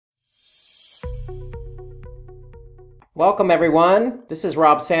Welcome everyone. This is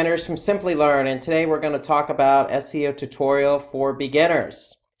Rob Sanders from Simplilearn, and today we're going to talk about SEO tutorial for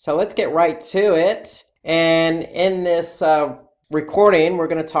beginners. So let's get right to it. And in this recording, we're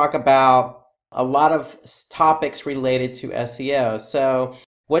going to talk about a lot of topics related to SEO. So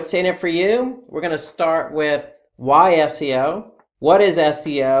what's in it for you? We're going to start with why SEO? What is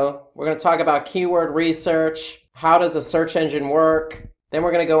SEO? We're going to talk about keyword research. How does a search engine work? Then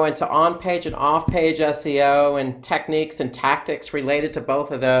we're going to go into on-page and off-page SEO and techniques and tactics related to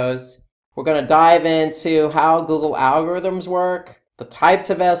both of those. We're going to dive into how Google algorithms work, the types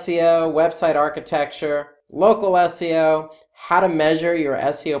of SEO, website architecture, local SEO, how to measure your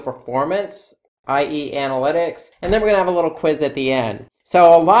SEO performance, i.e. analytics, and then we're going to have a little quiz at the end.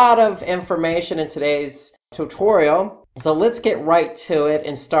 So a lot of information in today's tutorial. So let's get right to it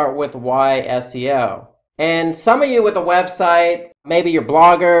and start with why SEO. And some of you with a website, maybe you're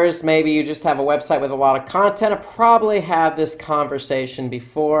bloggers, maybe you just have a website with a lot of content, have probably had this conversation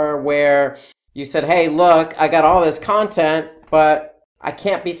before where you said, hey, look, I got all this content, but I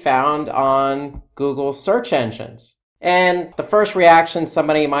can't be found on Google search engines. And the first reaction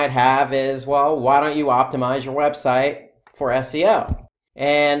somebody might have is, well, why don't you optimize your website for SEO?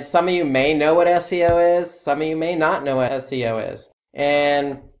 And some of you may know what SEO is, some of you may not know what SEO is.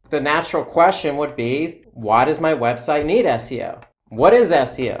 And the natural question would be, why does my website need SEO? What is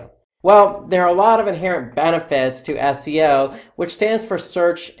SEO? Well, there are a lot of inherent benefits to SEO, which stands for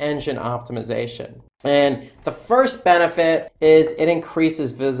search engine optimization. And the first benefit is it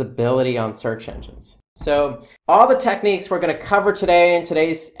increases visibility on search engines. So all the techniques we're going to cover today in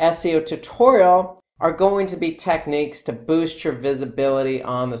today's SEO tutorial are going to be techniques to boost your visibility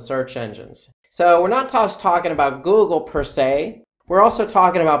on the search engines. So we're not just talking about Google per se. We're also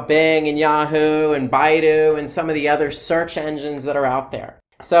talking about Bing and Yahoo and Baidu and some of the other search engines that are out there.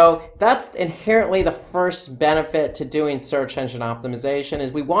 So that's inherently the first benefit to doing search engine optimization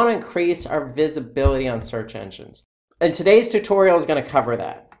is we want to increase our visibility on search engines. And today's tutorial is going to cover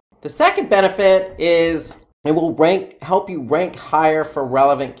that. The second benefit is it will help you rank higher for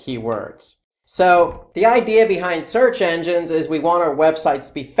relevant keywords. So the idea behind search engines is we want our websites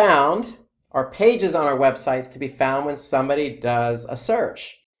to be found, our pages on our websites to be found when somebody does a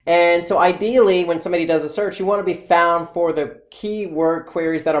search. And so ideally, when somebody does a search, you want to be found for the keyword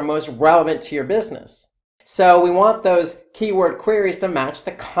queries that are most relevant to your business. So we want those keyword queries to match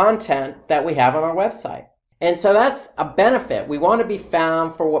the content that we have on our website. And so that's a benefit. We want to be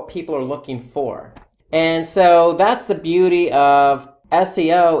found for what people are looking for. And so that's the beauty of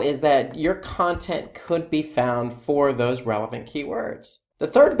SEO, is that your content could be found for those relevant keywords. The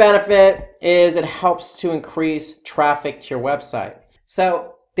third benefit is it helps to increase traffic to your website.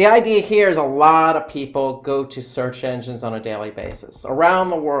 So the idea here is a lot of people go to search engines on a daily basis around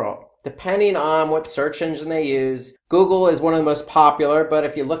the world. Depending on what search engine they use, Google is one of the most popular, but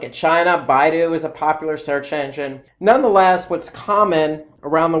if you look at China, Baidu is a popular search engine. Nonetheless, what's common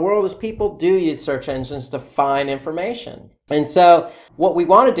around the world is people do use search engines to find information. And so what we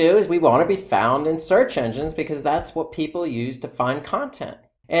want to do is we want to be found in search engines because that's what people use to find content.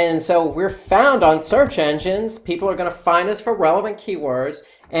 And so we're found on search engines. People are going to find us for relevant keywords.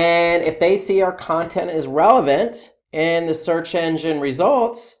 And if they see our content is relevant in the search engine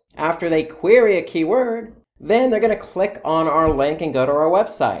results, after they query a keyword, then they're going to click on our link and go to our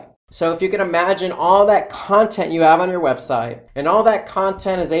website. So if you can imagine all that content you have on your website, and all that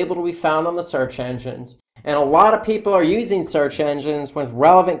content is able to be found on the search engines, and a lot of people are using search engines with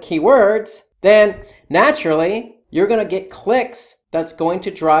relevant keywords, then naturally you're going to get clicks that's going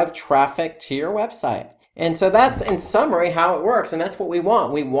to drive traffic to your website. And so that's in summary how it works, and that's what we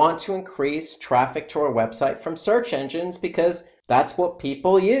want. We want to increase traffic to our website from search engines because that's what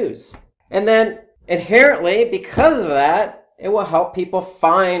people use. And then inherently, because of that, it will help people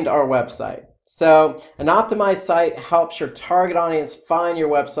find our website. So an optimized site helps your target audience find your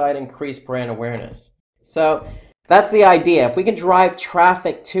website, increase brand awareness. So that's the idea. If we can drive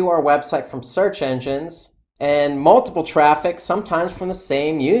traffic to our website from search engines and multiple traffic, sometimes from the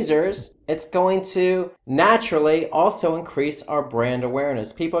same users, it's going to naturally also increase our brand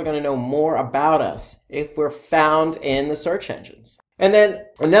awareness. People are going to know more about us if we're found in the search engines. And then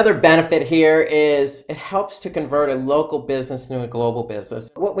another benefit here is it helps to convert a local business into a global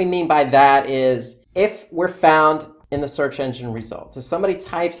business. What we mean by that is if we're found in the search engine results, if somebody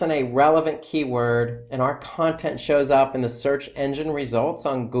types in a relevant keyword and our content shows up in the search engine results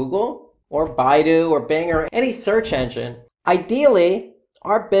on Google or Baidu or Bing or any search engine, ideally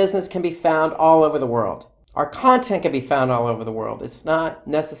our business can be found all over the world. Our content can be found all over the world. It's not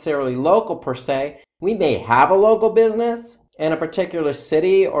necessarily local per se. We may have a local business in a particular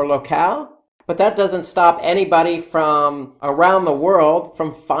city or locale, but that doesn't stop anybody from around the world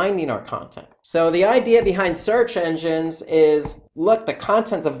from finding our content. So the idea behind search engines is, look, the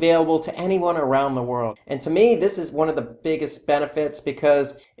content's available to anyone around the world. And to me, this is one of the biggest benefits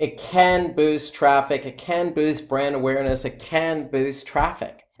because it can boost traffic, it can boost brand awareness, it can boost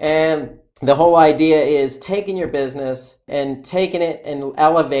traffic. And the whole idea is taking your business and taking it and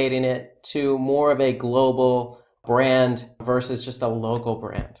elevating it to more of a global brand versus just a local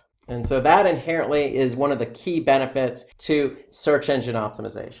brand. And so that inherently is one of the key benefits to search engine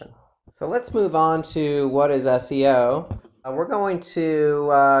optimization. So let's move on to what is SEO. We're going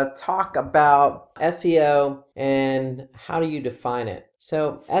to talk about SEO and how do you define it.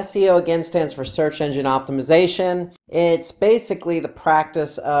 So SEO again stands for search engine optimization. It's basically the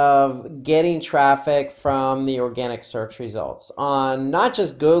practice of getting traffic from the organic search results on not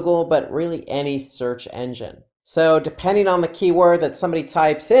just Google, but really any search engine. So depending on the keyword that somebody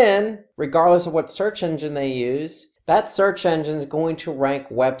types in, regardless of what search engine they use, that search engine is going to rank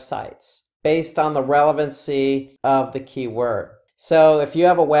websites based on the relevancy of the keyword. So if you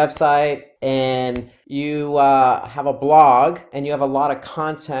have a website and you have a blog and you have a lot of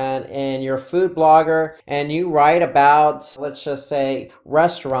content and you're a food blogger and you write about, let's just say,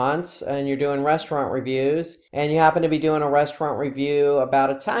 restaurants, and you're doing restaurant reviews and you happen to be doing a restaurant review about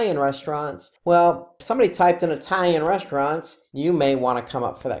Italian restaurants, well, if somebody typed in Italian restaurants, you may want to come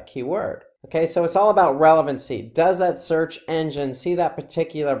up for that keyword. Okay, so it's all about relevancy. Does that search engine see that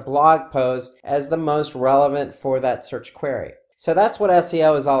particular blog post as the most relevant for that search query? So that's what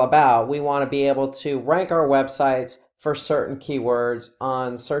SEO is all about. We want to be able to rank our websites for certain keywords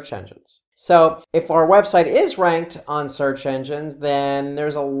on search engines. So if our website is ranked on search engines, then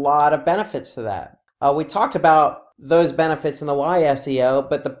there's a lot of benefits to that. We talked about those benefits in the Why SEO,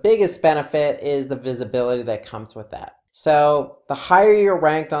 but the biggest benefit is the visibility that comes with that. So the higher you're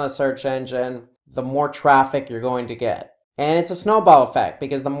ranked on a search engine, the more traffic you're going to get. And it's a snowball effect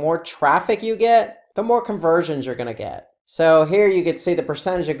because the more traffic you get, the more conversions you're going to get. So here you can see the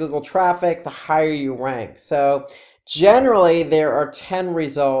percentage of Google traffic, the higher you rank. So generally there are 10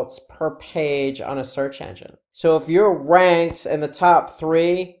 results per page on a search engine. So if you're ranked in the top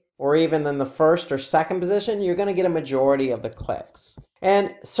 3 or even in the first or second position, you're going to get a majority of the clicks.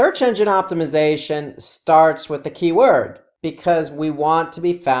 And search engine optimization starts with the keyword because we want to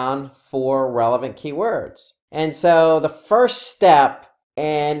be found for relevant keywords. And so the first step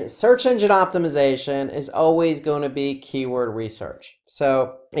in search engine optimization is always going to be keyword research.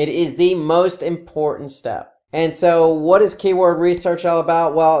 So it is the most important step. And so what is keyword research all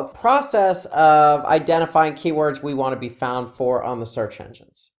about? Well, it's the process of identifying keywords we want to be found for on the search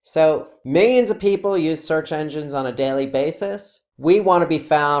engines. So millions of people use search engines on a daily basis. We want to be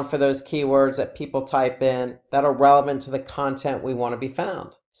found for those keywords that people type in that are relevant to the content we want to be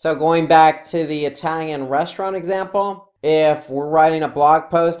found. So going back to the Italian restaurant example, if we're writing a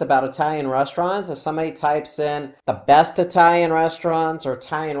blog post about Italian restaurants, if somebody types in the best Italian restaurants or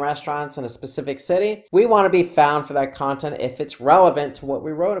Italian restaurants in a specific city, we want to be found for that content if it's relevant to what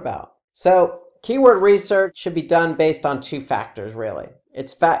we wrote about. So keyword research should be done based on 2 factors, really.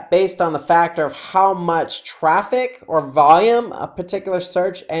 It's based on the factor of how much traffic or volume a particular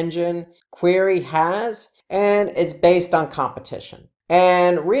search engine query has, and it's based on competition.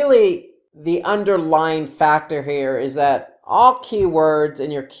 And really, the underlying factor here is that all keywords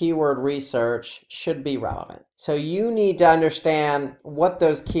in your keyword research should be relevant. So you need to understand what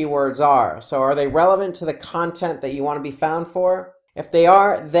those keywords are. So are they relevant to the content that you want to be found for? If they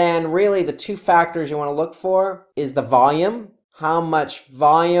are, then really the 2 factors you want to look for is the volume, how much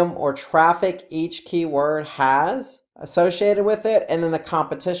volume or traffic each keyword has associated with it, and then the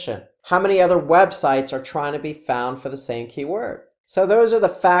competition. How many other websites are trying to be found for the same keyword? So those are the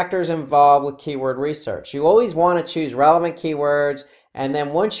factors involved with keyword research. You always want to choose relevant keywords, and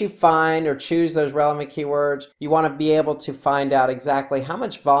then once you find or choose those relevant keywords, you want to be able to find out exactly how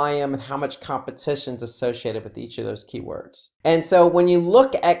much volume and how much competition is associated with each of those keywords. And so when you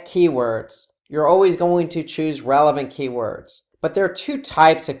look at keywords, you're always going to choose relevant keywords. But there are 2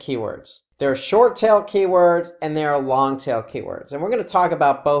 types of keywords. There are short-tail keywords and there are long-tail keywords. And we're going to talk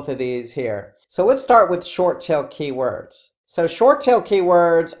about both of these here. So let's start with short-tail keywords. So short-tail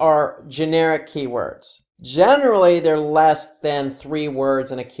keywords are generic keywords. Generally, they're less than 3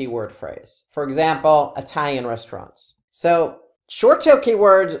 words in a keyword phrase. For example, Italian restaurants. So short-tail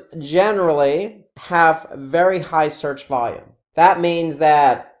keywords generally have very high search volume. That means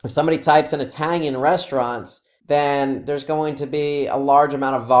that if somebody types in Italian restaurants, then there's going to be a large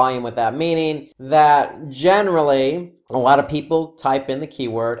amount of volume with that, meaning that generally a lot of people type in the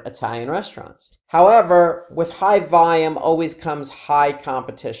keyword Italian restaurants. However, with high volume always comes high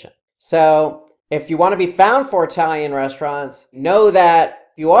competition. So if you want to be found for Italian restaurants, know that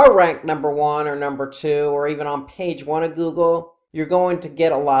if you are ranked #1 or #2 or even on page 1 of Google, you're going to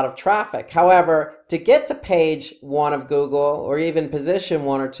get a lot of traffic. However, to get to page 1 of Google or even position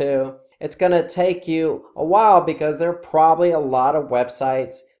 1 or 2, it's going to take you a while because there are probably a lot of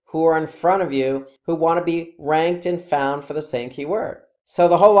websites who are in front of you who want to be ranked and found for the same keyword. So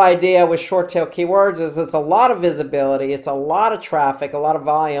the whole idea with short tail keywords is it's a lot of visibility, it's a lot of traffic, a lot of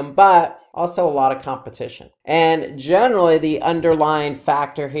volume, but also a lot of competition. And generally the underlying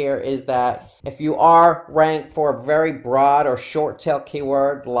factor here is that if you are ranked for a very broad or short tail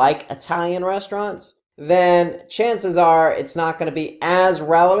keyword like Italian restaurants, then chances are it's not going to be as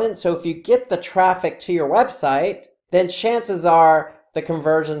relevant. So if you get the traffic to your website, then chances are the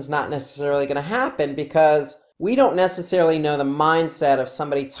conversion's not necessarily going to happen because we don't necessarily know the mindset of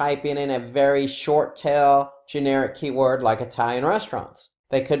somebody typing in a very short tail generic keyword like Italian restaurants.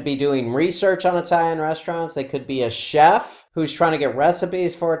 They could be doing research on Italian restaurants. They could be a chef who's trying to get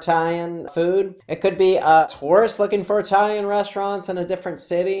recipes for Italian food. It could be a tourist looking for Italian restaurants in a different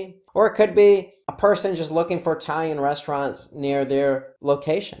city. Or it could be a person just looking for Italian restaurants near their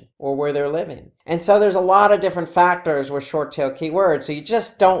location or where they're living. And so there's a lot of different factors with short tail keywords. So you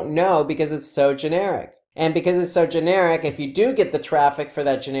just don't know because it's so generic. And because it's so generic, if you do get the traffic for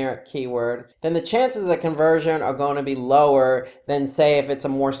that generic keyword, then the chances of the conversion are going to be lower than, say, if it's a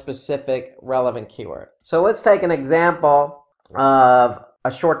more specific relevant keyword. So let's take an example of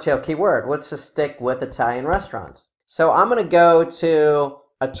a short tail keyword. Let's just stick with Italian restaurants. So I'm going to go to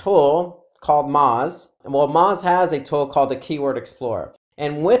a tool called Moz. Well, Moz has a tool called the Keyword Explorer.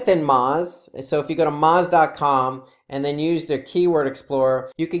 And within Moz, so if you go to moz.com and then use the Keyword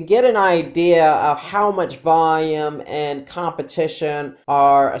Explorer, you can get an idea of how much volume and competition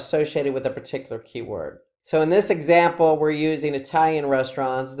are associated with a particular keyword. So in this example, we're using Italian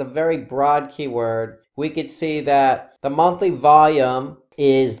restaurants. It's a very broad keyword. We could see that the monthly volume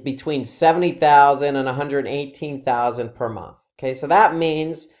is between 70,000 and 118,000 per month. Okay, so that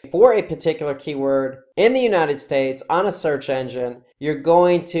means for a particular keyword in the United States on a search engine, you're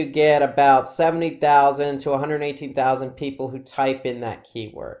going to get about 70,000 to 118,000 people who type in that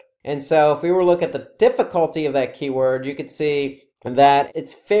keyword. And so if we were to look at the difficulty of that keyword, you could see that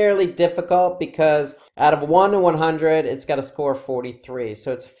it's fairly difficult because out of 1 to 100, it's got a score of 43.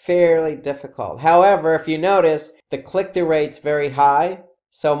 So it's fairly difficult. However, if you notice, the click-through rate's very high.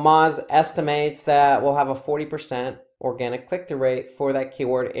 So Moz estimates that we'll have a 40% organic click-through rate for that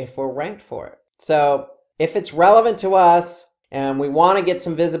keyword if we're ranked for it. So if it's relevant to us and we want to get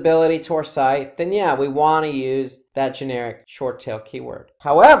some visibility to our site, then yeah, we want to use that generic short tail keyword.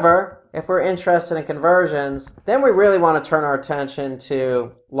 However, if we're interested in conversions, then we really want to turn our attention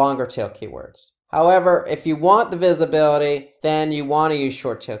to longer tail keywords. However, if you want the visibility, then you want to use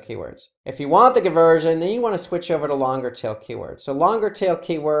short tail keywords. If you want the conversion, then you want to switch over to longer tail keywords. So longer tail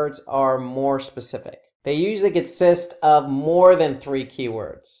keywords are more specific. They usually consist of more than 3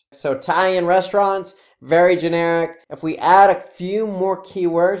 keywords. So Italian restaurants, very generic. If we add a few more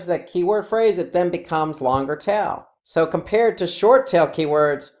keywords, that keyword phrase, it then becomes longer tail. So compared to short tail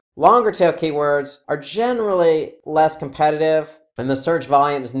keywords, longer tail keywords are generally less competitive and the search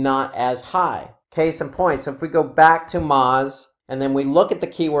volume is not as high. Case in point, so if we go back to Moz and then we look at the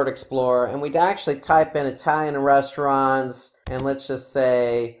Keyword Explorer and we'd actually type in Italian restaurants and let's just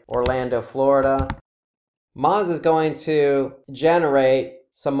say Orlando, Florida. Moz is going to generate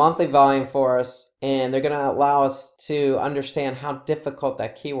some monthly volume for us and they're going to allow us to understand how difficult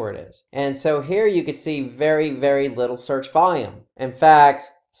that keyword is. And so here you could see very, very little search volume. In fact,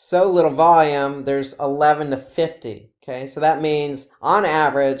 so little volume, there's 11 to 50. Okay, so that means on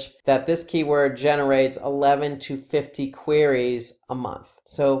average that this keyword generates 11 to 50 queries a month.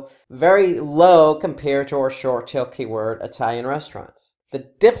 So very low compared to our short tail keyword, Italian restaurants. The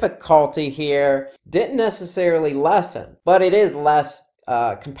difficulty here didn't necessarily lessen, but it is less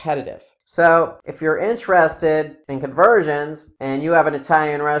competitive. So if you're interested in conversions and you have an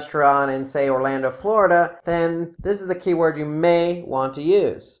Italian restaurant in, say, Orlando, Florida, then this is the keyword you may want to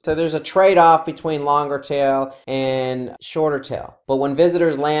use. So there's a trade-off between longer tail and shorter tail. But when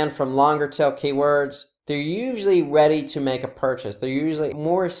visitors land from longer tail keywords, they're usually ready to make a purchase. They're usually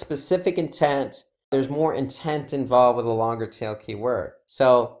more specific intent. There's more intent involved with a longer tail keyword.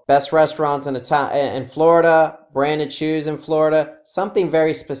 So best restaurants in Florida, branded shoes in Florida, something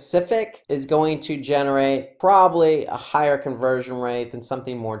very specific is going to generate probably a higher conversion rate than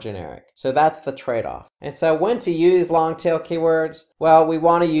something more generic. So that's the trade-off. And so when to use long tail keywords? Well, we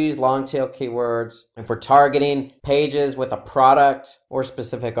want to use long tail keywords if we're targeting pages with a product or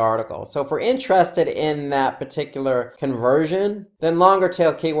specific article. So if we're interested in that particular conversion, then longer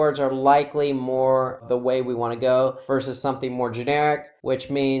tail keywords are likely more the way we want to go versus something more generic, which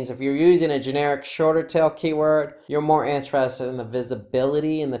means if you're using a generic shorter tail keyword, you're more interested in the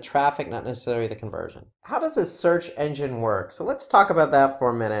visibility and the traffic, not necessarily the conversion. How does a search engine work? So let's talk about that for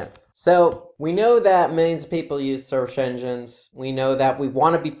a minute. So we know that millions of people use search engines. We know that we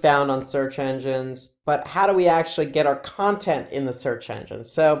want to be found on search engines, but how do we actually get our content in the search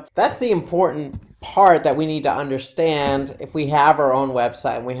engines? So that's the important part that we need to understand if we have our own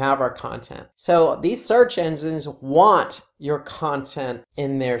website and we have our content. So these search engines want your content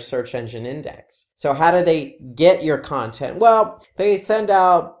in their search engine index. So how do they get your content? Well, they send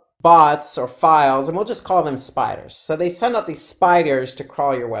out bots or files, and we'll just call them spiders. So they send out these spiders to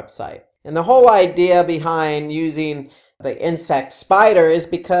crawl your website. And the whole idea behind using the insect spider is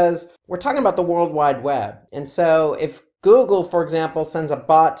because we're talking about the World Wide Web. And so if Google, for example, sends a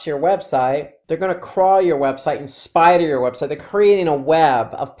bot to your website, they're going to crawl your website and spider your website. They're creating a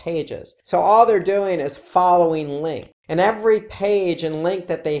web of pages. So all they're doing is following links. And every page and link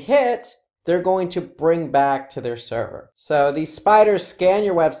that they hit, they're going to bring back to their server. So these spiders scan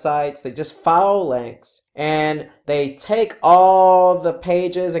your websites, they just follow links, and they take all the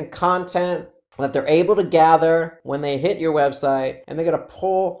pages and content that they're able to gather when they hit your website, and they're going to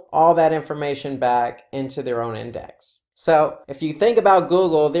pull all that information back into their own index. So if you think about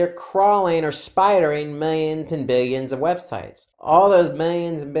Google, they're crawling or spidering millions and billions of websites. All those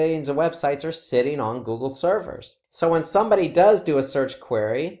millions and billions of websites are sitting on Google servers. So when somebody does do a search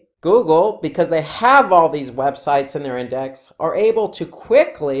query, Google, because they have all these websites in their index, are able to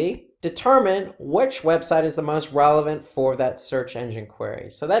quickly determine which website is the most relevant for that search engine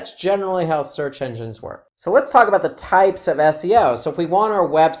query. So that's generally how search engines work. So let's talk about the types of SEO. So if we want our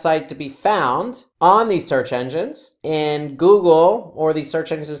website to be found on these search engines, and Google or these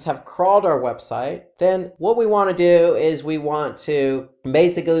search engines have crawled our website, then what we want to do is we want to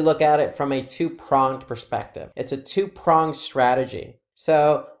basically look at it from a two-pronged perspective. It's a two-pronged strategy.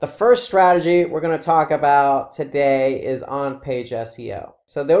 So the first strategy we're going to talk about today is on-page SEO.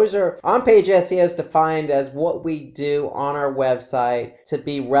 So those are on-page SEO is defined as what we do on our website to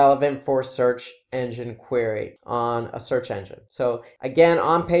be relevant for search engine query on a search engine. So again,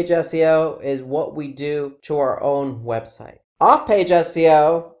 on-page SEO is what we do to our own website. Off-page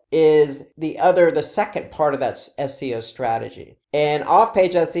SEO is the second part of that SEO strategy. And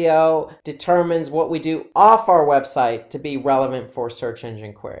off-page SEO determines what we do off our website to be relevant for search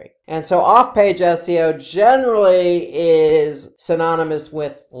engine query. And so off-page SEO generally is synonymous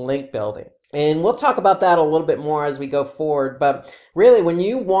with link building. And we'll talk about that a little bit more as we go forward. But really, when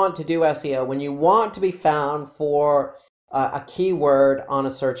you want to do SEO, when you want to be found for a keyword on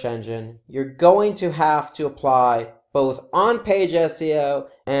a search engine, you're going to have to apply both on-page SEO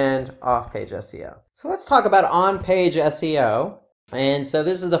and off-page SEO. So let's talk about on-page SEO. And so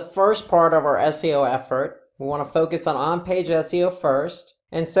this is the first part of our SEO effort. We want to focus on-page SEO first.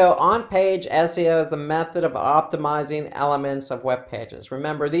 And so on-page SEO is the method of optimizing elements of web pages.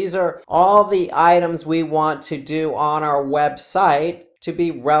 Remember, these are all the items we want to do on our website to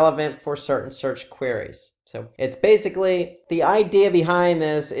be relevant for certain search queries. So it's basically, the idea behind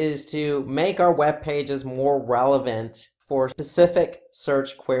this is to make our web pages more relevant for specific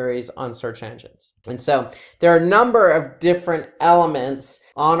search queries on search engines. And so there are a number of different elements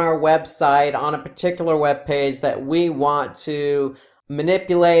on our website, on a particular web page, that we want to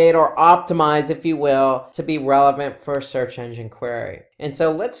manipulate or optimize, if you will, to be relevant for a search engine query. And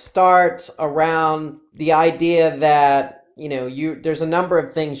so let's start around the idea that there's a number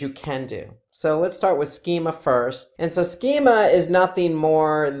of things you can do. So let's start with schema first. And so schema is nothing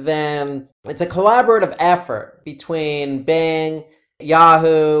more than, it's a collaborative effort between Bing,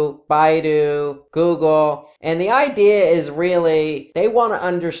 Yahoo, Baidu, Google. And the idea is really, they want to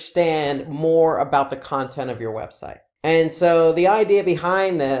understand more about the content of your website. And so the idea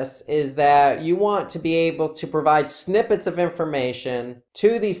behind this is that you want to be able to provide snippets of information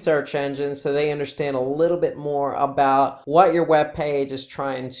to these search engines so they understand a little bit more about what your web page is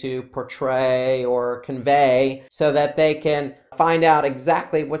trying to portray or convey, so that they can find out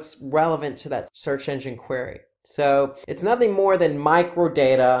exactly what's relevant to that search engine query. So it's nothing more than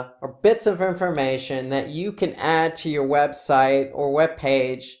microdata or bits of information that you can add to your website or web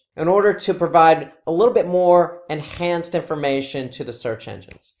page in order to provide a little bit more enhanced information to the search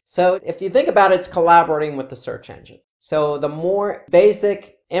engines. So if you think about it, it's collaborating with the search engine. So the more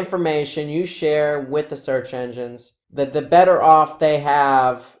basic information you share with the search engines, the better off they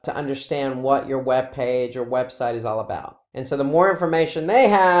have to understand what your web page or website is all about. And so the more information they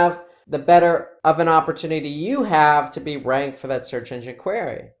have, the better of an opportunity you have to be ranked for that search engine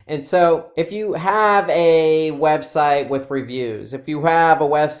query. And so if you have a website with reviews, if you have a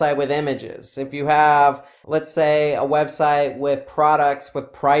website with images, if you have, let's say, a website with products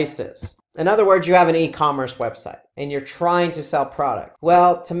with prices, in other words, you have an e-commerce website and you're trying to sell products.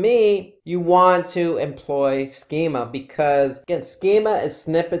 Well, to me, you want to employ schema because, again, schema is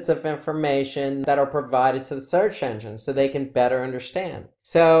snippets of information that are provided to the search engine so they can better understand.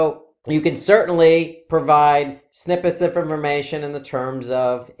 So you can certainly provide snippets of information in the terms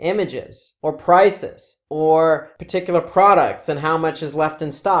of images or prices or particular products and how much is left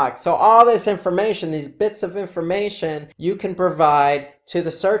in stock. So all this information, these bits of information, you can provide to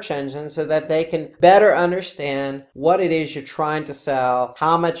the search engine so that they can better understand what it is you're trying to sell,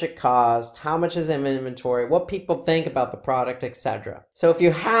 how much it costs, how much is in inventory, what people think about the product, etc. So if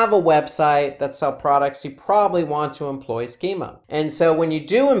you have a website that sells products, you probably want to employ schema. And so when you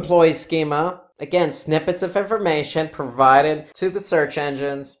do employ schema, again, snippets of information provided to the search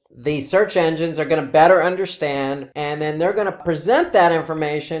engines. The search engines are going to better understand, and then they're going to present that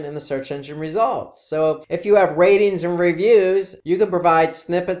information in the search engine results. So if you have ratings and reviews, you can provide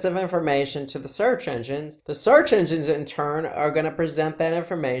snippets of information to the search engines. The search engines, in turn, are going to present that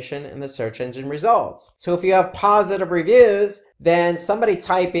information in the search engine results. So if you have positive reviews, then somebody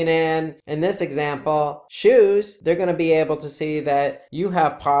typing in this example, shoes, they're going to be able to see that you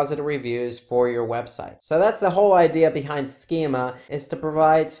have positive reviews for your website. So that's the whole idea behind schema, is to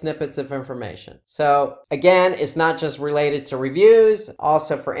provide snippets of information. So again, it's not just related to reviews,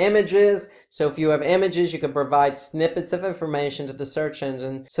 also for images. So if you have images, you can provide snippets of information to the search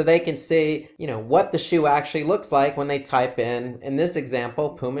engine so they can see, what the shoe actually looks like when they type in this example,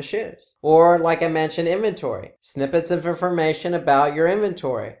 Puma shoes. Or like I mentioned, inventory. Snippets of information about your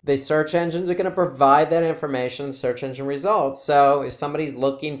inventory. The search engines are going to provide that information in search engine results. So if somebody's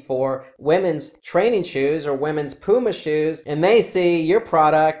looking for women's training shoes or women's Puma shoes and they see your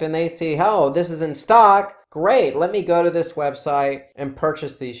product and they see, oh, this is in stock, great, let me go to this website and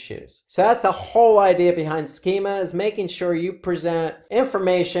purchase these shoes. So that's the whole idea behind schema, is making sure you present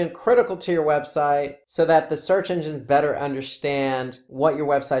information critical to your website so that the search engines better understand what your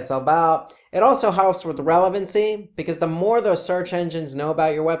website's all about. It also helps with relevancy, because the more those search engines know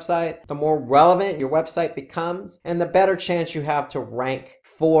about your website, the more relevant your website becomes and the better chance you have to rank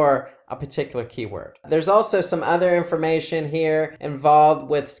for a particular keyword. There's also some other information here involved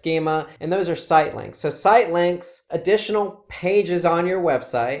with schema, and those are site links. So site links, additional pages on your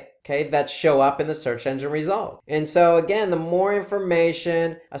website, okay, that show up in the search engine result. And so again, the more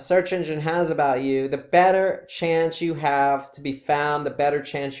information a search engine has about you, the better chance you have to be found, the better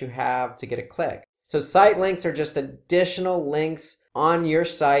chance you have to get a click. So site links are just additional links on your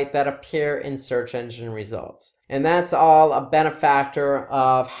site that appear in search engine results. And that's all a benefactor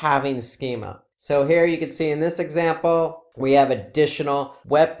of having schema. So here you can see in this example, we have additional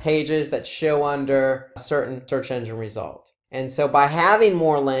web pages that show under a certain search engine result. And so by having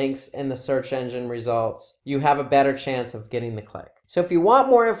more links in the search engine results, you have a better chance of getting the click. So if you want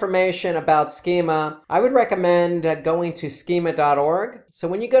more information about schema, I would recommend going to schema.org. So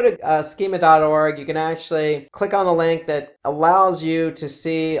when you go to schema.org, you can actually click on a link that allows you to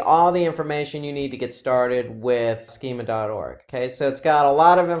see all the information you need to get started with schema.org. Okay, so it's got a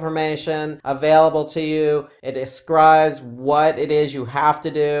lot of information available to you. It describes what it is you have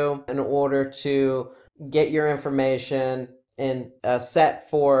to do in order to get your information and set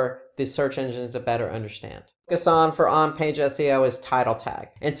for the search engines to better understand. Focus on for on-page SEO is title tag.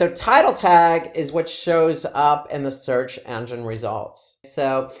 And so title tag is what shows up in the search engine results.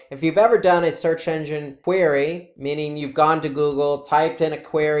 So if you've ever done a search engine query, meaning you've gone to Google, typed in a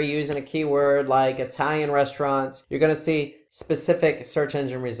query using a keyword like Italian restaurants, you're going to see specific search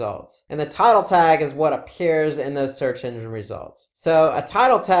engine results. And the title tag is what appears in those search engine results. So a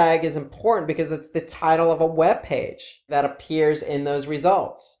title tag is important because it's the title of a web page that appears in those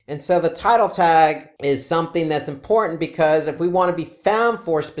results. And so the title tag is something that's important because if we want to be found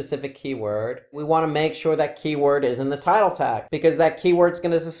for a specific keyword, we want to make sure that keyword is in the title tag, because that keyword is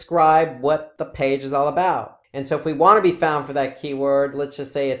going to describe what the page is all about. And so if we want to be found for that keyword, let's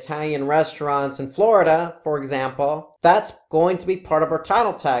just say Italian restaurants in Florida, for example, that's going to be part of our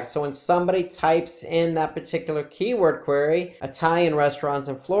title tag. So when somebody types in that particular keyword query, Italian restaurants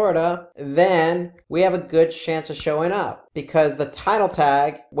in Florida, then we have a good chance of showing up because the title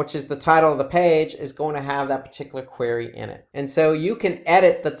tag, which is the title of the page, is going to have that particular query in it. And so you can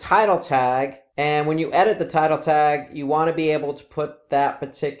edit the title tag. And when you edit the title tag, you want to be able to put that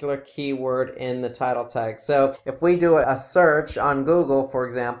particular keyword in the title tag. So if we do a search on Google, for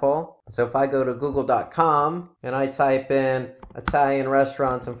example, so if I go to google.com and I type in Italian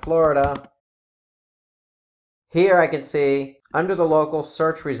restaurants in Florida, here I can see under the local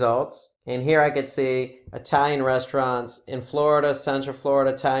search results, and here I could see Italian restaurants in Florida, Central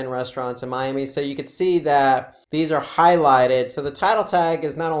Florida, Italian restaurants in Miami. So you could see that these are highlighted. So the title tag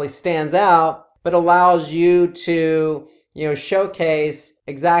is not only stands out, but allows you to showcase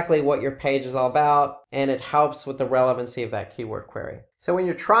exactly what your page is all about, and it helps with the relevancy of that keyword query. So when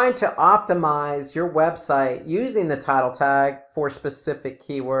you're trying to optimize your website using the title tag for a specific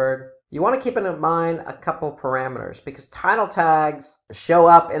keyword, you want to keep in mind a couple parameters, because title tags show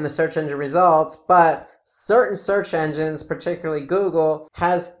up in the search engine results, but certain search engines, particularly Google,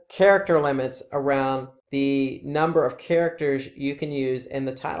 has character limits around the number of characters you can use in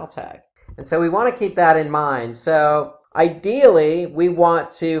the title tag. And so we want to keep that in mind. So ideally, we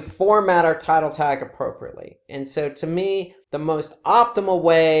want to format our title tag appropriately. And so to me, the most optimal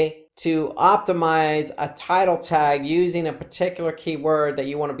way to optimize a title tag using a particular keyword that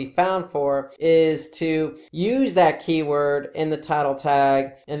you want to be found for is to use that keyword in the title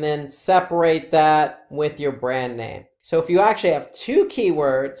tag and then separate that with your brand name. So if you actually have two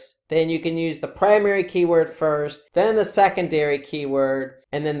keywords, then you can use the primary keyword first, then the secondary keyword,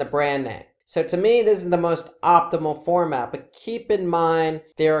 and then the brand name. So to me, this is the most optimal format, but keep in mind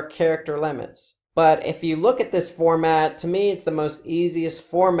there are character limits. But if you look at this format, to me, it's the most easiest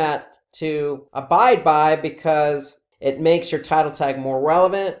format to abide by because it makes your title tag more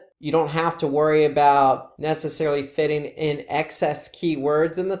relevant. You don't have to worry about necessarily fitting in excess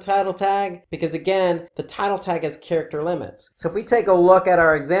keywords in the title tag because, again, the title tag has character limits. So if we take a look at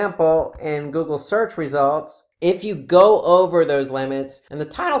our example in Google search results, if you go over those limits, and the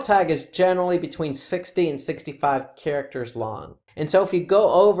title tag is generally between 60 and 65 characters long. And so if you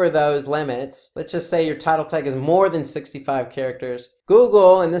go over those limits, let's just say your title tag is more than 65 characters,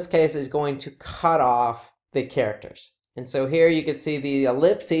 Google, in this case, is going to cut off the characters. And so here you can see the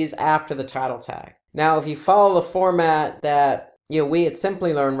ellipses after the title tag. Now, if you follow the format that we at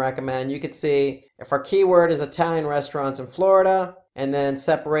Simplilearn recommend, you could see if our keyword is Italian restaurants in Florida, and then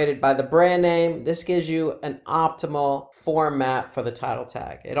separated by the brand name, this gives you an optimal format for the title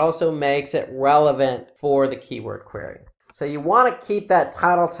tag. It also makes it relevant for the keyword query. So you want to keep that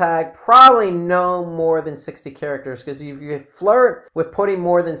title tag probably no more than 60 characters, because if you flirt with putting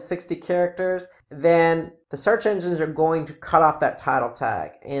more than 60 characters, then the search engines are going to cut off that title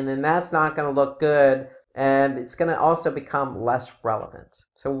tag, and then that's not going to look good, and it's going to also become less relevant.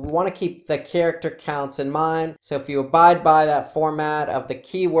 So we want to keep the character counts in mind. So if you abide by that format of the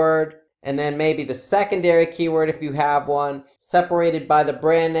keyword, and then maybe the secondary keyword if you have one, separated by the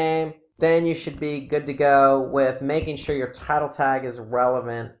brand name, then you should be good to go with making sure your title tag is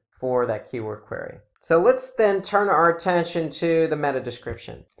relevant for that keyword query. So let's then turn our attention to the meta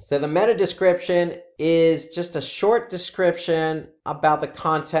description. So the meta description is just a short description about the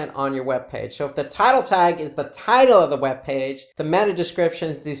content on your web page. So if the title tag is the title of the web page, the meta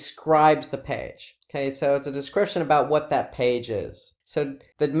description describes the page. Okay, so it's a description about what that page is. So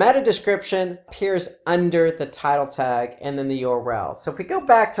the meta description appears under the title tag and then the URL. So if we go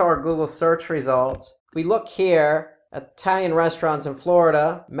back to our Google search results, we look here, Italian restaurants in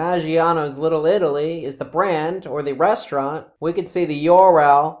Florida, Maggiano's Little Italy is the brand or the restaurant. We could see the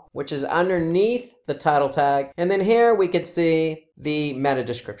URL, which is underneath the title tag. And then here we could see the meta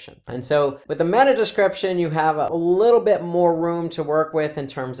description. And so with the meta description, you have a little bit more room to work with in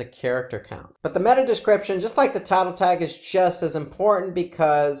terms of character count. But the meta description, just like the title tag, is just as important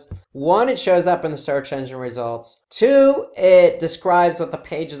because 1, it shows up in the search engine results. 2, it describes what the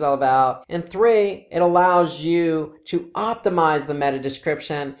page is all about. And 3, it allows you to optimize the meta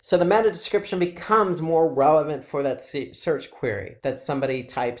description so the meta description becomes more relevant for that search query that somebody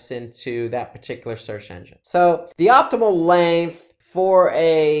types into that particular search engine. So the optimal length for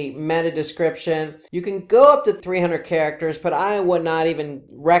a meta description. You can go up to 300 characters, but I would not even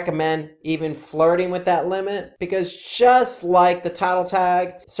recommend even flirting with that limit, because just like the title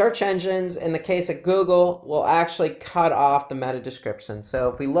tag, search engines, in the case of Google, will actually cut off the meta description. So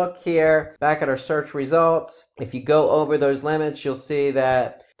if we look here back at our search results, if you go over those limits, you'll see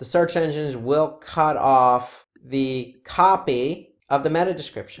that the search engines will cut off the copy of the meta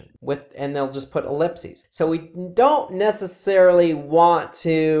description and they'll just put ellipses. So we don't necessarily want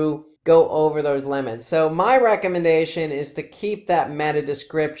to go over those limits. So my recommendation is to keep that meta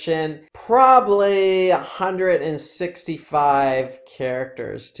description probably 165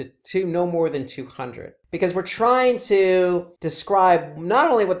 characters to no more than 200. Because we're trying to describe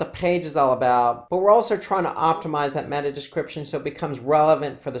not only what the page is all about, but we're also trying to optimize that meta description so it becomes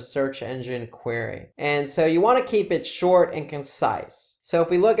relevant for the search engine query. And so you want to keep it short and concise. So if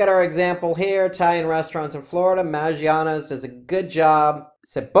we look at our example here, Italian restaurants in Florida, Maggiano's does a good job. It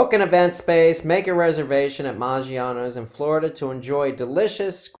said, book an event space, make a reservation at Maggiano's in Florida to enjoy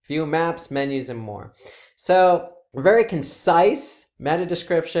delicious, view maps, menus, and more. So very concise meta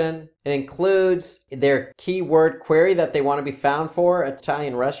description. It includes their keyword query that they want to be found for,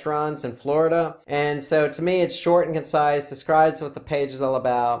 Italian restaurants in Florida. And so to me, it's short and concise, describes what the page is all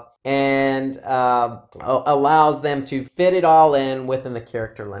about, and allows them to fit it all in within the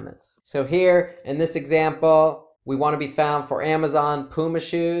character limits. So here in this example, we want to be found for Amazon Puma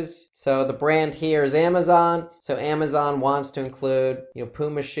shoes. So the brand here is Amazon. So Amazon wants to include,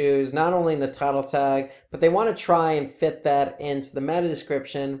 Puma shoes, not only in the title tag, but they want to try and fit that into the meta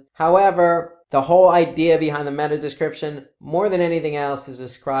description. However, the whole idea behind the meta description, more than anything else, is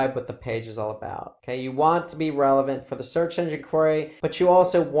describe what the page is all about. Okay, you want to be relevant for the search engine query, but you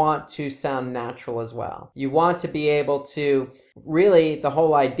also want to sound natural as well. You want to be able to really, the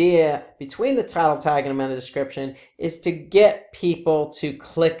whole idea between the title tag and a meta description is to get people to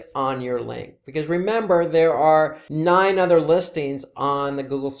click on your link. Because remember, there are 9 other listings on the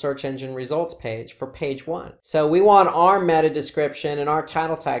Google search engine results page for page 1. So we want our meta description and our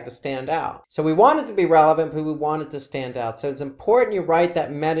title tag to stand out. So we want it to be relevant, but we want it to stand out. So it's important you write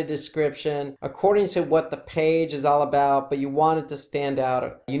that meta description according to what the page is all about, but you want it to stand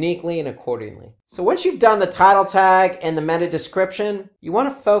out uniquely and accordingly. So once you've done the title tag and the meta description, you want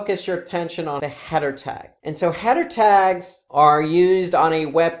to focus your attention on the header tag. And so header tags are used on a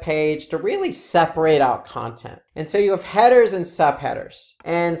web page to really separate out content. And so you have headers and subheaders.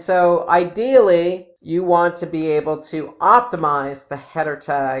 And so ideally, you want to be able to optimize the header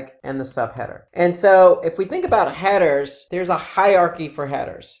tag and the subheader. And so if we think about headers, there's a hierarchy for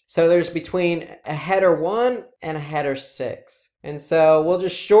headers. So there's between a header 1 and a header 6. And so we'll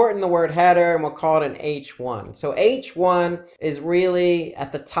just shorten the word header and we'll call it an H1. So H1 is really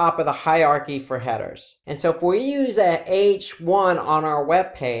at the top of the hierarchy for headers. And so if we use a H1 on our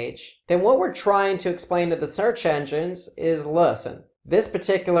web page, then what we're trying to explain to the search engines is, listen, this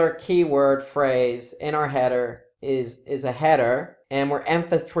particular keyword phrase in our header is a header, and we're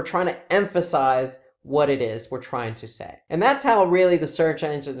trying to emphasize what it is we're trying to say. And that's how really the search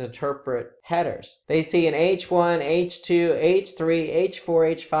engines interpret headers. They see an H1, H2, H3,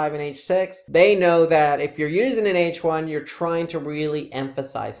 H4, H5, and H6. They know that if you're using an H1, you're trying to really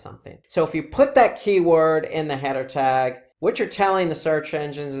emphasize something. So if you put that keyword in the header tag, what you're telling the search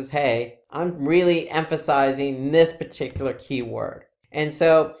engines is, hey, I'm really emphasizing this particular keyword. And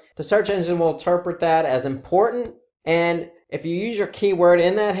so the search engine will interpret that as important. And if you use your keyword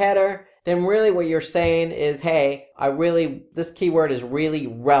in that header, then really what you're saying is, hey, this keyword is really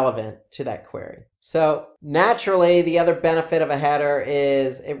relevant to that query. So naturally, the other benefit of a header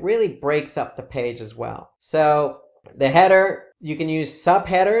is it really breaks up the page as well. So the header, you can use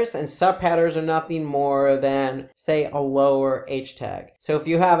subheaders, and subheaders are nothing more than, say, a lower H tag. So if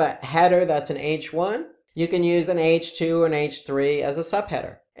you have a header that's an H1, you can use an H2 or an H3 as a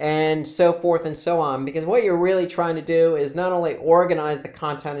subheader, and so forth and so on, because what you're really trying to do is not only organize the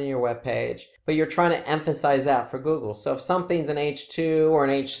content in your web page, but you're trying to emphasize that for Google. So if something's an H2 or an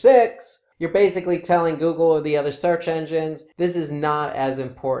H6, you're basically telling Google or the other search engines, this is not as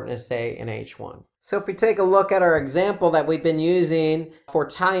important as, say, an H1. So if we take a look at our example that we've been using for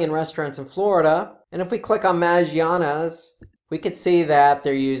Italian restaurants in Florida, and if we click on Maggiano's, we could see that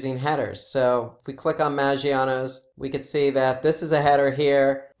they're using headers. So if we click on Maggiano's, we could see that this is a header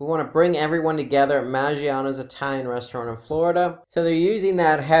here. We want to bring everyone together at Maggiano's Italian restaurant in Florida. So they're using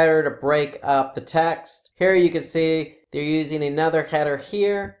that header to break up the text. Here you can see they're using another header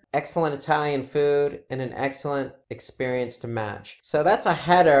here, excellent Italian food and an excellent experience to match. So that's a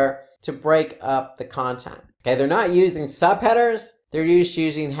header to break up the content. Okay, they're not using subheaders. They're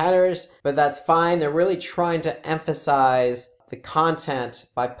using headers, but that's fine. They're really trying to emphasize the content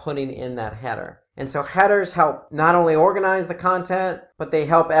by putting in that header. And so headers help not only organize the content, but they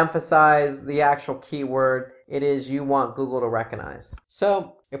help emphasize the actual keyword it is you want Google to recognize.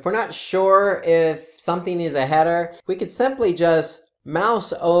 So if we're not sure if something is a header, we could simply just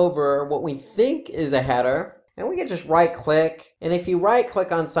mouse over what we think is a header, and we can just right click. And if you right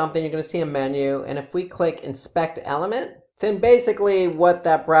click on something, you're going to see a menu. And if we click inspect element, then basically what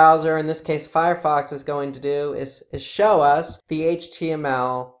that browser, in this case Firefox, is going to do is show us the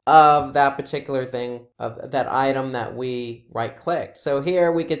HTML of that particular thing, of that item that we right clicked. So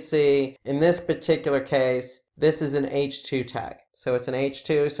here we could see, in this particular case, this is an H2 tag. So it's an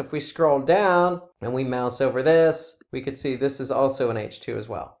H2. So if we scroll down and we mouse over this, we could see this is also an H2 as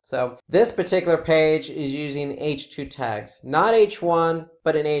well. So this particular page is using H2 tags, not H1,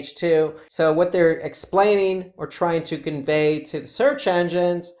 but an H2. So what they're explaining or trying to convey to the search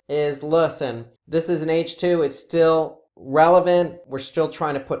engines is, listen, this is an H2. It's still relevant. We're still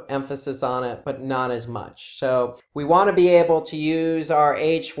trying to put emphasis on it, but not as much. So we want to be able to use our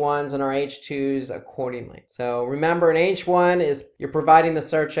H1s and our H2s accordingly. So remember, an H1 is you're providing the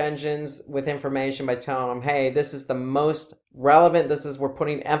search engines with information by telling them, hey, this is the most relevant. We're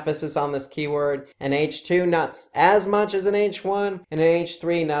putting emphasis on this keyword. An H2, not as much as an H1, and an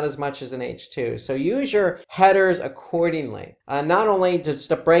H3, not as much as an H2. So use your headers accordingly. Not only just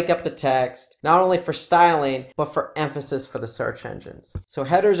to break up the text, not only for styling, but for emphasis for the search engines. So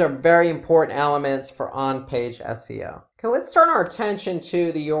headers are very important elements for on-page SEO. Okay, let's turn our attention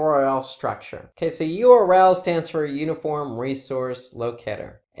to the URL structure. Okay, so URL stands for Uniform Resource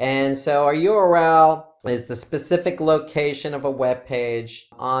Locator. And so our URL is the specific location of a web page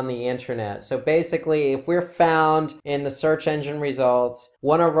on the internet. So basically, if we're found in the search engine results,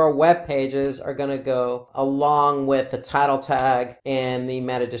 one of our web pages are going to go along with the title tag and the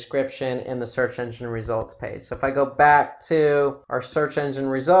meta description in the search engine results page. So if I go back to our search engine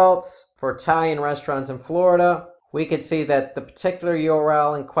results for Italian restaurants in Florida, we could see that the particular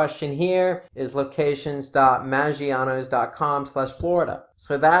URL in question here is locations.maggianos.com/Florida.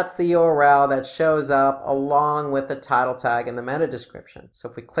 So that's the URL that shows up along with the title tag and the meta description. So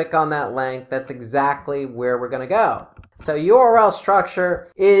if we click on that link, that's exactly where we're going to go. So URL structure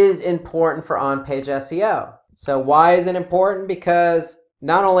is important for on-page SEO. So why is it important? Because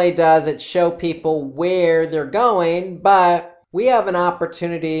not only does it show people where they're going, but we have an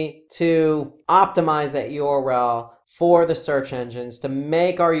opportunity to optimize that URL for the search engines to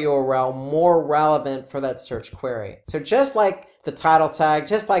make our URL more relevant for that search query. So just like the title tag,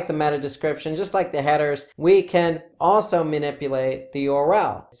 just like the meta description, just like the headers, we can also manipulate the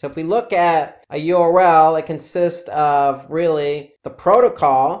URL. So if we look at a URL, it consists of really the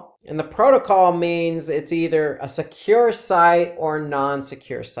protocol. And the protocol means it's either a secure site or a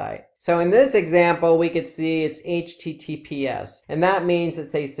non-secure site. So in this example, we could see it's HTTPS, and that means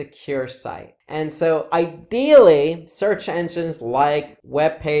it's a secure site. And so ideally, search engines like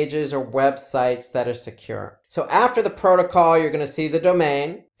web pages or websites that are secure. So after the protocol, you're going to see the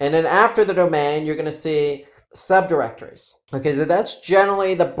domain, and then after the domain, you're going to see subdirectories. Okay, so that's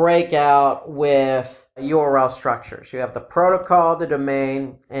generally the breakout with URL structures. You have the protocol, the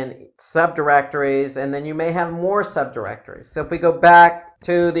domain, and subdirectories, and then you may have more subdirectories. So if we go back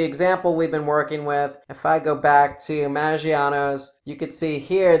to the example we've been working with, if I go back to Maggiano's, you could see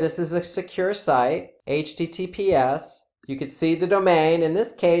here, this is a secure site, HTTPS. You could see the domain. In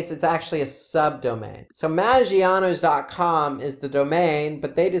this case, it's actually a subdomain. So Maggianos.com is the domain,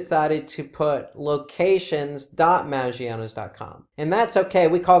 but they decided to put locations.maggianos.com. And that's okay.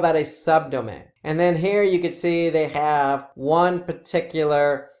 We call that a subdomain. And then here you could see they have one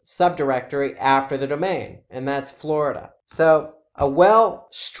particular subdirectory after the domain, and that's Florida. So a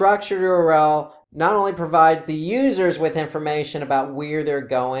well-structured URL not only provides the users with information about where they're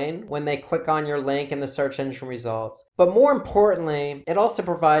going when they click on your link in the search engine results, but more importantly, it also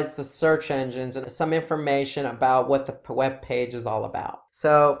provides the search engines and some information about what the web page is all about.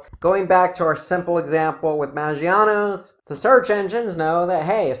 So going back to our simple example with Maggiano's, the search engines know that,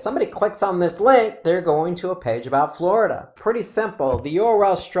 hey, if somebody clicks on this link, they're going to a page about Florida. Pretty simple. The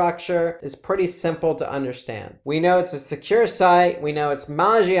URL structure is pretty simple to understand. We know it's a secure site, we know it's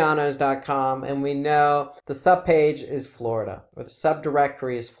Maggianos.com, and we know the subpage is Florida, or the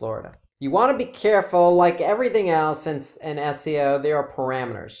subdirectory is Florida. You want to be careful, like everything else in SEO, there are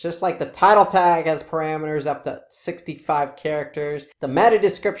parameters. Just like the title tag has parameters up to 65 characters, the meta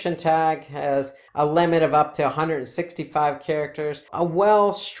description tag has a limit of up to 165 characters. A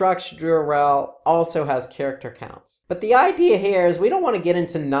well-structured URL also has character counts. But the idea here is we don't want to get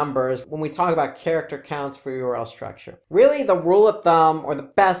into numbers when we talk about character counts for URL structure. Really, the rule of thumb or the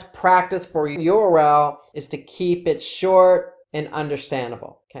best practice for URL is to keep it short, and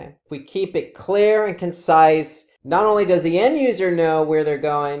understandable. Okay? If we keep it clear and concise, not only does the end user know where they're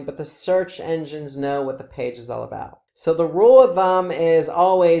going, but the search engines know what the page is all about. So the rule of thumb is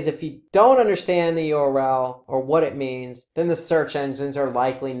always, if you don't understand the URL or what it means, then the search engines are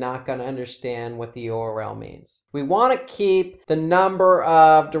likely not going to understand what the URL means. We want to keep the number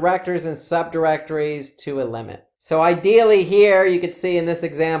of directories and subdirectories to a limit. So ideally here, you could see in this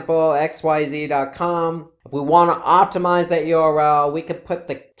example, xyz.com, if we want to optimize that URL, we could put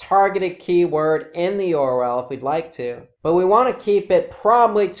the targeted keyword in the URL if we'd like to. But we want to keep it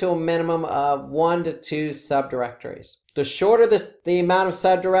probably to a minimum of 1 to 2 subdirectories. The shorter the amount of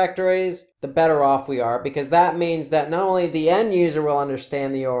subdirectories, the better off we are, because that means that not only the end user will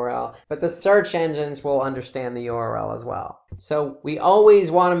understand the URL, but the search engines will understand the URL as well. So we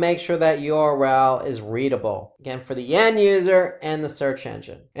always want to make sure that URL is readable, again, for the end user and the search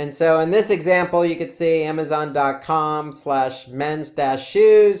engine. And so in this example, you could see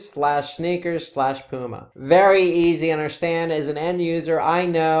amazon.com/mens-shoes/sneakers/Puma. Very easy to understand. As an end user, I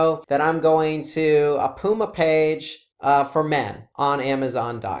know that I'm going to a Puma page for men on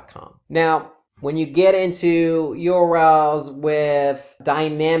amazon.com. Now, when you get into URLs with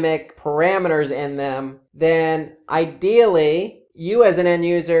dynamic parameters in them, then ideally, you as an end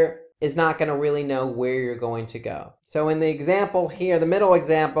user is not going to really know where you're going to go. So in the example here, the middle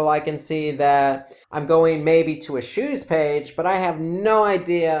example, I can see that I'm going maybe to a shoes page, but I have no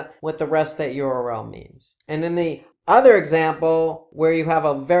idea what the rest of that URL means. And in the other example, where you have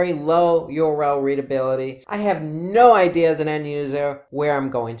a very low URL readability, I have no idea as an end user where I'm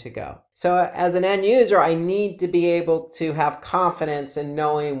going to go. So as an end user, I need to be able to have confidence in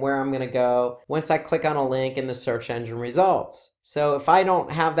knowing where I'm going to go once I click on a link in the search engine results. So if I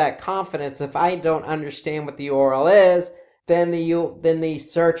don't have that confidence, if I don't understand what the URL is, then the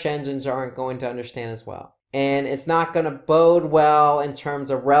search engines aren't going to understand as well. And it's not going to bode well in terms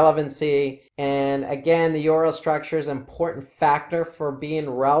of relevancy. And again, the URL structure is an important factor for being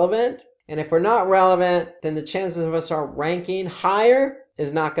relevant. And if we're not relevant, then the chances of us ranking higher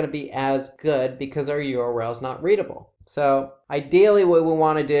is not going to be as good because our URL is not readable. So ideally what we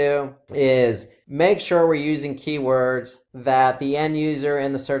want to do is make sure we're using keywords that the end user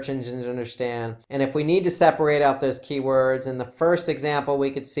and the search engines understand. And if we need to separate out those keywords, in the first example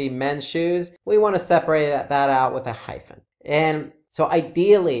we could see men's shoes, we want to separate that out with a hyphen. And so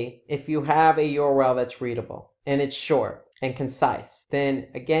ideally, if you have a URL that's readable and it's short and concise, then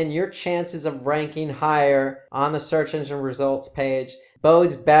again, your chances of ranking higher on the search engine results page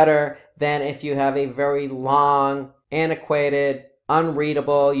bodes better than if you have a very long, antiquated,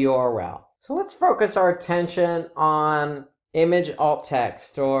 unreadable URL. So let's focus our attention on image alt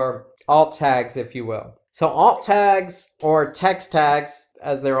text, or alt tags, if you will. So alt tags, or text tags,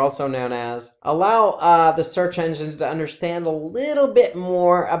 as they're also known as, allow the search engine to understand a little bit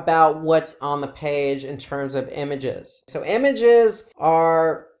more about what's on the page in terms of images. So images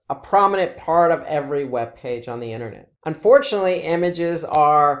are a prominent part of every web page on the internet. Unfortunately, images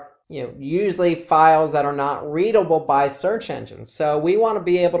are usually files that are not readable by search engines. So we want to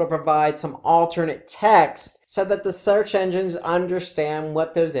be able to provide some alternate text so that the search engines understand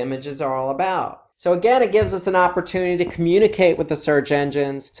what those images are all about. So again, it gives us an opportunity to communicate with the search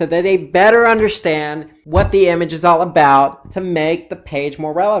engines so that they better understand what the image is all about to make the page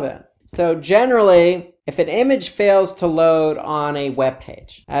more relevant. So generally, if an image fails to load on a web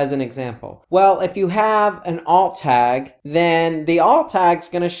page, as an example, well, if you have an alt tag, then the alt tag is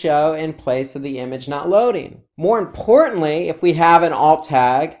going to show in place of the image not loading. More importantly, if we have an alt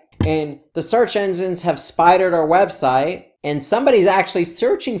tag and the search engines have spidered our website and somebody's actually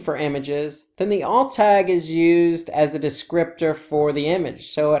searching for images, then the alt tag is used as a descriptor for the image.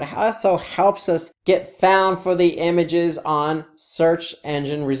 So it also helps us get found for the images on search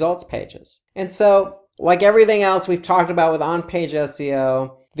engine results pages. And so, like everything else we've talked about with on-page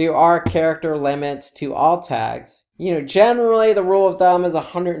SEO, there are character limits to alt tags. Generally the rule of thumb is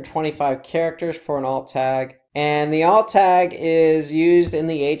 125 characters for an alt tag. And the alt tag is used in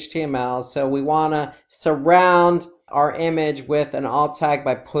the HTML, so we want to surround our image with an alt tag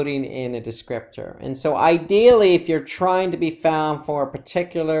by putting in a descriptor. And so ideally, if you're trying to be found for a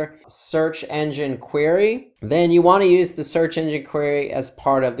particular search engine query, then you want to use the search engine query as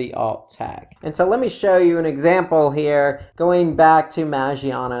part of the alt tag. And so let me show you an example here, going back to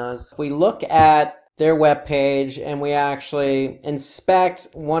Maggiano's. If we look at their web page and we actually inspect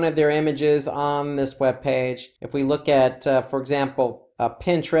one of their images on this web page, if we look at, for example,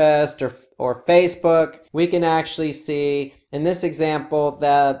 Pinterest or Facebook, we can actually see in this example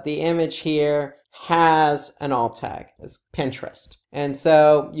that the image here has an alt tag. It's Pinterest. And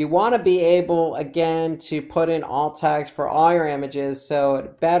so you want to be able, again, to put in alt tags for all your images so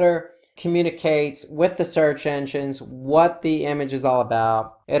it better communicates with the search engines what the image is all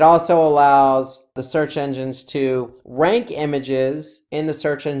about. It also allows the search engines to rank images in the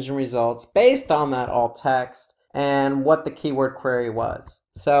search engine results based on that alt text and what the keyword query was.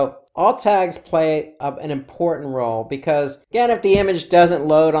 So alt tags play an important role because, again, if the image doesn't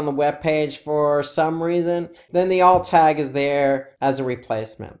load on the web page for some reason, then the alt tag is there as a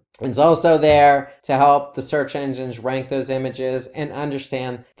replacement. It's also there to help the search engines rank those images and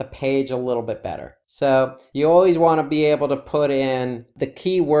understand the page a little bit better. So you always want to be able to put in the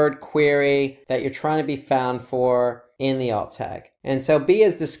keyword query that you're trying to be found for in the alt tag. And so be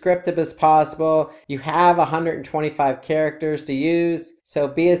as descriptive as possible. You have 125 characters to use, so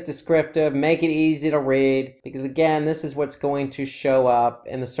be as descriptive, make it easy to read, because again, this is what's going to show up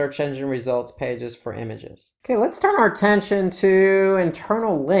in the search engine results pages for images. Okay, let's turn our attention to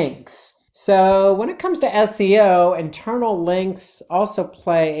internal links. So when it comes to SEO, internal links also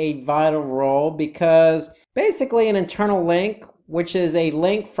play a vital role because basically an internal link, which is a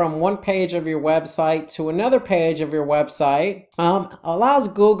link from one page of your website to another page of your website, allows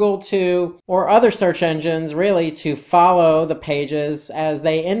Google to, or other search engines really, to follow the pages as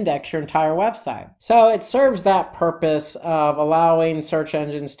they index your entire website. So it serves that purpose of allowing search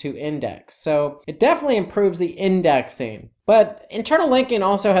engines to index. So it definitely improves the indexing. But internal linking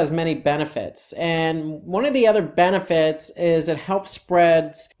also has many benefits, and one of the other benefits is it helps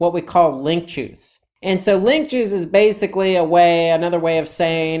spread what we call link juice. And so link juice is basically another way of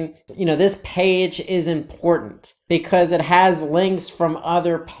saying, this page is important because it has links from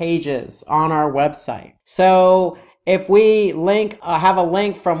other pages on our website. So if we have a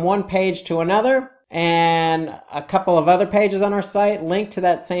link from one page to another, and a couple of other pages on our site link to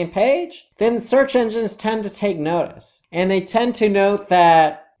that same page, then search engines tend to take notice. And they tend to note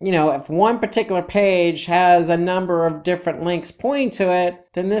that, if one particular page has a number of different links pointing to it,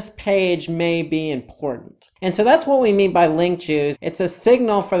 then this page may be important. And so that's what we mean by link juice. It's a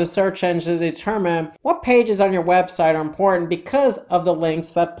signal for the search engine to determine what pages on your website are important because of the links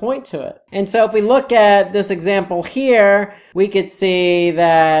that point to it. And so if we look at this example here, we could see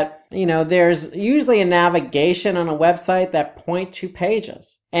that there's usually a navigation on a website that point to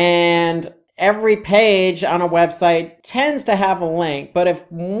pages. And every page on a website tends to have a link, but if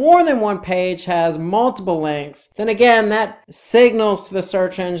more than one page has multiple links, then again, that signals to the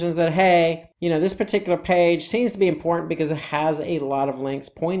search engines that, hey, this particular page seems to be important because it has a lot of links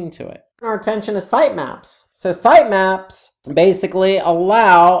pointing to it. Our attention to sitemaps. So sitemaps basically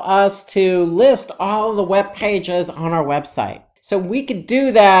allow us to list all the web pages on our website. So we could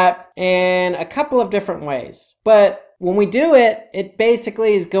do that in a couple of different ways. But when we do it, it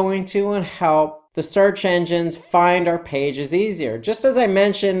basically is going to help the search engines find our pages easier. Just as I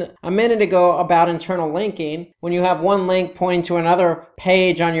mentioned a minute ago about internal linking, when you have one link pointing to another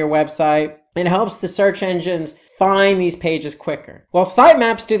page on your website, it helps the search engines find these pages quicker. Well,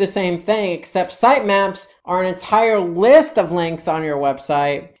 sitemaps do the same thing, except sitemaps are an entire list of links on your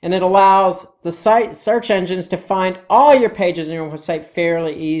website, and it allows the search engines to find all your pages on your website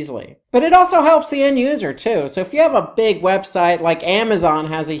fairly easily. But it also helps the end user too. So if you have a big website, like Amazon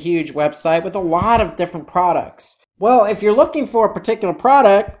has a huge website with a lot of different products. Well, if you're looking for a particular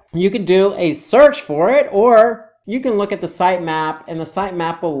product, you can do a search for it, or you can look at the sitemap, and the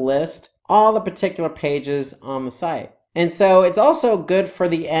sitemap will list all the particular pages on the site. And so it's also good for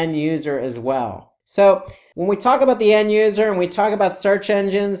the end user as well. So when we talk about the end user and we talk about search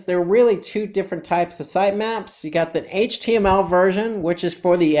engines, there are really two different types of sitemaps. You got the HTML version, which is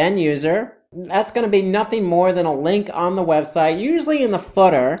for the end user. That's going to be nothing more than a link on the website, usually in the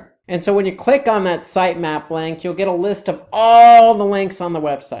footer. And so when you click on that sitemap link, you'll get a list of all the links on the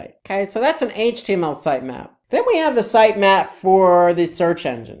website. Okay, so that's an HTML sitemap. Then we have the sitemap for the search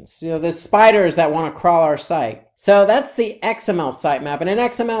engines, the spiders that want to crawl our site. So that's the XML sitemap, and an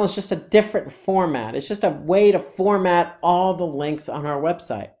XML is just a different format. It's just a way to format all the links on our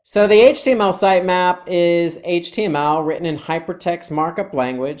website. So the HTML sitemap is HTML written in hypertext markup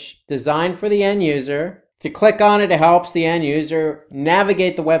language, designed for the end user. If you click on it, it helps the end user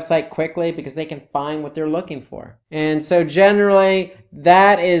navigate the website quickly because they can find what they're looking for. And so generally,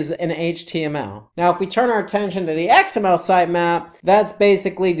 that is an HTML. Now, if we turn our attention to the XML sitemap, that's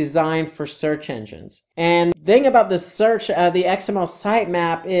basically designed for search engines. And the thing about the XML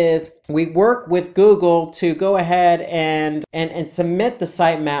sitemap is we work with Google to go ahead and submit the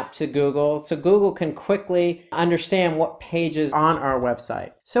sitemap to Google so Google can quickly understand what pages on our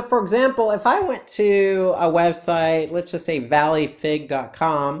website. So for example, if I went to a website, let's just say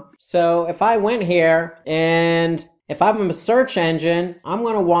valleyfig.com. So if I went here and if I'm a search engine, I'm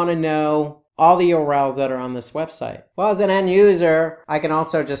going to want to know all the URLs that are on this website. Well, as an end user, I can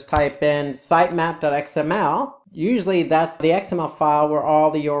also just type in sitemap.xml. Usually that's the XML file where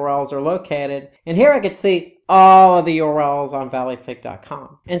all the URLs are located. And here I can see all of the URLs on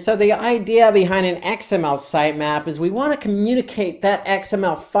valleyfig.com. And so the idea behind an XML sitemap is we want to communicate that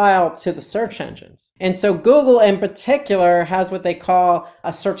XML file to the search engines. And so Google in particular has what they call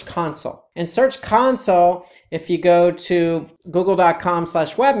a search console. And search console, if you go to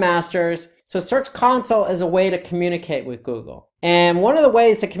google.com/webmasters, so search console is a way to communicate with Google. And one of the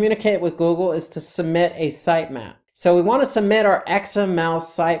ways to communicate with Google is to submit a sitemap. So we want to submit our XML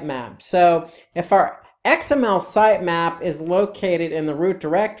sitemap. So if our XML sitemap is located in the root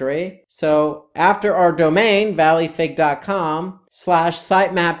directory, so after our domain,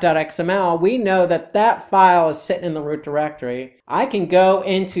 valleyfig.com/sitemap.xml, we know that that file is sitting in the root directory. I can go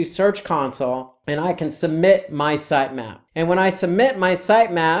into Search Console and I can submit my sitemap. And when I submit my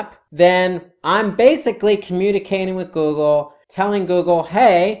sitemap, then I'm basically communicating with Google, telling Google,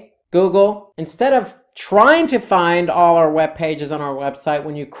 hey, Google, instead of trying to find all our web pages on our website,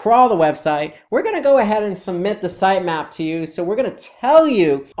 when you crawl the website, we're going to go ahead and submit the sitemap to you. So we're going to tell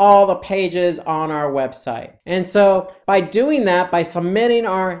you all the pages on our website. And so by doing that, by submitting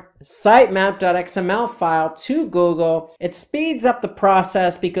our sitemap.xml file to Google, it speeds up the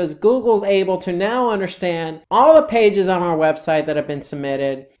process because Google's able to now understand all the pages on our website that have been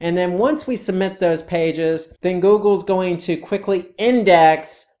submitted. And then once we submit those pages, then Google's going to quickly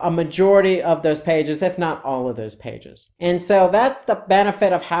index a majority of those pages, if not all of those pages. And so that's the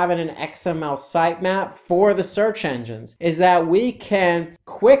benefit of having an XML sitemap for the search engines, is that we can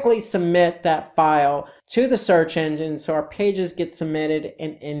quickly submit that file to the search engine so our pages get submitted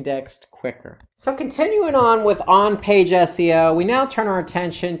and indexed quicker. So continuing on with on-page SEO, we now turn our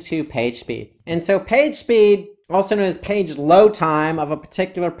attention to page speed. And so page speed, also known as page load time of a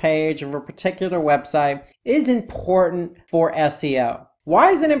particular page of a particular website, is important for SEO.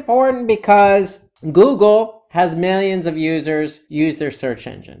 Why is it important? Because Google has millions of users use their search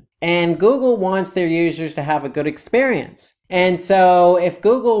engine, and Google wants their users to have a good experience. And so if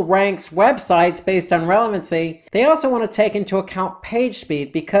Google ranks websites based on relevancy, they also want to take into account page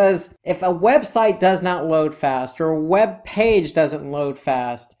speed, because if a website does not load fast or a web page doesn't load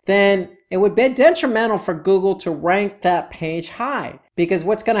fast, then it would be detrimental for Google to rank that page high. Because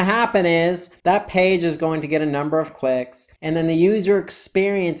what's going to happen is that page is going to get a number of clicks, and then the user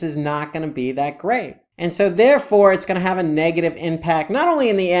experience is not going to be that great. And so therefore, it's going to have a negative impact, not only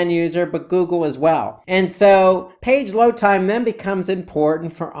in the end user, but Google as well. And so page load time then becomes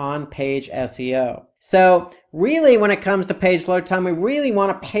important for on-page SEO. So really, when it comes to page load time, we really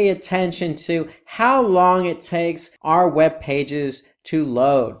want to pay attention to how long it takes our web pages to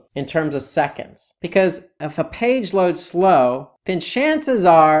load in terms of seconds. Because if a page loads slow, then chances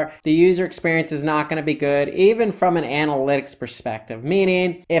are the user experience is not going to be good, even from an analytics perspective.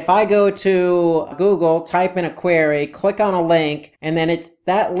 Meaning, if I go to Google, type in a query, click on a link, and then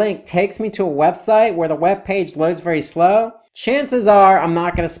that link takes me to a website where the web page loads very slow, chances are I'm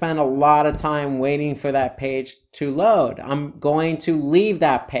not going to spend a lot of time waiting for that page to load. I'm going to leave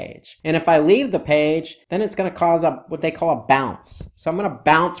that page. And if I leave the page, then it's going to cause what they call a bounce. So I'm going to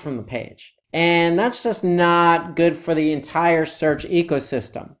bounce from the page. And that's just not good for the entire search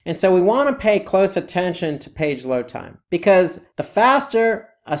ecosystem. And so we want to pay close attention to page load time, because the faster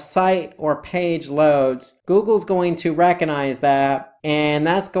a site or page loads, Google's going to recognize that, and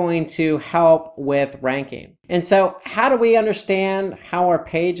that's going to help with ranking. And so how do we understand how our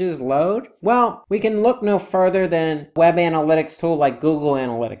pages load? Well, we can look no further than a web analytics tool like Google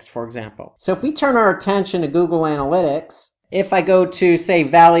Analytics, for example. So if we turn our attention to Google Analytics, if I go to, say,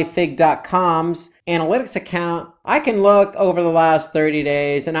 valleyfig.com's analytics account, I can look over the last 30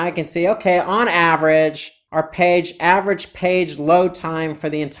 days and I can see, okay, on average, our average page load time for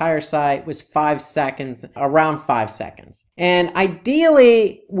the entire site was 5 seconds, around 5 seconds. And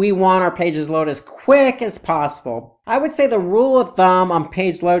ideally, we want our pages load as quick as possible. I would say the rule of thumb on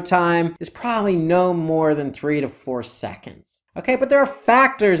page load time is probably no more than 3 to 4 seconds. Okay, but there are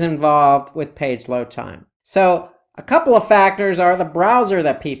factors involved with page load time. So A couple of factors are the browser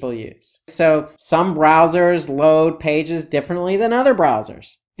that people use. So some browsers load pages differently than other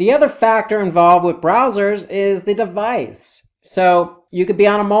browsers. The other factor involved with browsers is the device. So you could be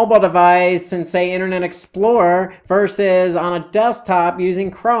on a mobile device and say Internet Explorer versus on a desktop using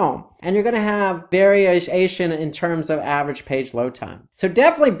Chrome. And you're going to have variation in terms of average page load time. So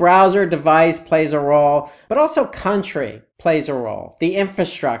definitely browser device plays a role, but also country plays a role. The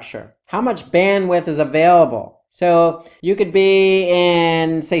infrastructure, how much bandwidth is available. So you could be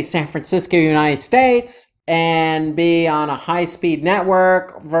in, say, San Francisco, United States, and be on a high-speed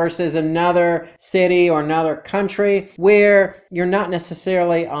network versus another city or another country where you're not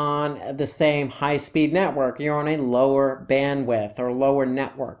necessarily on the same high-speed network. You're on a lower bandwidth or lower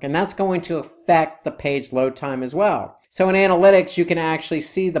network, and that's going to affect the page load time as well. So in analytics, you can actually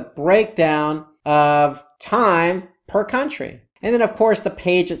see the breakdown of time per country. And then, of course, the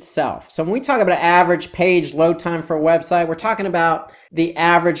page itself. So when we talk about average page load time for a website, we're talking about the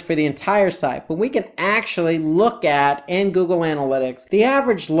average for the entire site. But we can actually look at, in Google Analytics, the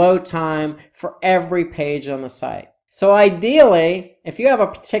average load time for every page on the site. So ideally, if you have a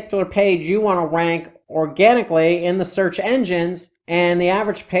particular page you want to rank organically in the search engines and the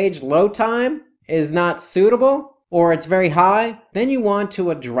average page load time is not suitable or it's very high, then you want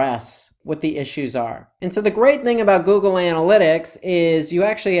to address what the issues are. And so the great thing about Google Analytics is you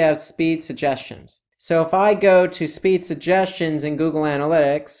actually have speed suggestions. So if I go to speed suggestions in Google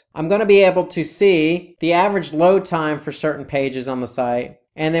Analytics, I'm going to be able to see the average load time for certain pages on the site.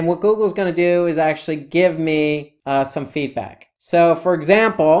 And then what Google's going to do is actually give me some feedback. So for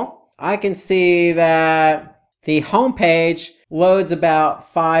example, I can see that the home page loads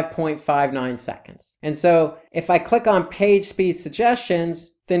about 5.59 seconds. And so if I click on page speed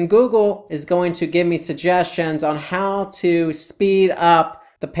suggestions, then Google is going to give me suggestions on how to speed up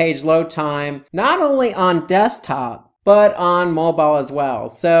the page load time, not only on desktop, but on mobile as well.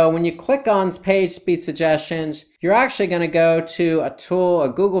 So when you click on page speed suggestions, you're actually going to go to a tool, a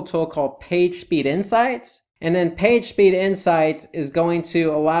Google tool called Page Speed Insights. And then Page Speed Insights is going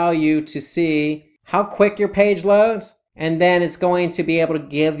to allow you to see how quick your page loads. And then it's going to be able to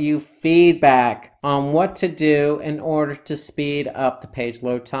give you feedback on what to do in order to speed up the page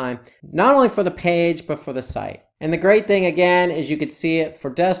load time, not only for the page, but for the site. And the great thing again is you can see it for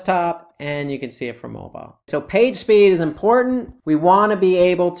desktop and you can see it for mobile. So page speed is important. We want to be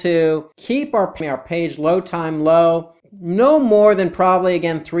able to keep our page load time low, no more than probably,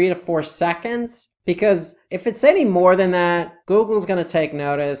 again, 3 to 4 seconds. Because if it's any more than that, Google's going to take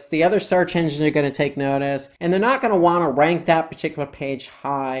notice, the other search engines are going to take notice, and they're not going to want to rank that particular page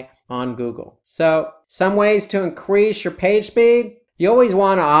high on Google. So some ways to increase your page speed: you always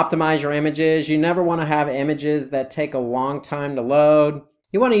want to optimize your images. You never want to have images that take a long time to load.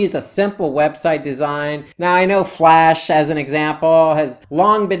 You want to use a simple website design. Now, I know Flash, as an example, has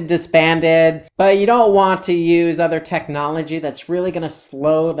long been disbanded, but you don't want to use other technology that's really going to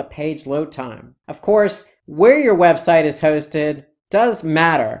slow the page load time. Of course, where your website is hosted does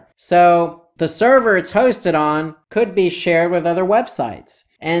matter. So the server it's hosted on could be shared with other websites.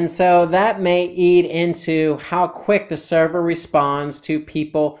 And so that may eat into how quick the server responds to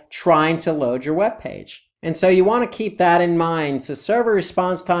people trying to load your web page. And so you want to keep that in mind. So server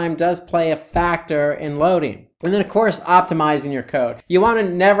response time does play a factor in loading. And then, of course, optimizing your code. You want to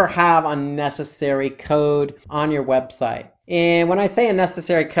never have unnecessary code on your website. And when I say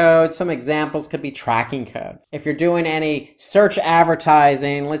unnecessary code, some examples could be tracking code. If you're doing any search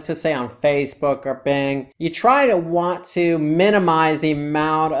advertising, let's just say on Facebook or Bing, you try to want to minimize the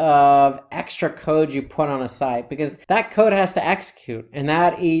amount of extra code you put on a site because that code has to execute and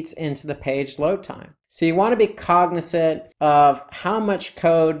that eats into the page load time. So you want to be cognizant of how much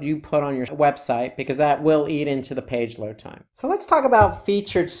code you put on your website because that will eat into the page load time. So let's talk about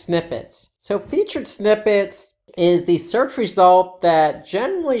featured snippets. So featured snippets is the search result that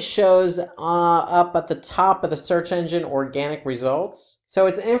generally shows up at the top of the search engine organic results. So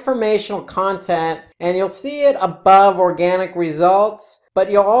it's informational content and you'll see it above organic results, but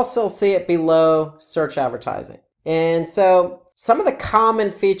you'll also see it below search advertising. And so some of the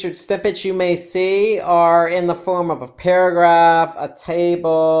common featured snippets you may see are in the form of a paragraph, a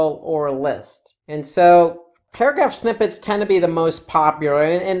table, or a list. And so paragraph snippets tend to be the most popular.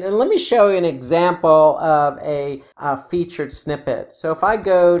 And let me show you an example of a featured snippet. So if I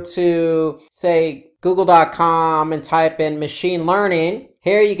go to, say, google.com and type in machine learning,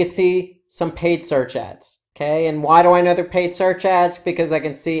 here you can see some paid search ads. Okay, and why do I know they're paid search ads? Because I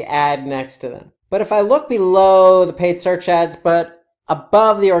can see ad next to them. But if I look below the paid search ads, but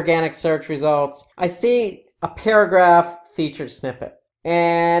above the organic search results, I see a paragraph featured snippet.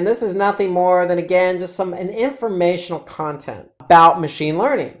 And this is nothing more than, again, just an informational content about machine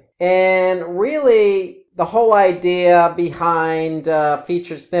learning. And really, the whole idea behind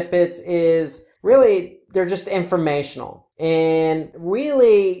featured snippets is really they're just informational. And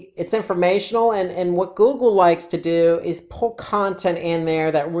really, it's informational, and what Google likes to do is pull content in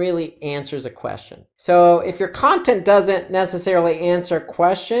there that really answers a question. So if your content doesn't necessarily answer a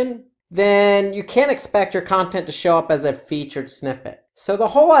question, then you can't expect your content to show up as a featured snippet. So the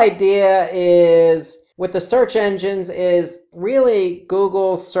whole idea is, with the search engines, is really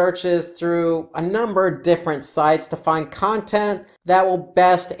Google searches through a number of different sites to find content that will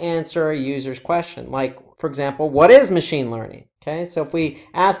best answer a user's question. Like, for example, what is machine learning? Okay, so if we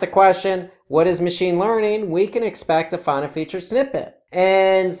ask the question, what is machine learning, we can expect to find a featured snippet.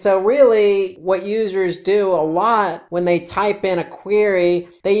 And so really what users do a lot when they type in a query,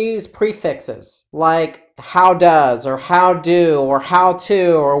 they use prefixes like how does, or how do, or how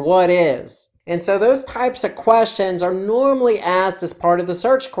to, or what is. And so those types of questions are normally asked as part of the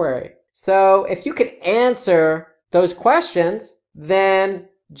search query. So if you could answer those questions, then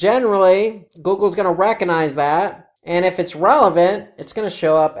generally Google's going to recognize that. And if it's relevant, it's going to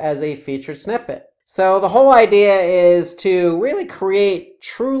show up as a featured snippet. So the whole idea is to really create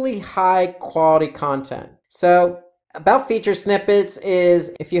truly high quality content. So about featured snippets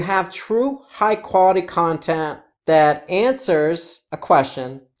is, if you have true high quality content that answers a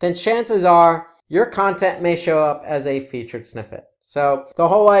question, then chances are your content may show up as a featured snippet. So the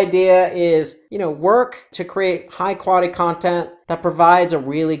whole idea is, work to create high quality content that provides a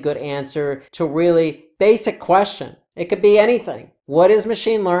really good answer to a really basic question. It could be anything. What is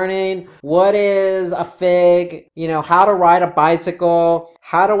machine learning? What is a fig? How to ride a bicycle?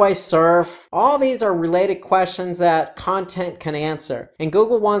 How do I surf? All these are related questions that content can answer. And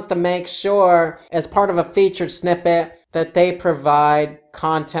Google wants to make sure, as part of a featured snippet, that they provide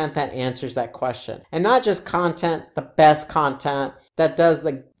content that answers that question. And not just content, the best content that does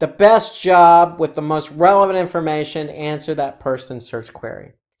the best job with the most relevant information to answer that person's search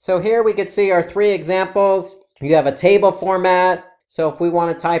query. So here we could see our 3 examples. You have a table format. So if we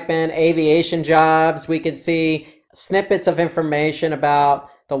want to type in aviation jobs, we can see snippets of information about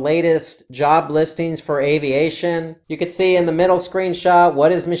the latest job listings for aviation. You can see in the middle screenshot,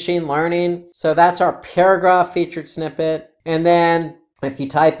 what is machine learning? So that's our paragraph featured snippet. And then if you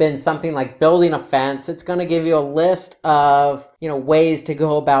type in something like building a fence, it's going to give you a list of, ways to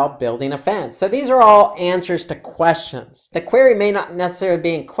go about building a fence. So these are all answers to questions. The query may not necessarily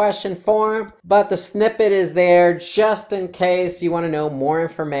be in question form, but the snippet is there just in case you want to know more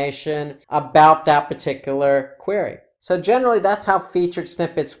information about that particular query. So generally, that's how featured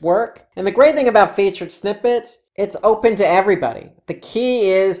snippets work. And the great thing about featured snippets, it's open to everybody. The key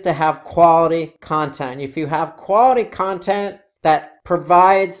is to have quality content. If you have quality content that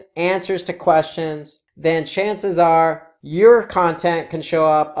provides answers to questions, then chances are your content can show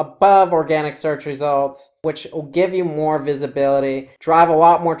up above organic search results, which will give you more visibility, drive a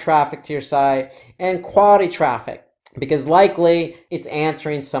lot more traffic to your site, and quality traffic, because likely it's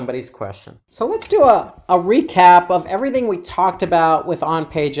answering somebody's question. So let's do a recap of everything we talked about with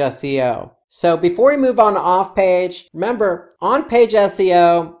on-page SEO. So before we move on to off-page, remember, on-page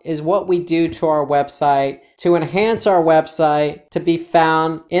SEO is what we do to our website to enhance our website to be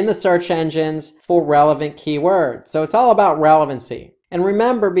found in the search engines for relevant keywords. So it's all about relevancy. And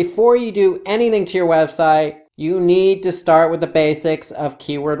remember, before you do anything to your website, you need to start with the basics of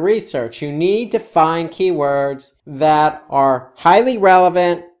keyword research. You need to find keywords that are highly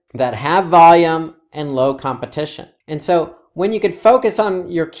relevant, that have volume, and low competition. And so when you can focus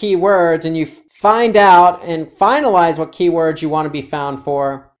on your keywords and you find out and finalize what keywords you want to be found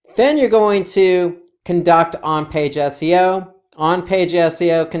for, then you're going to conduct on-page SEO. On-page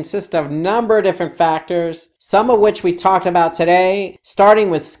SEO consists of a number of different factors, some of which we talked about today, starting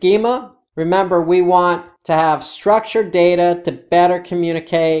with schema. Remember, we want to have structured data to better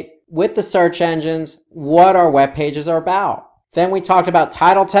communicate with the search engines what our web pages are about. Then we talked about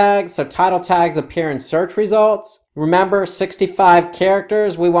title tags. So title tags appear in search results. Remember, 65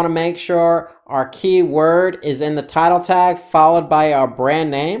 characters. We want to make sure our keyword is in the title tag followed by our brand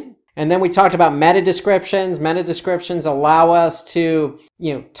name. And then we talked about meta descriptions. Meta descriptions allow us to,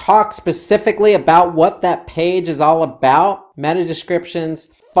 talk specifically about what that page is all about. Meta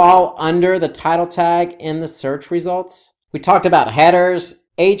descriptions fall under the title tag in the search results. We talked about headers,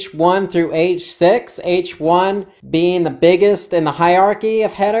 H1 through H6, H1 being the biggest in the hierarchy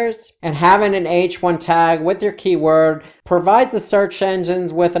of headers, and having an H1 tag with your keyword provides the search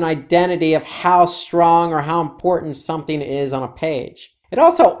engines with an identity of how strong or how important something is on a page. It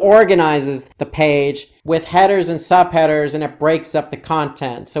also organizes the page with headers and subheaders, and it breaks up the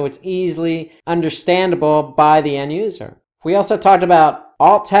content so it's easily understandable by the end user. We also talked about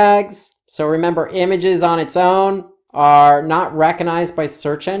alt tags. So remember, images on its own are not recognized by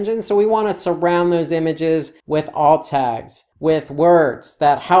search engines. So we want to surround those images with alt tags, with words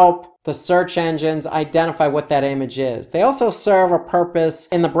that help the search engines identify what that image is. They also serve a purpose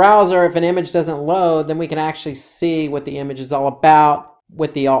in the browser. If an image doesn't load, then we can actually see what the image is all about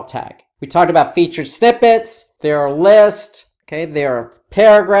with the alt tag. We talked about featured snippets. There are lists. Okay, there are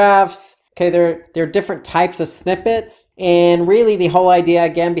paragraphs. Okay, there are different types of snippets. And really the whole idea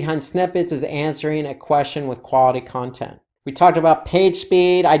again behind snippets is answering a question with quality content. We talked about page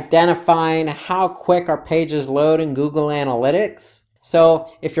speed, identifying how quick our pages load in Google Analytics.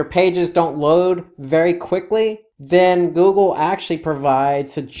 So if your pages don't load very quickly, then Google actually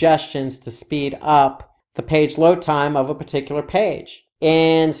provides suggestions to speed up the page load time of a particular page.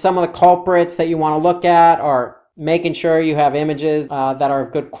 And some of the culprits that you want to look at are making sure you have images that are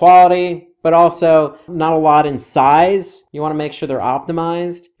of good quality, but also not a lot in size. You want to make sure they're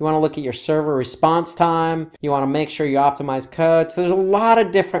optimized. You want to look at your server response time. You want to make sure you optimize code. So there's a lot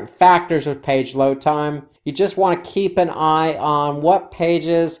of different factors with page load time. You just want to keep an eye on what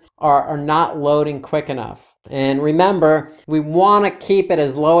pages are not loading quick enough. And remember, we want to keep it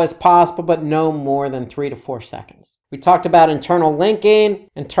as low as possible, but no more than 3 to 4 seconds. We talked about internal linking.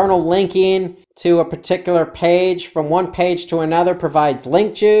 Internal linking to a particular page from one page to another provides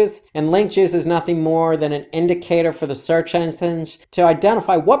link juice. And link juice is nothing more than an indicator for the search engines to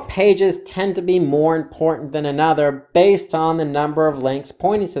identify what pages tend to be more important than another based on the number of links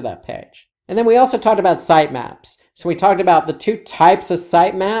pointing to that page. And then we also talked about sitemaps. So we talked about the two types of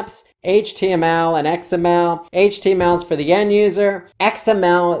sitemaps, HTML and XML. HTML is for the end user.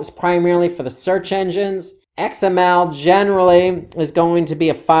 XML is primarily for the search engines. XML generally is going to be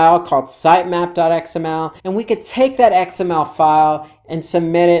a file called sitemap.xml, and we could take that XML file and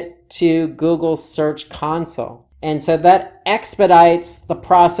submit it to Google's Search Console. And so that expedites the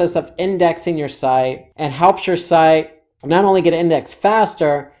process of indexing your site and helps your site not only get indexed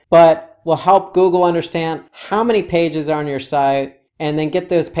faster, but will help Google understand how many pages are on your site and then get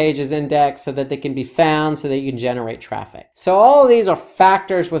those pages indexed so that they can be found so that you can generate traffic. So all of these are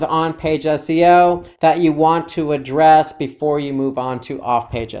factors with on-page SEO that you want to address before you move on to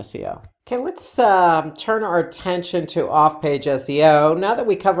off-page SEO. Okay, let's turn our attention to off-page SEO. Now that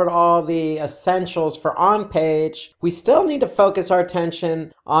we covered all the essentials for on-page, we still need to focus our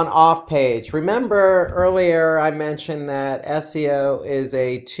attention on off-page. Remember earlier I mentioned that SEO is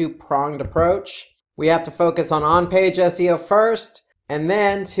a two-pronged approach. We have to focus on-page SEO first, and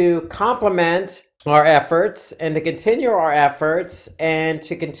then to complement our efforts and to continue our efforts and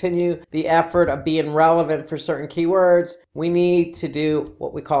to continue the effort of being relevant for certain keywords, we need to do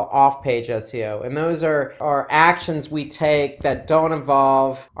what we call off-page SEO. And those are actions we take that don't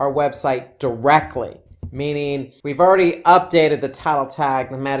involve our website directly. Meaning we've already updated the title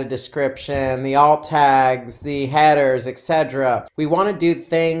tag, the meta description, the alt tags, the headers, etc. We want to do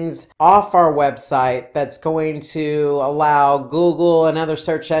things off our website that's going to allow Google and other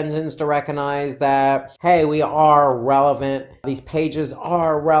search engines to recognize that, hey, we are relevant. These pages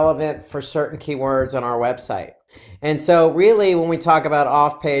are relevant for certain keywords on our website. And so really when we talk about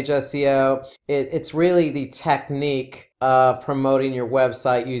off-page SEO, it's really the technique of promoting your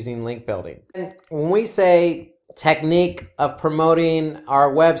website using link building. And when we say technique of promoting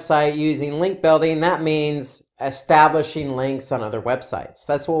our website using link building, that means establishing links on other websites.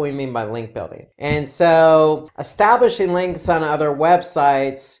 That's what we mean by link building. And so establishing links on other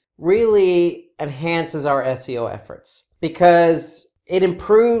websites really enhances our SEO efforts because it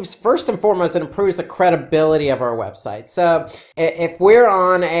improves, first and foremost, it improves the credibility of our website. So if we're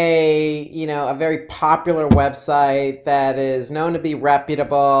on a very popular website that is known to be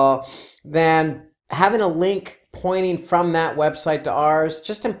reputable, then having a link pointing from that website to ours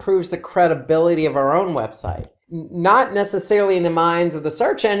just improves the credibility of our own website. Not necessarily in the minds of the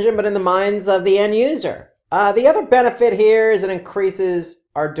search engine, but in the minds of the end user. The other benefit here is it increases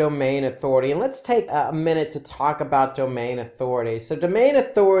our domain authority. And let's take a minute to talk about domain authority. So domain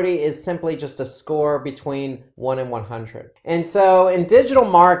authority is simply just a score between 1 and 100. And so in digital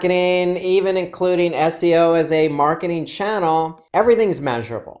marketing, even including SEO as a marketing channel, everything's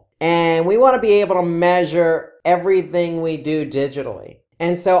measurable. And we want to be able to measure everything we do digitally.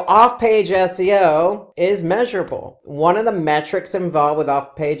 And so off-page SEO is measurable. One of the metrics involved with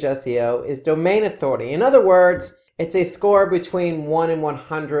off-page SEO is domain authority. In other words, it's a score between 1 and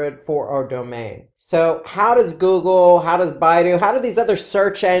 100 for our domain. So how does Google, how does Baidu, how do these other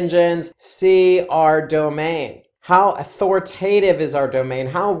search engines see our domain? How authoritative is our domain?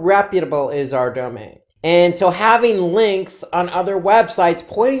 How reputable is our domain? And so having links on other websites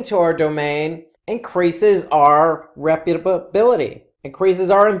pointing to our domain increases our reputability, increases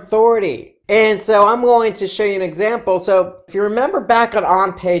our authority. And so I'm going to show you an example. So if you remember back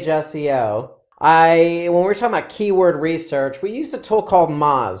on-page SEO, when we were talking about keyword research, we used a tool called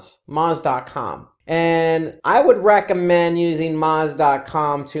Moz.com. And I would recommend using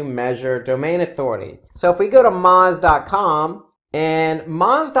Moz.com to measure domain authority. So if we go to Moz.com, and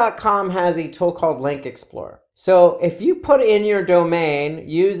Moz.com has a tool called Link Explorer. So if you put in your domain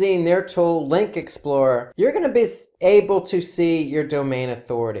using their tool Link Explorer, you're going to be able to see your domain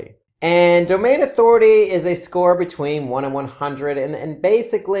authority. And domain authority is a score between 1 and 100. And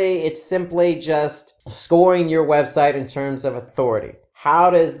basically, it's simply just scoring your website in terms of authority.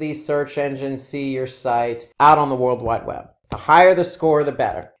 How does the search engine see your site out on the World Wide Web? The higher the score, the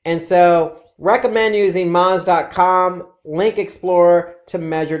better. And so recommend using Moz.com Link Explorer to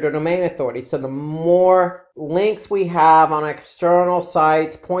measure the domain authority. So the more links we have on external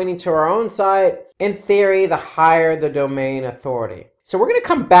sites pointing to our own site, in theory, the higher the domain authority. So we're going to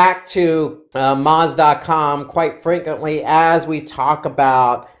come back to Moz.com quite frequently as we talk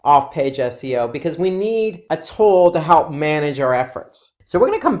about off-page SEO, because we need a tool to help manage our efforts. So we're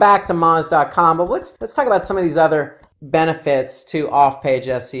going to come back to Moz.com, but let's talk about some of these other benefits to off-page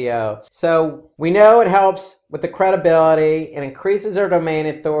SEO. So we know it helps with the credibility, it increases our domain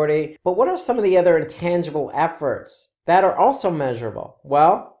authority, but what are some of the other intangible efforts that are also measurable?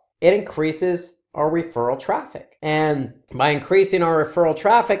 Well, it increases our referral traffic. And by increasing our referral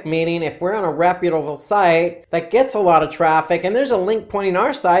traffic, meaning if we're on a reputable site that gets a lot of traffic and there's a link pointing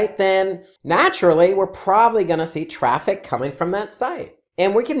our site, then naturally we're probably going to see traffic coming from that site.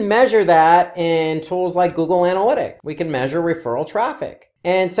 And we can measure that in tools like Google Analytics. We can measure referral traffic.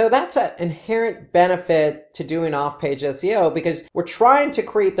 And so that's an inherent benefit to doing off-page SEO, because we're trying to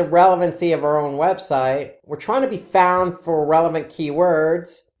create the relevancy of our own website. We're trying to be found for relevant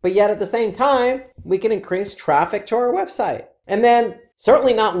keywords, but yet at the same time, we can increase traffic to our website. And then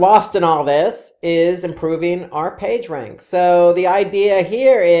certainly not lost in all this is improving our page rank. So the idea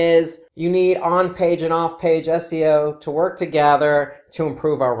here is you need on-page and off-page SEO to work together to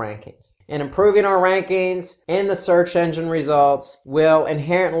improve our rankings. And improving our rankings in the search engine results will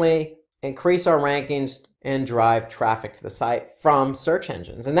inherently increase our rankings and drive traffic to the site from search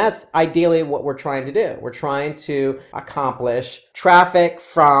engines. And that's ideally what we're trying to do. We're trying to accomplish traffic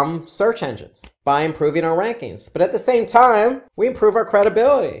from search engines by improving our rankings. But at the same time, we improve our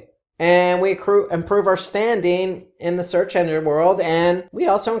credibility and we improve our standing in the search engine world. And we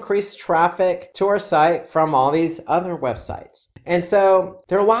also increase traffic to our site from all these other websites. And so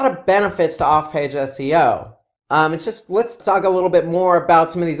there are a lot of benefits to off-page SEO. Let's talk a little bit more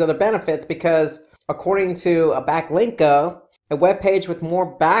about some of these other benefits, because according to a backlinko, a web page with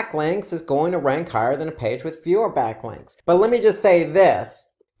more backlinks is going to rank higher than a page with fewer backlinks. But let me just say this.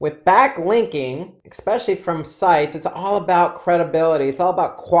 With backlinking, especially from sites, it's all about credibility. It's all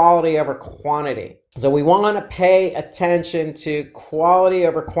about quality over quantity. So we want to pay attention to quality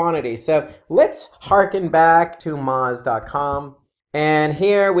over quantity. So let's harken back to Moz.com. And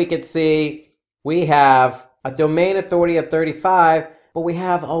here we could see we have a domain authority of 35, but we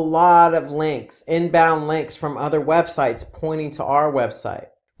have a lot of links, inbound links from other websites pointing to our website.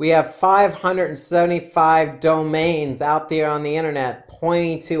 We have 575 domains out there on the internet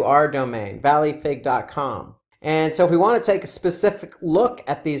pointing to our domain, valleyfig.com. And so if we want to take a specific look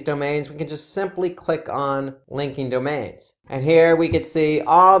at these domains, we can just simply click on linking domains. And here we could see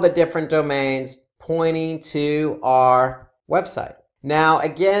all the different domains pointing to our website. Now,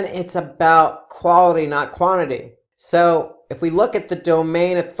 again, it's about quality, not quantity. So if we look at the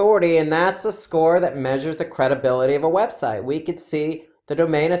domain authority, and that's a score that measures the credibility of a website, we could see the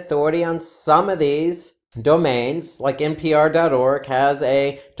domain authority on some of these domains, like npr.org has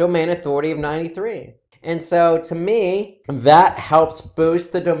a domain authority of 93. And so to me, that helps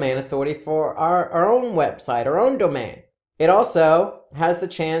boost the domain authority for our own website, our own domain. It also has the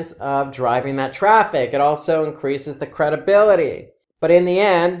chance of driving that traffic. It also increases the credibility. But in the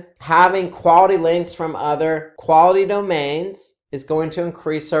end, having quality links from other quality domains is going to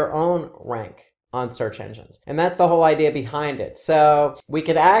increase our own rank on search engines. And that's the whole idea behind it. So we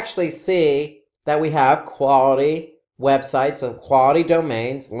could actually see that we have quality websites and quality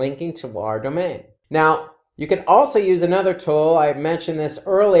domains linking to our domain. Now, you can also use another tool. I mentioned this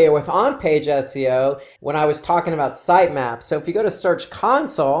earlier with on-page SEO when I was talking about sitemaps. So if you go to Search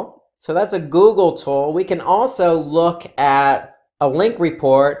Console, so that's a Google tool, we can also look at a link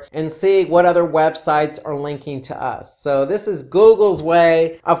report and see what other websites are linking to us. So this is Google's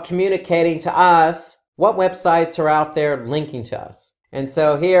way of communicating to us what websites are out there linking to us. And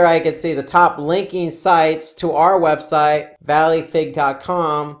so here I can see the top linking sites to our website,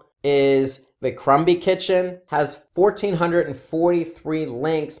 valleyfig.com, is the Crumbie Kitchen, has 1,443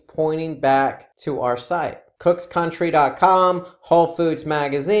 links pointing back to our site. cookscountry.com, Whole Foods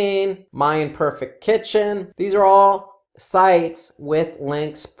Magazine, My Imperfect Kitchen. These are all sites with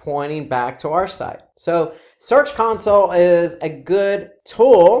links pointing back to our site. So Search Console is a good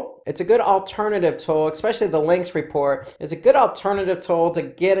tool. It's a good alternative tool, especially the links report. It's a good alternative tool to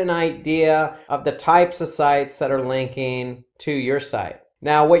get an idea of the types of sites that are linking to your site.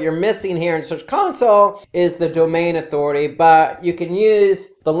 Now, what you're missing here in Search Console is the domain authority, but you can use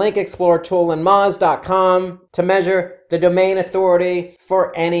the Link Explorer tool in Moz.com to measure the domain authority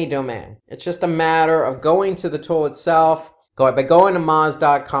for any domain. It's just a matter of going to the tool itself, by going to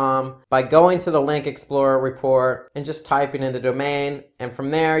Moz.com, by going to the Link Explorer report, and just typing in the domain, and from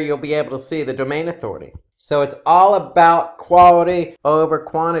there you'll be able to see the domain authority. So it's all about quality over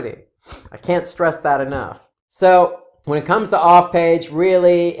quantity. I can't stress that enough. So when it comes to off-page,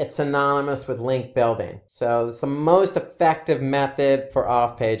 really, it's synonymous with link building. So it's the most effective method for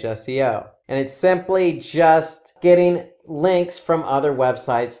off-page SEO. And it's simply just getting links from other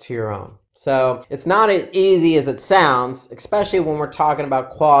websites to your own. So it's not as easy as it sounds, especially when we're talking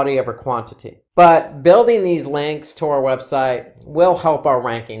about quality over quantity. But building these links to our website will help our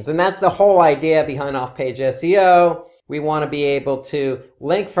rankings. And that's the whole idea behind off-page SEO. We want to be able to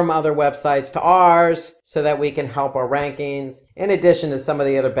link from other websites to ours so that we can help our rankings, in addition to some of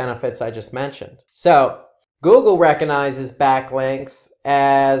the other benefits I just mentioned. So Google recognizes backlinks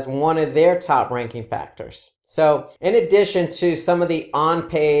as one of their top ranking factors. So in addition to some of the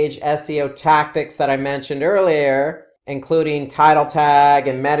on-page SEO tactics that I mentioned earlier, including title tag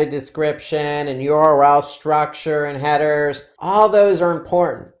and meta description and URL structure and headers, all those are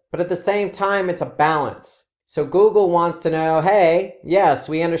important. But at the same time, it's a balance. So Google wants to know, hey, yes,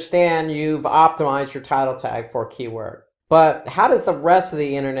 we understand you've optimized your title tag for a keyword, but how does the rest of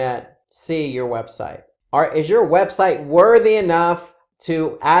the internet see your website? Is your website worthy enough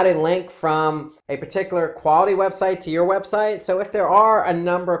to add a link from a particular quality website to your website? So if there are a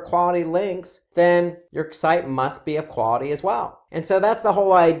number of quality links, then your site must be of quality as well. And so that's the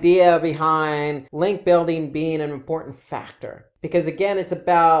whole idea behind link building being an important factor. Because again, it's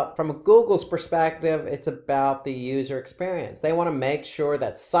about, from Google's perspective, it's about the user experience. They want to make sure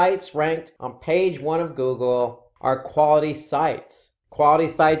that sites ranked on page 1 of Google are quality sites. Quality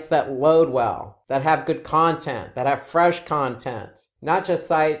sites that load well, that have good content, that have fresh content. Not just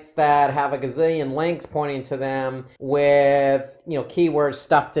sites that have a gazillion links pointing to them with, keywords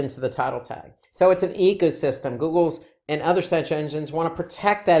stuffed into the title tag. So it's an ecosystem. Google's and other search engines want to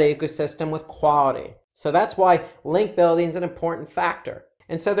protect that ecosystem with quality. So that's why link building is an important factor.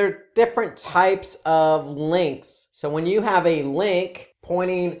 And so there are different types of links. So when you have a link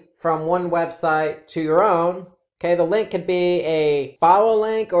pointing from one website to your own, okay, the link could be a follow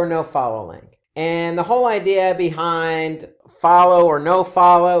link or no follow link. And the whole idea behind follow or no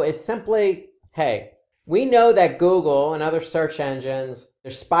follow is simply, hey, we know that Google and other search engines,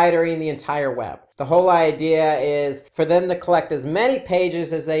 they're spidering the entire web. The whole idea is for them to collect as many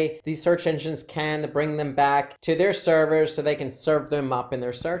pages as these search engines can to bring them back to their servers so they can serve them up in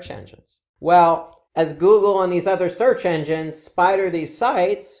their search engines. Well, as Google and these other search engines spider these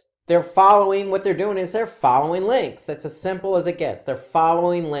sites, what they're doing is they're following links. That's as simple as it gets. They're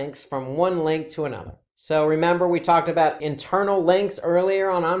following links from one link to another. So remember we talked about internal links earlier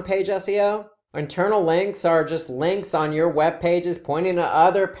on-page SEO? Internal links are just links on your web pages pointing to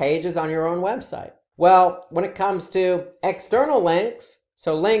other pages on your own website. Well, when it comes to external links,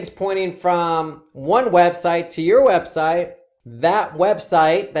 so links pointing from one website to your website, that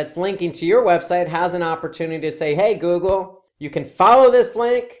website that's linking to your website has an opportunity to say, hey, Google, you can follow this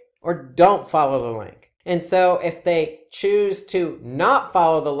link or don't follow the link. And so if they choose to not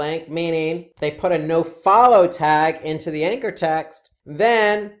follow the link, meaning they put a no follow tag into the anchor text,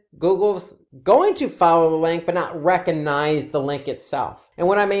 then Google's going to follow the link but not recognize the link itself. And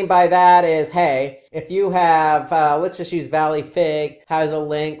what I mean by that is, hey, if you have, let's just use Valley Fig has a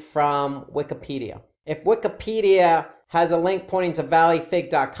link from Wikipedia. If Wikipedia has a link pointing to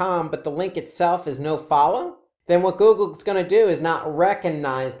valleyfig.com but the link itself is no follow, then what Google's going to do is not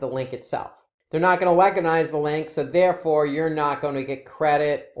recognize the link itself. They're not going to recognize the link, so therefore you're not going to get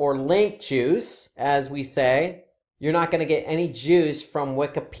credit or link juice, as we say. You're not going to get any juice from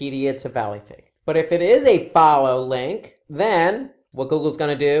Wikipedia to ValleyFig. But if it is a follow link, then what Google's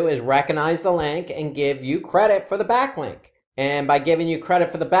going to do is recognize the link and give you credit for the backlink. And by giving you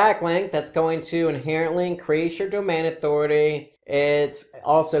credit for the backlink, that's going to inherently increase your domain authority. it's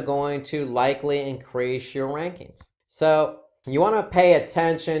also going to likely increase your rankings. So you want to pay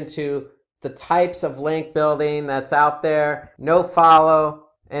attention to the types of link building that's out there, no follow.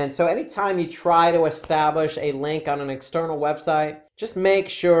 And so anytime you try to establish a link on an external website, just make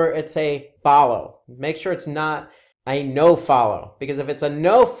sure it's a follow. Make sure it's not a no follow, because if it's a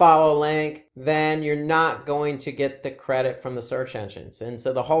no follow link, then you're not going to get the credit from the search engines. And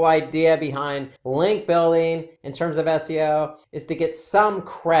so the whole idea behind link building in terms of SEO is to get some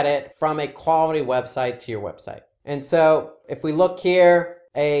credit from a quality website to your website. And so if we look here,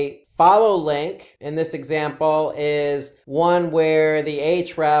 a follow link in this example is one where the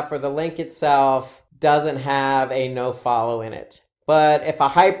href or the link itself doesn't have a no follow in it. But if a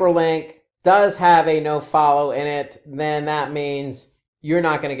hyperlink does have a no follow in it, then that means you're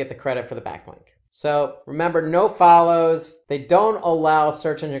not going to get the credit for the backlink. So remember, no follows, they don't allow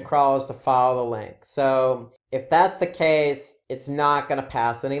search engine crawlers to follow the link. So if that's the case, it's not going to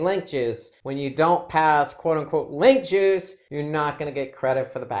pass any link juice. When you don't pass quote unquote link juice, you're not going to get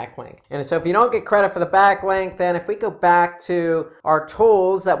credit for the backlink. And so if you don't get credit for the backlink, then if we go back to our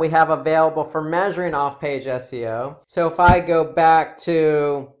tools that we have available for measuring off-page SEO. So if I go back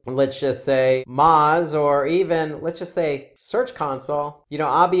to, let's just say Moz, or even let's just say Search Console,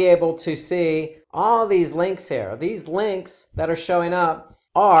 I'll be able to see all these links here. These links that are showing up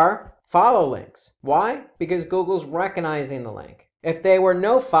are follow links. Why? Because Google's recognizing the link. If they were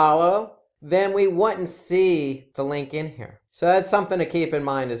no follow, then we wouldn't see the link in here. So that's something to keep in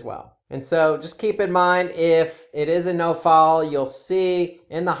mind as well. And so just keep in mind, if it is a no follow, you'll see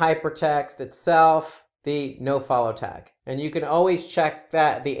in the hypertext itself the no follow tag. And you can always check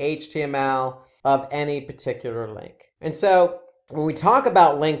that the HTML of any particular link. And so when we talk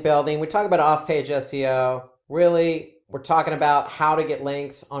about link building, we talk about off-page SEO, really we're talking about how to get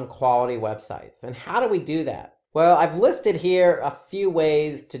links on quality websites. And how do we do that? Well, I've listed here a few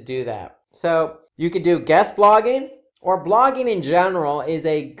ways to do that. So you could do guest blogging, or blogging in general is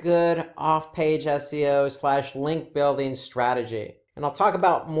a good off-page SEO / link building strategy. And I'll talk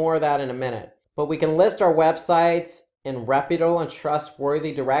about more of that in a minute. But we can list our websites in reputable and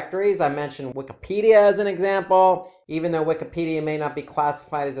trustworthy directories. I mentioned Wikipedia as an example, even though Wikipedia may not be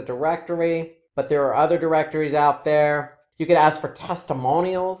classified as a directory, but there are other directories out there. You could ask for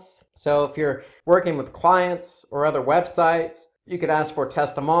testimonials. So if you're working with clients or other websites, you could ask for a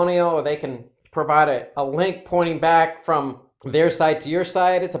testimonial, or they can provide a link pointing back from their site to your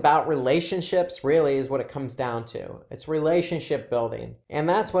site. It's about relationships, really, is what it comes down to. It's relationship building. And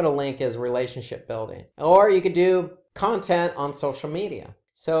that's what a link is, relationship building. Or you could do content on social media.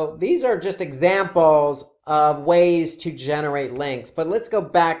 So these are just examples of ways to generate links. But let's go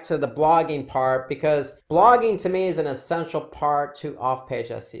back to the blogging part, because blogging to me is an essential part to off-page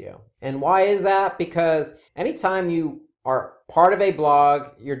SEO. And why is that? Because anytime you are part of a blog,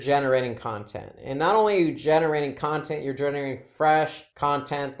 you're generating content. And not only are you generating content, you're generating fresh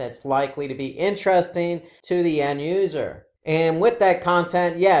content that's likely to be interesting to the end user. And with that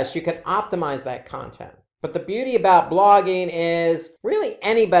content, yes, you can optimize that content. But the beauty about blogging is really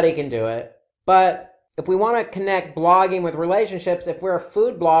anybody can do it. But if we want to connect blogging with relationships, if we're a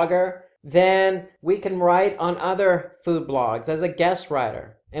food blogger, then we can write on other food blogs as a guest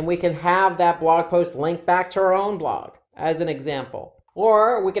writer. And we can have that blog post link back to our own blog, as an example.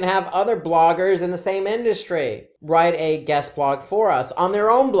 Or we can have other bloggers in the same industry write a guest blog for us on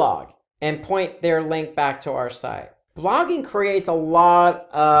their own blog and point their link back to our site. Blogging creates a lot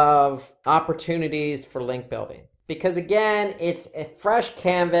of opportunities for link building because, again, it's a fresh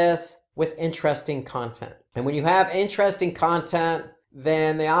canvas with interesting content. And when you have interesting content,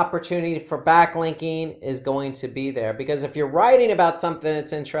 then the opportunity for backlinking is going to be there. Because if you're writing about something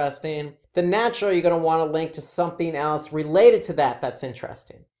that's interesting, then naturally you're going to want to link to something else related to that that's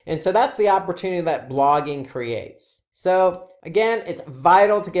interesting. And so that's the opportunity that blogging creates. So again, it's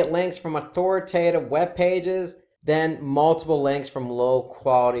vital to get links from authoritative web pages, then multiple links from low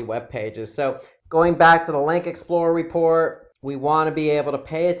quality web pages. So going back to the Link Explorer report, we want to be able to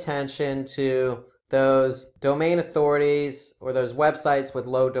pay attention to those domain authorities or those websites with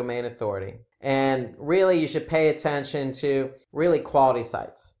low domain authority. And really you should pay attention to really quality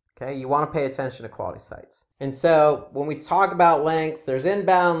sites. Okay, you want to pay attention to quality sites. And so when we talk about links, there's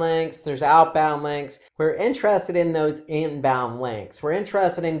inbound links, there's outbound links. We're interested in those inbound links. We're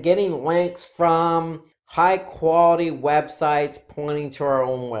interested in getting links from high quality websites pointing to our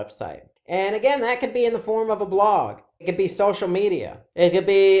own website. And again, that could be in the form of a blog. It could be social media. It could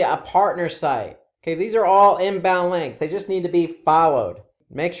be a partner site. Okay, these are all inbound links. They just need to be followed.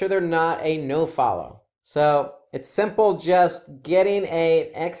 Make sure they're not a no follow. So it's simple, just getting an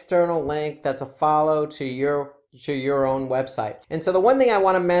external link that's a follow to your to your own website. And so the one thing I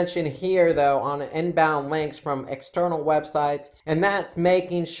want to mention here though on inbound links from external websites, and that's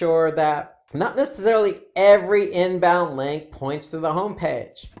making sure that not necessarily every inbound link points to the home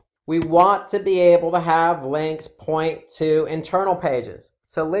page. We want to be able to have links point to internal pages.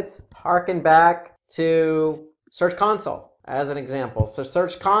 So let's harken back to Search Console as an example. So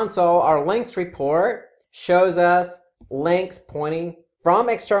Search Console, our links report, shows us links pointing from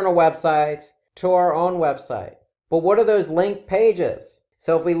external websites to our own website. But what are those link pages?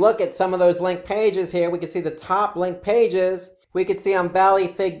 So if we look at some of those link pages here, we can see the top link pages. We could see on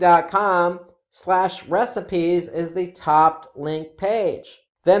valleyfig.com/recipes is the top link page.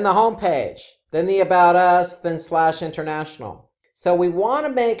 Then the home page, then the About Us, then /international. So we want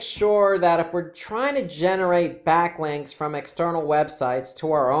to make sure that if we're trying to generate backlinks from external websites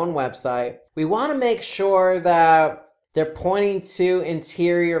to our own website, we want to make sure that they're pointing to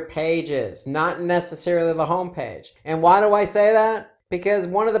interior pages, not necessarily the home page. And why do I say that? Because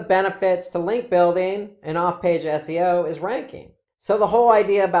one of the benefits to link building and off-page SEO is ranking. So the whole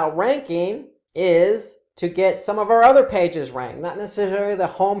idea about ranking is to get some of our other pages ranked, not necessarily the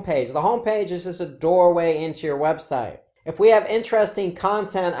home page. The home page is just a doorway into your website. If we have interesting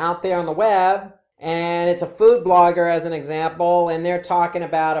content out there on the web, and it's a food blogger as an example, and they're talking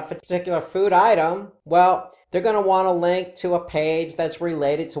about a particular food item, well, they're going to want to link to a page that's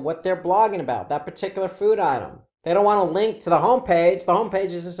related to what they're blogging about, that particular food item. They don't want to link to the home page. The home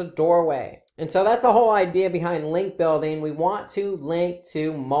page is just a doorway. And so that's the whole idea behind link building. We want to link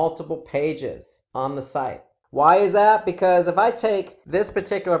to multiple pages on the site. Why is that? Because if I take this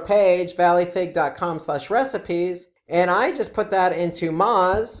particular page, valleyfig.com/recipes, and I just put that into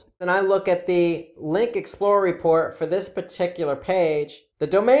Moz, and I look at the Link Explorer report for this particular page, the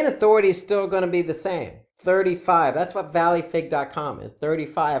domain authority is still going to be the same, 35. That's what valleyfig.com is,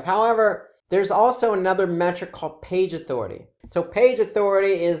 35. However, there's also another metric called page authority. So page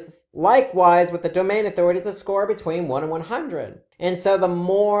authority is likewise with the domain authority, it's a score between 1 and 100. And so the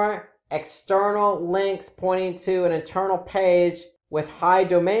more external links pointing to an internal page with high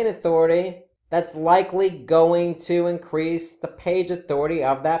domain authority, that's likely going to increase the page authority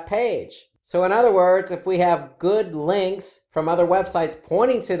of that page. So in other words, if we have good links from other websites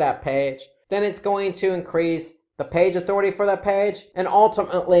pointing to that page, then it's going to increase the page authority for that page and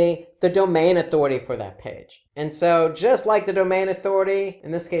ultimately the domain authority for that page. And so just like the domain authority,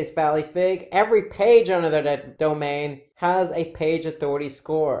 in this case valleyfig, every page under that domain has a page authority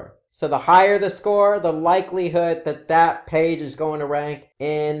score. So the higher the score, the likelihood that that page is going to rank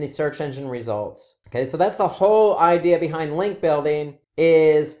in the search engine results. Okay, so that's the whole idea behind link building,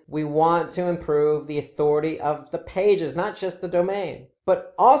 is we want to improve the authority of the pages, not just the domain.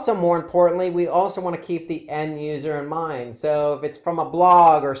 But also more importantly, we also want to keep the end user in mind. So if it's from a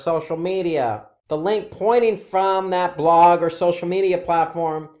blog or social media, the link pointing from that blog or social media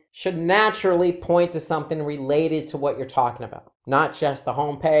platform should naturally point to something related to what you're talking about, not just the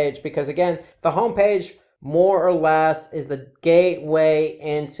home page, because again, the home page more or less is the gateway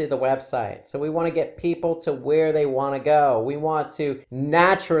into the website. So we want to get people to where they want to go. We want to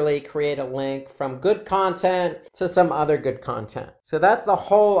naturally create a link from good content to some other good content. So that's the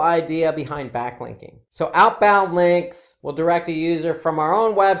whole idea behind backlinking. So outbound links will direct a user from our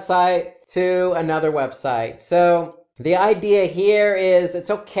own website to another website. So the idea here is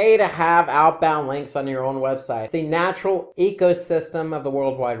it's okay to have outbound links on your own website. It's the natural ecosystem of the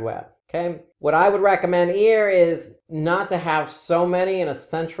World Wide Web. Okay. What I would recommend here is not to have so many in a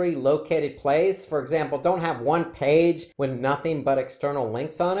centrally located place. For example, don't have one page with nothing but external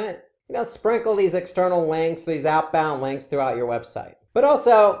links on it. Sprinkle these external links, these outbound links throughout your website. But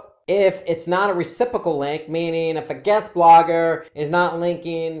also, if it's not a reciprocal link, meaning if a guest blogger is not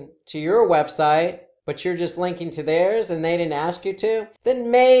linking to your website, but you're just linking to theirs and they didn't ask you to, then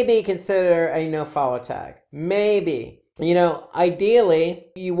maybe consider a no-follow tag. Maybe. Ideally,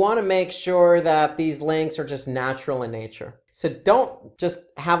 you want to make sure that these links are just natural in nature. So don't just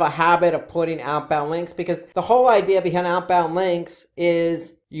have a habit of putting outbound links, because the whole idea behind outbound links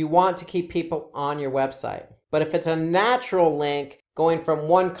is you want to keep people on your website. But if it's a natural link going from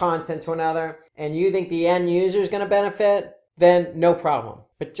one content to another and you think the end user is going to benefit, then no problem.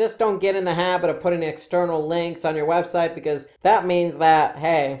 But just don't get in the habit of putting external links on your website, because that means that,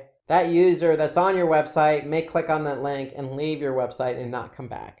 hey, that user that's on your website may click on that link and leave your website and not come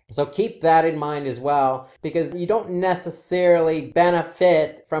back. So keep that in mind as well, because you don't necessarily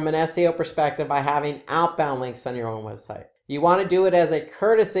benefit from an SEO perspective by having outbound links on your own website. You want to do it as a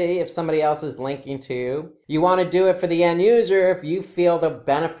courtesy if somebody else is linking to you. You want to do it for the end user if you feel they'll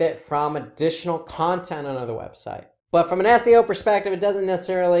benefit from additional content on another website. But from an SEO perspective, it doesn't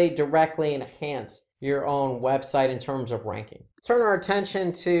necessarily directly enhance your own website in terms of ranking. Turn our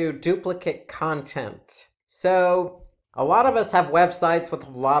attention to duplicate content. So a lot of us have websites with a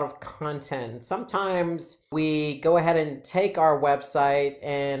lot of content. Sometimes we go ahead and take our website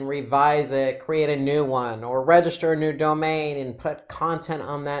and revise it, create a new one, or register a new domain and put content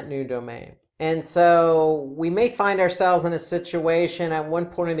on that new domain. And so we may find ourselves in a situation at one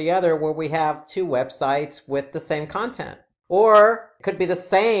point or the other where we have two websites with the same content. Or it could be the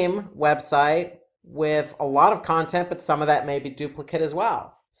same website with a lot of content, but some of that may be duplicate as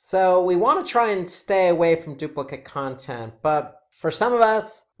well. So we want to try and stay away from duplicate content, but for some of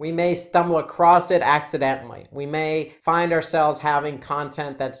us, we may stumble across it accidentally. We may find ourselves having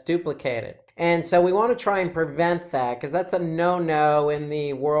content that's duplicated. And so we want to try and prevent that because that's a no-no in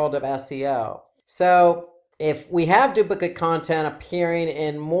the world of SEO. So if we have duplicate content appearing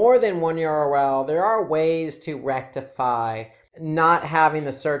in more than one URL, there are ways to rectify not having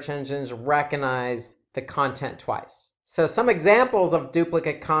the search engines recognize the content twice. So some examples of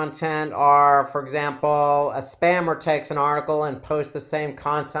duplicate content are, for example, a spammer takes an article and posts the same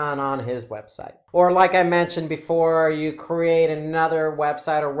content on his website. Or like I mentioned before, you create another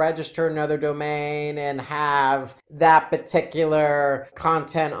website or register another domain and have that particular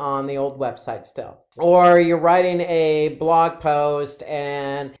content on the old website still. Or you're writing a blog post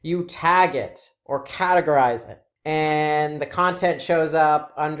and you tag it or categorize it, and the content shows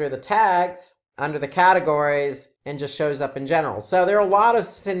up under the tags, under the categories, and just shows up in general. So there are a lot of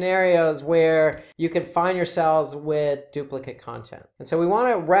scenarios where you can find yourselves with duplicate content. And so we want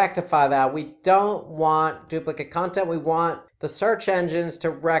to rectify that. We don't want duplicate content. We want the search engines to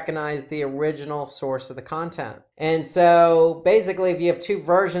recognize the original source of the content. And so basically, if you have two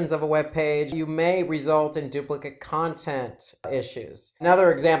versions of a web page, you may result in duplicate content issues.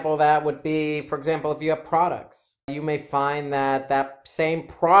 Another example of that would be, for example, if you have products, you may find that that same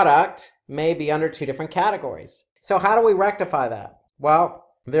product may be under two different categories. So how do we rectify that? Well,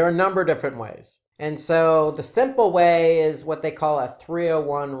 there are a number of different ways. And so the simple way is what they call a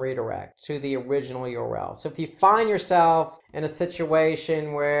 301 redirect to the original URL. So if you find yourself in a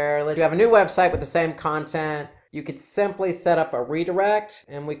situation where you have a new website with the same content, you could simply set up a redirect,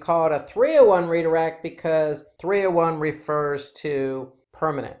 and we call it a 301 redirect because 301 refers to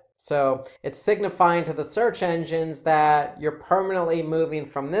permanent. So it's signifying to the search engines that you're permanently moving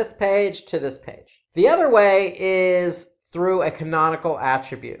from this page to this page. The other way is through a canonical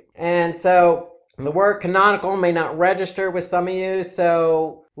attribute. And so the word canonical may not register with some of you,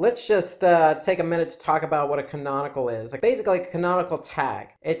 so let's just take a minute to talk about what a canonical is. Basically, a canonical tag.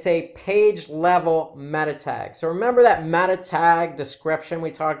 It's a page level meta tag. So remember that meta tag description we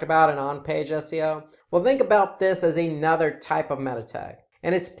talked about in on-page SEO? Well, think about this as another type of meta tag.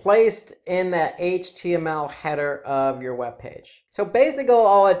 And it's placed in the HTML header of your web page. So basically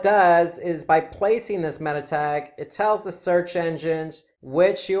all it does is by placing this meta tag, it tells the search engines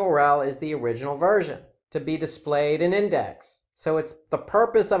which URL is the original version to be displayed in index. So it's the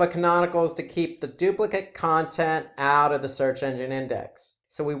purpose of a canonical is to keep the duplicate content out of the search engine index.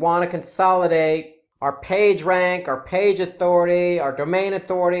 So we want to consolidate our page rank, our page authority, our domain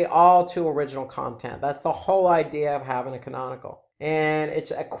authority, all to original content. That's the whole idea of having a canonical. And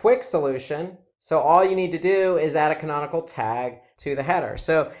it's a quick solution. So all you need to do is add a canonical tag to the header.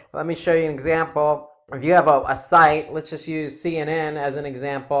 So let me show you an example. If you have a site, let's just use CNN as an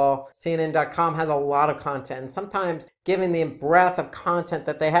example. CNN.com has a lot of content. And sometimes, given the breadth of content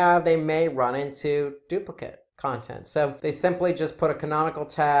that they have, they may run into duplicate content. So they simply just put a canonical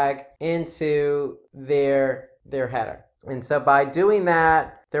tag into their header. And so by doing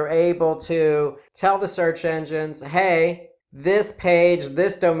that, they're able to tell the search engines, hey, this page,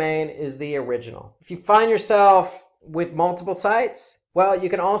 this domain is the original. If you find yourself with multiple sites, well, you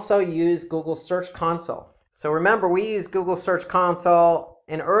can also use Google Search Console. So remember, we used Google Search Console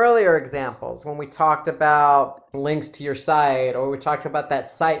in earlier examples when we talked about links to your site, or we talked about that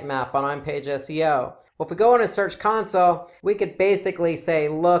sitemap on on-page SEO. Well, if we go into Search Console, we could basically say,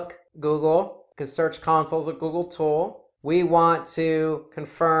 look, Google, because Search Console is a Google tool, we want to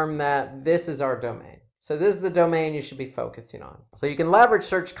confirm that this is our domain. So this is the domain you should be focusing on. So you can leverage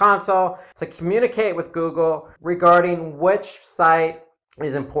Search Console to communicate with Google regarding which site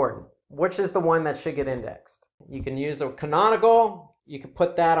is important, which is the one that should get indexed. You can use a canonical, you can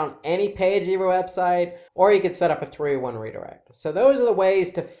put that on any page of your website, or you can set up a 301 redirect. So those are the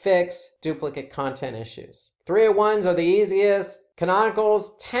ways to fix duplicate content issues. 301s are the easiest.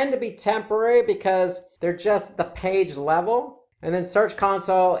 Canonicals tend to be temporary because they're just the page level. And then Search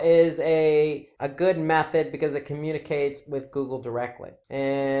Console is a good method because it communicates with Google directly.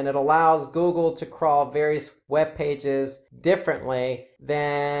 And it allows Google to crawl various web pages differently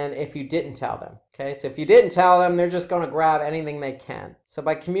than if you didn't tell them. Okay, so if you didn't tell them, they're just going to grab anything they can. So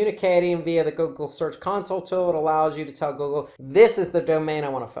by communicating via the Google Search Console tool, it allows you to tell Google, this is the domain I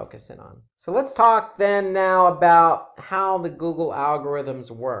want to focus in on. So let's talk then now about how the Google algorithms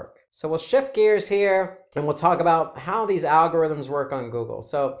work. So we'll shift gears here and we'll talk about how these algorithms work on Google.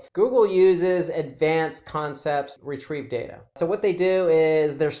 So Google uses advanced concepts to retrieve data. So what they do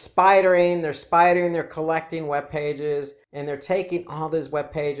is they're spidering, they're collecting web pages, and they're taking all those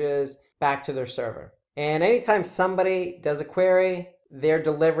web pages back to their server. And anytime somebody does a query, they're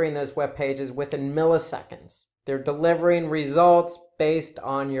delivering those web pages within milliseconds. They're delivering results based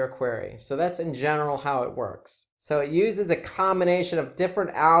on your query. So that's in general how it works. So it uses a combination of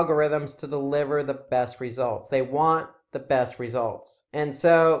different algorithms to deliver the best results. They want the best results. And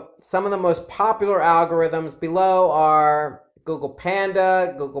so some of the most popular algorithms below are Google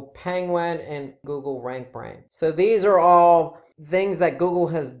Panda, Google Penguin, and Google RankBrain. So these are all things that Google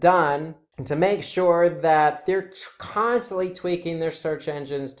has done to make sure that they're constantly tweaking their search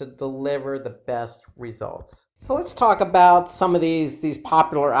engines to deliver the best results. So let's talk about some of these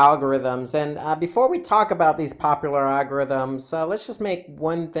popular algorithms. And before we talk about these popular algorithms, let's just make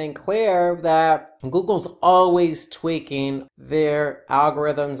one thing clear, that Google's always tweaking their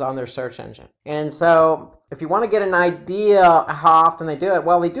algorithms on their search engine. And so if you want to get an idea how often they do it,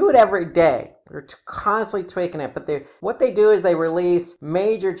 well, they do it every day. They're constantly tweaking it, but what they do is they release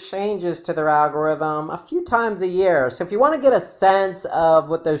major changes to their algorithm a few times a year. So if you want to get a sense of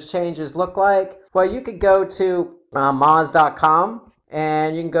what those changes look like, well, you could go to moz.com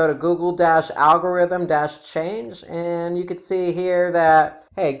and you can go to Google-algorithm-change, and you could see here that,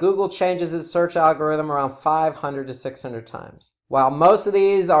 hey, Google changes its search algorithm around 500 to 600 times. While most of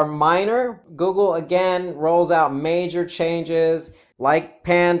these are minor, Google again rolls out major changes like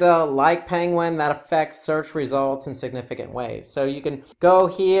Panda, like Penguin, that affects search results in significant ways. So you can go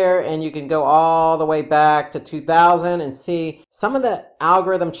here and you can go all the way back to 2000 and see some of the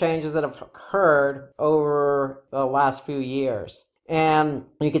algorithm changes that have occurred over the last few years. And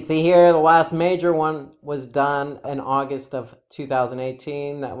you can see here the last major one was done in August of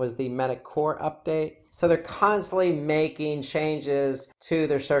 2018. That was the Meta Core update. So they're constantly making changes to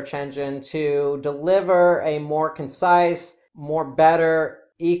their search engine to deliver a more concise, better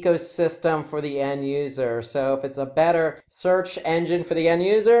ecosystem for the end user. So if it's a better search engine for the end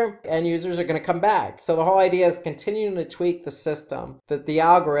users are going to come back. So the whole idea is continuing to tweak the system, the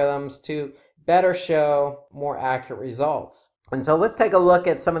algorithms, to better show more accurate results. And so let's take a look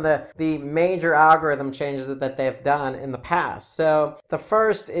at some of the major algorithm changes that they've done in the past. So the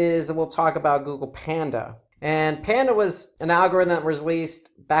first is, we'll talk about Google Panda. And Panda was an algorithm that was released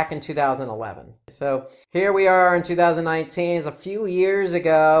back in 2011. So here we are in 2019. It's a few years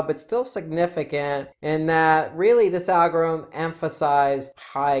ago, but still significant in that really this algorithm emphasized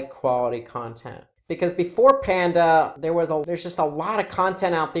high quality content. Because before Panda, there's just a lot of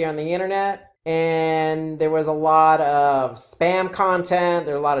content out there on the internet. And there was a lot of spam content,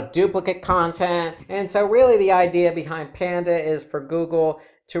 there was a lot of duplicate content. And so really the idea behind Panda is for Google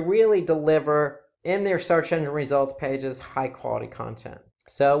to really deliver in their search engine results pages high quality content.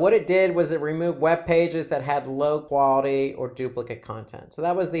 So what it did was it removed web pages that had low quality or duplicate content. So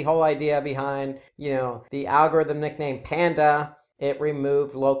that was the whole idea behind, the algorithm nicknamed Panda. It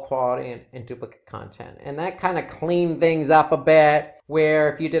removed low quality and duplicate content. And that kind of cleaned things up a bit,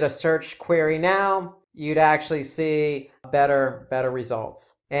 where if you did a search query now, you'd actually see better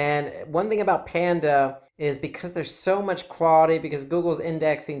results. And one thing about Panda is because there's so much quality, because Google's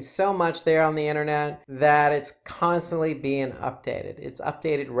indexing so much there on the internet, that it's constantly being updated. It's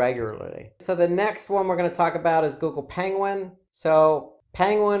updated regularly. So the next one we're going to talk about is Google Penguin. So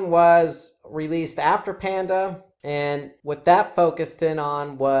Penguin was released after Panda. And what that focused in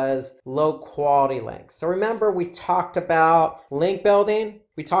on was low quality links. So remember, we talked about link building.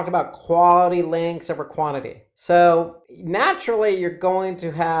 We talked about quality links over quantity. So naturally, you're going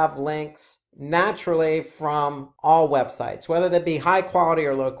to have links naturally from all websites, whether they be high quality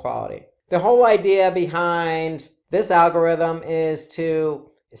or low quality. The whole idea behind this algorithm is to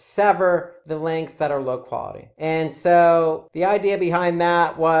sever the links that are low quality. And so the idea behind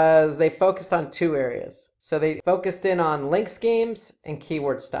that was they focused on two areas. So they focused in on link schemes and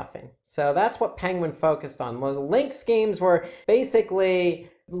keyword stuffing. So that's what Penguin focused on. Was link schemes were basically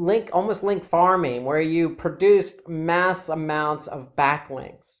almost link farming, where you produced mass amounts of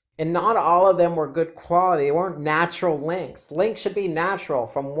backlinks. And not all of them were good quality. They weren't natural links. Links should be natural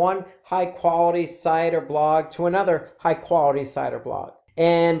from one high quality site or blog to another high quality site or blog.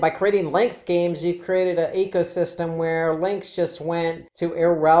 And by creating link schemes, you created an ecosystem where links just went to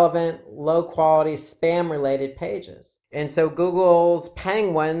irrelevant, low quality, spam related pages. And so Google's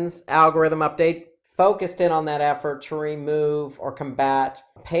Penguins algorithm update focused in on that effort to remove or combat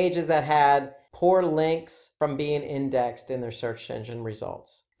pages that had poor links from being indexed in their search engine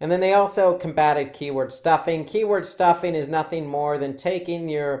results. And then they also combated keyword stuffing. Keyword stuffing is nothing more than taking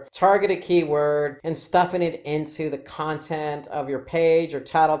your targeted keyword and stuffing it into the content of your page, your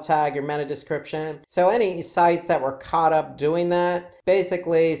title tag, your meta description. So any sites that were caught up doing that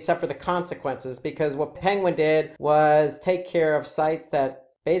basically suffer the consequences, because what Penguin did was take care of sites that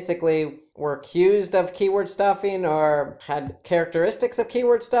basically were accused of keyword stuffing or had characteristics of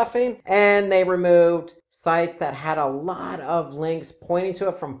keyword stuffing, and they removed sites that had a lot of links pointing to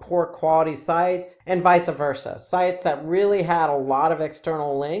it from poor quality sites, and vice versa. Sites that really had a lot of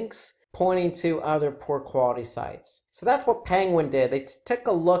external links pointing to other poor quality sites. So that's what Penguin did. They took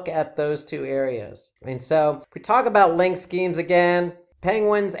a look at those two areas. And so if we talk about link schemes again,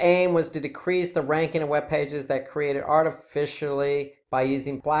 Penguin's aim was to decrease the ranking of web pages that created artificially by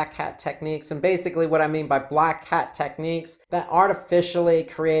using black hat techniques. And basically what I mean by black hat techniques, that artificially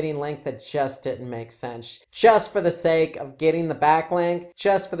creating links that just didn't make sense, just for the sake of getting the backlink,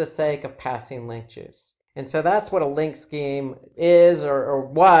 just for the sake of passing link juice. And so that's what a link scheme is or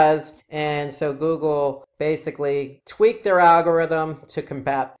was. And so Google basically tweaked their algorithm to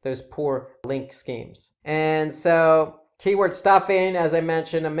combat those poor link schemes. And so keyword stuffing, as I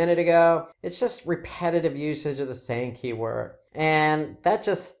mentioned a minute ago, it's just repetitive usage of the same keyword. And that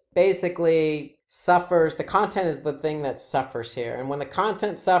just basically suffers. The content is the thing that suffers here. And when the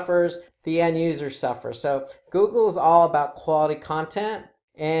content suffers, the end user suffers. So Google is all about quality content.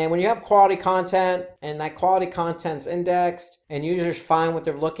 And when you have quality content and that quality content's indexed and users find what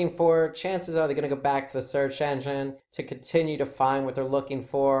they're looking for, chances are they're going to go back to the search engine to continue to find what they're looking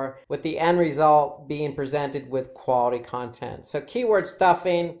for, with the end result being presented with quality content. So keyword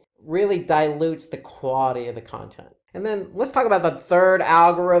stuffing really dilutes the quality of the content. And then let's talk about the third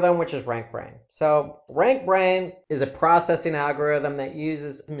algorithm, which is RankBrain. So RankBrain is a processing algorithm that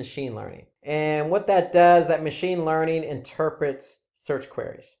uses machine learning. And what that does, that machine learning interprets search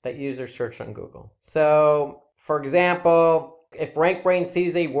queries that users search on Google. So for example, if RankBrain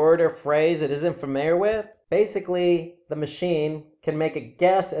sees a word or phrase it isn't familiar with, basically the machine can make a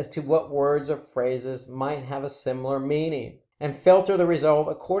guess as to what words or phrases might have a similar meaning and filter the result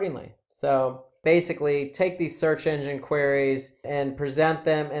accordingly. So basically take these search engine queries and present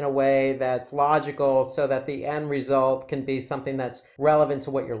them in a way that's logical so that the end result can be something that's relevant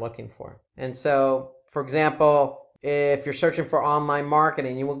to what you're looking for. And so, for example, if you're searching for online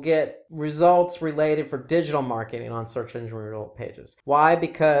marketing, you will get results related for digital marketing on search engine result pages. Why?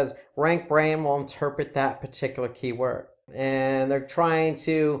 Because RankBrain will interpret that particular keyword. And they're trying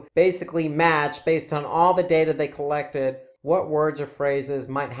to basically match, based on all the data they collected, what words or phrases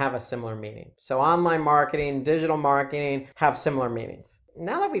might have a similar meaning. So online marketing, digital marketing have similar meanings.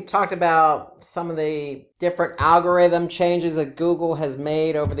 Now that we've talked about some of the different algorithm changes that Google has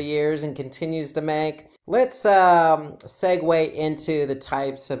made over the years and continues to make, let's segue into the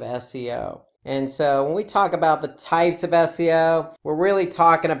types of SEO. And so when we talk about the types of SEO, we're really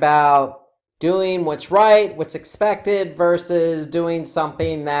talking about doing what's right, what's expected, versus doing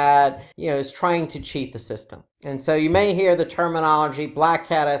something that, is trying to cheat the system. And so you may hear the terminology black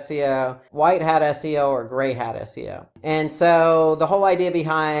hat SEO, white hat SEO, or gray hat SEO. And so the whole idea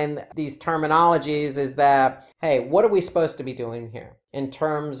behind these terminologies is that, hey, what are we supposed to be doing here in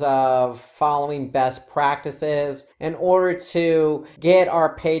terms of following best practices in order to get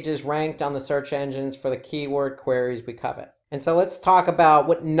our pages ranked on the search engines for the keyword queries we covet? And so let's talk about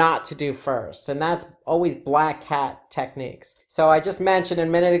what not to do first, and that's always black hat techniques. So I just mentioned a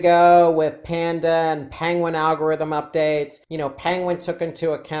minute ago with Panda and Penguin algorithm updates, Penguin took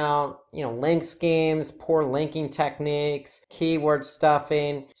into account, link schemes, poor linking techniques, keyword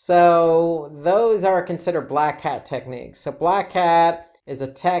stuffing. So those are considered black hat techniques. So black hat is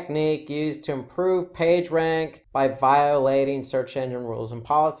a technique used to improve page rank by violating search engine rules and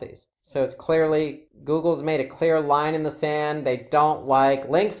policies. So it's clearly, Google's made a clear line in the sand. They don't like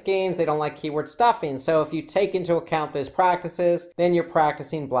link schemes. They don't like keyword stuffing. So if you take into account these practices, then you're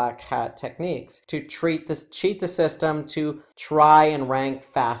practicing black hat techniques to cheat the system to try and rank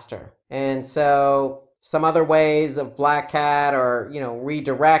faster. And so Some other ways of black hat are,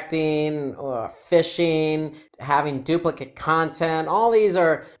 redirecting, phishing, having duplicate content. All these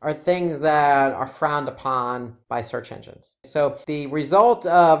are things that are frowned upon by search engines. So the result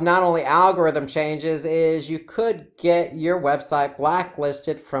of not only algorithm changes is you could get your website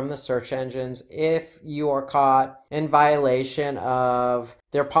blacklisted from the search engines if you are caught in violation of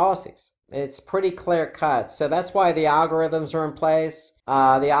their policies. It's pretty clear cut. So that's why the algorithms are in place.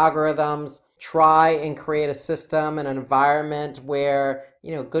 The algorithms try and create a system and an environment where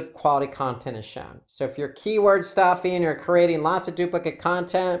good quality content is shown. So if you're keyword stuffing or creating lots of duplicate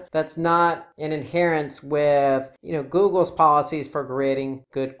content, that's not in adherence with Google's policies for creating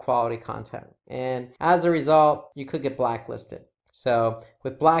good quality content. And as a result, you could get blacklisted. So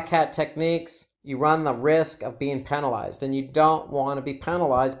with black hat techniques, you run the risk of being penalized, and you don't want to be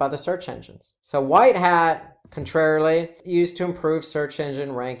penalized by the search engines. So white hat, contrarily, used to improve search engine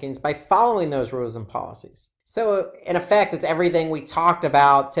rankings by following those rules and policies. So in effect, it's everything we talked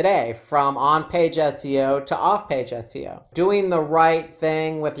about today, from on-page SEO to off-page SEO. Doing the right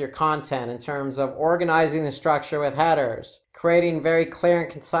thing with your content in terms of organizing the structure with headers, creating very clear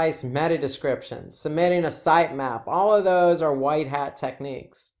and concise meta descriptions, submitting a sitemap. All of those are white hat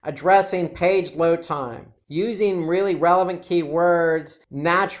techniques. Addressing page load time, using really relevant keywords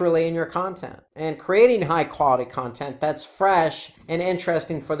naturally in your content, and creating high quality content that's fresh and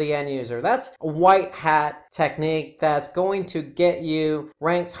interesting for the end user. That's a white hat technique that's going to get you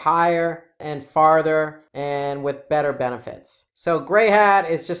ranked higher and farther and with better benefits. So gray hat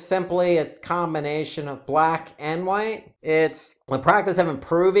is just simply a combination of black and white. It's a practice of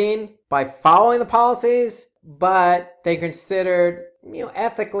improving by following the policies, but they're considered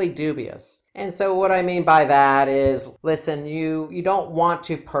ethically dubious. And so what I mean by that is, listen, you don't want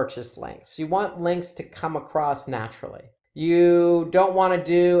to purchase links. You want links to come across naturally. You don't want to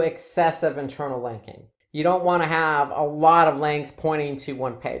do excessive internal linking. You don't want to have a lot of links pointing to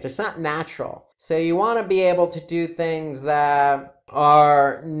one page. It's not natural. So you want to be able to do things that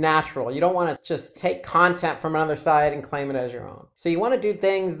are natural. You don't want to just take content from another site and claim it as your own. So you want to do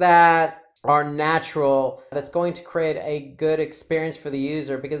things that are natural, that's going to create a good experience for the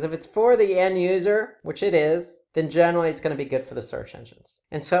user, because if it's for the end user, which it is, then generally it's going to be good for the search engines.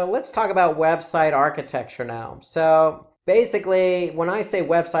 And so let's talk about website architecture now. So basically, when I say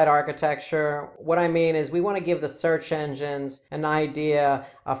website architecture, what I mean is we want to give the search engines an idea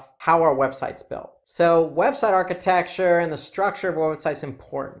of how our website's built. So website architecture and the structure of a website is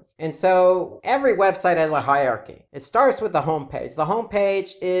important. And so every website has a hierarchy. It starts with the home page. The home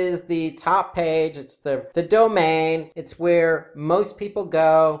page is the top page. It's the domain. It's where most people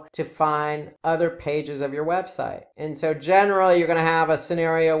go to find other pages of your website. And so generally, you're going to have a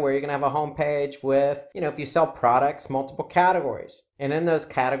scenario where you're going to have a home page with, if you sell products, multiple categories. And in those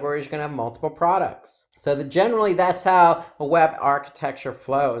categories, you're going to have multiple products. So generally, that's how a web architecture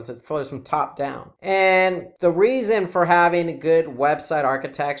flows. It flows from top down. And the reason for having a good website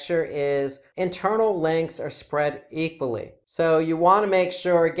architecture is internal links are spread equally. So you want to make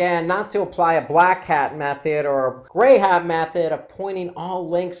sure, again, not to apply a black hat method or a gray hat method of pointing all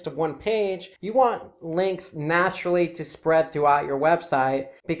links to one page. You want links naturally to spread throughout your website,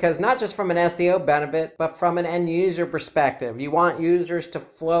 because not just from an SEO benefit, but from an end user perspective. You want users to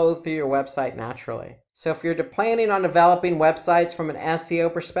flow through your website naturally. So if you're planning on developing websites from an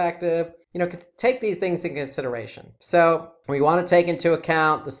SEO perspective, take these things into consideration. So we want to take into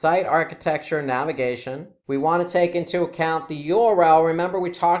account the site architecture and navigation. We want to take into account the URL. Remember, we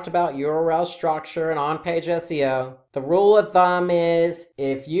talked about URL structure and on-page SEO. The rule of thumb is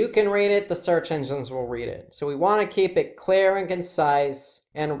if you can read it, the search engines will read it. So we want to keep it clear and concise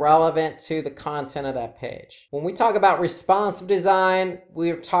and relevant to the content of that page. When we talk about responsive design,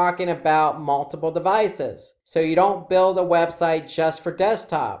 we're talking about multiple devices. So you don't build a website just for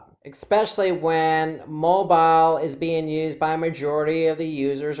desktop, especially when mobile is being used by a majority of the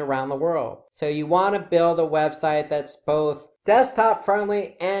users around the world. So you want to build a website that's both desktop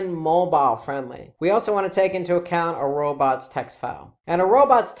friendly and mobile friendly. We also want to take into account a robots text file. And a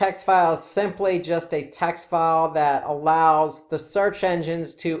robots text file is simply just a text file that allows the search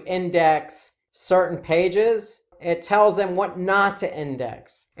engines to index certain pages. It tells them what not to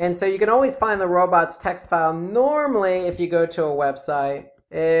index. And so you can always find the robots text file normally if you go to a website.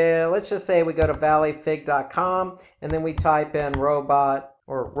 Let's just say we go to valleyfig.com and then we type in robot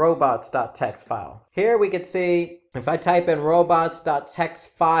or robots.txt file. Here we could see if I type in robots.txt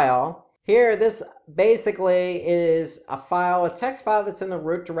file, here this basically is a file, a text file that's in the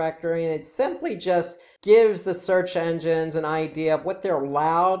root directory, and it's simply just gives the search engines an idea of what they're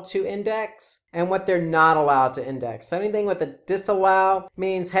allowed to index and what they're not allowed to index. So anything with a disallow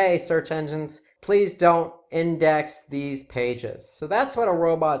means, hey, search engines, please don't index these pages. So that's what a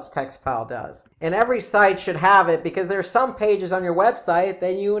robots text file does. And every site should have it, because there are some pages on your website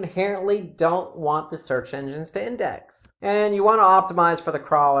that you inherently don't want the search engines to index. And you want to optimize for the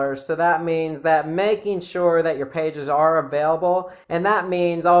crawlers. So that means that making sure that your pages are available, and that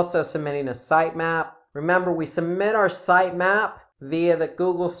means also submitting a sitemap. Remember, we submit our sitemap via the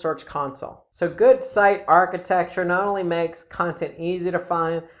Google Search Console. So good site architecture not only makes content easy to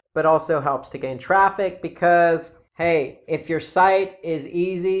find, but also helps to gain traffic, because, hey, if your site is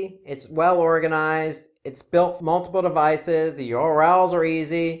easy, it's well organized, it's built for multiple devices, the URLs are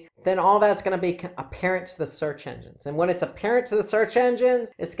easy, then all that's going to be apparent to the search engines. And when it's apparent to the search engines,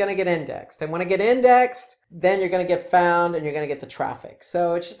 it's going to get indexed. And when it gets indexed, then you're going to get found and you're going to get the traffic.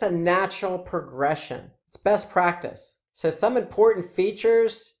 So it's just a natural progression. It's best practice. So some important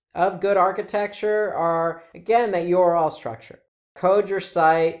features of good architecture are, again, that URL structure. Code your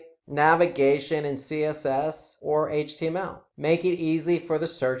site, navigation in CSS or HTML. Make it easy for the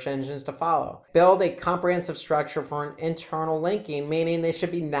search engines to follow. Build a comprehensive structure for an internal linking, meaning they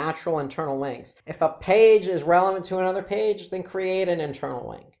should be natural internal links. If a page is relevant to another page, then create an internal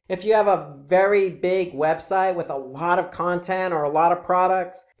link. If you have a very big website with a lot of content or a lot of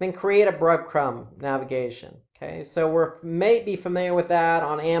products, then create a breadcrumb navigation. Okay, so we may be familiar with that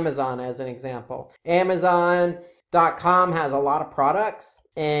on Amazon as an example. Amazon.com has a lot of products,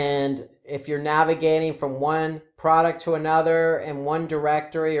 and if you're navigating from one product to another in one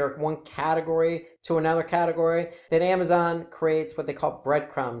directory or one category to another category, then Amazon creates what they call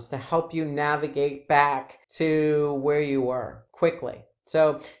breadcrumbs to help you navigate back to where you were quickly.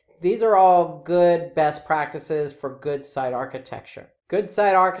 So these are all good best practices for good site architecture. Good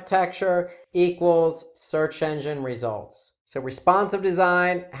site architecture equals search engine results. So responsive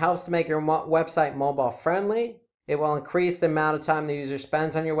design helps to make your website mobile friendly. It will increase the amount of time the user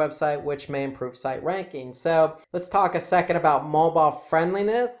spends on your website, which may improve site ranking. So let's talk a second about mobile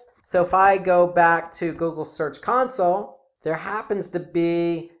friendliness. So if I go back to Google Search Console, there happens to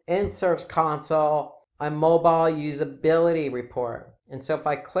be in Search Console a mobile usability report. And so if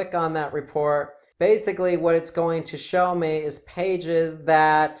I click on that report, basically what it's going to show me is pages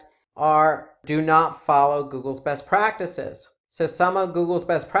that do not follow Google's best practices. So some of Google's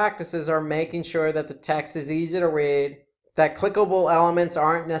best practices are making sure that the text is easy to read, that clickable elements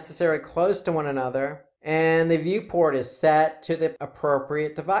aren't necessarily close to one another, and the viewport is set to the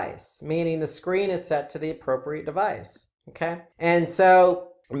appropriate device, meaning the screen is set to the appropriate device. Okay? And so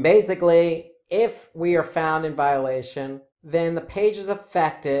basically, if we are found in violation, then the pages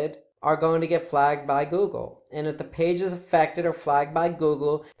affected are going to get flagged by Google. And if the pages affected are flagged by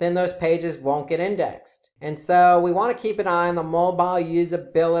Google, then those pages won't get indexed. And so we want to keep an eye on the mobile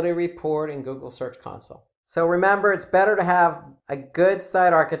usability report in Google Search Console. So remember, it's better to have a good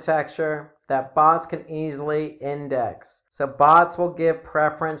site architecture that bots can easily index. So bots will give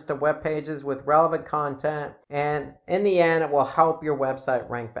preference to web pages with relevant content, and in the end, it will help your website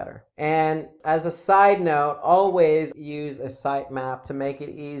rank better. And as a side note, always use a sitemap to make it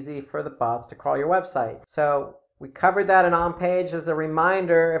easy for the bots to crawl your website. So we covered that in on-page. As a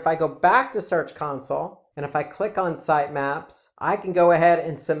reminder, if I go back to Search Console, and if I click on sitemaps, I can go ahead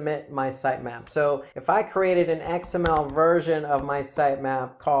and submit my sitemap. So if I created an XML version of my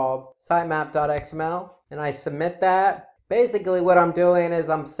sitemap called sitemap.xml, and I submit that, basically what I'm doing is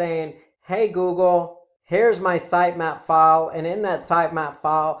I'm saying, hey Google, here's my sitemap file, and in that sitemap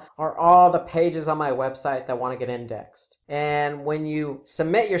file are all the pages on my website that want to get indexed. And when you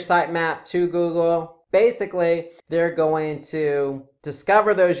submit your sitemap to Google, basically, they're going to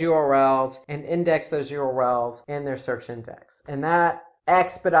discover those URLs and index those URLs in their search index. And that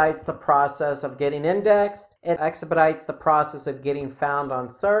expedites the process of getting indexed. It expedites the process of getting found on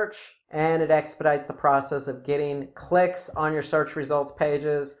search. And it expedites the process of getting clicks on your search results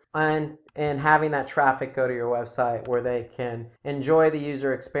pages and having that traffic go to your website where they can enjoy the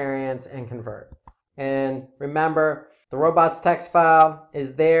user experience and convert. And remember, the robots text file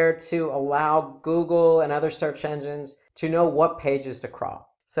is there to allow Google and other search engines to know what pages to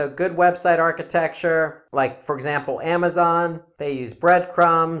crawl. So good website architecture, like for example, Amazon, they use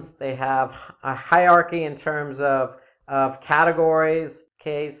breadcrumbs. They have a hierarchy in terms of categories.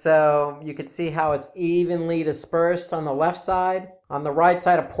 Okay, so you can see how it's evenly dispersed on the left side. On the right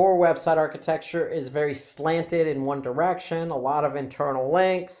side, a poor website architecture is very slanted in one direction, a lot of internal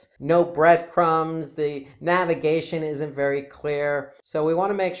links, no breadcrumbs, the navigation isn't very clear. So we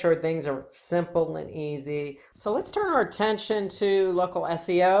want to make sure things are simple and easy. So let's turn our attention to local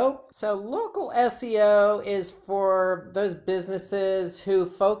SEO. So local SEO is for those businesses who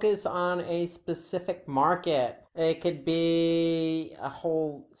focus on a specific market. It could be a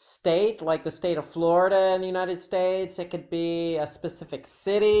whole state, like the state of Florida in the United States. It could be a specific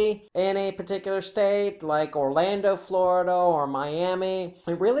city in a particular state, like Orlando, Florida, or Miami.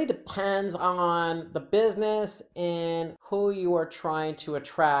 It really depends on the business and who you are trying to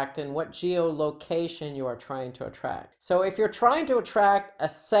attract and what geolocation you are trying to attract. So if you're trying to attract a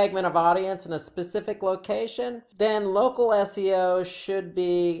segment of audience in a specific location, then local SEO should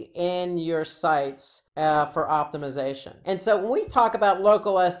be in your sites for optimization. And so when we talk about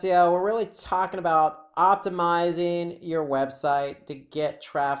local SEO, we're really talking about optimizing your website to get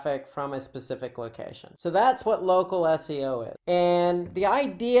traffic from a specific location. So that's what local SEO is. And the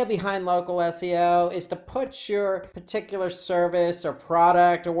idea behind local SEO is to put your particular service or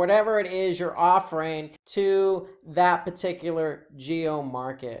product or whatever it is you're offering to that particular geo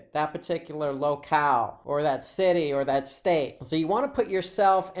market, that particular locale, or that city or that state. So you want to put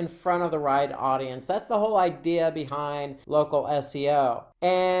yourself in front of the right audience. That's the whole idea behind local SEO.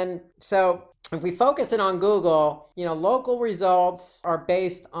 And so if we focus in on Google, local results are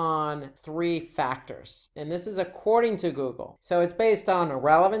based on 3 factors. And this is according to Google. So it's based on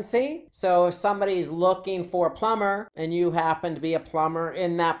relevancy. So if somebody's looking for a plumber and you happen to be a plumber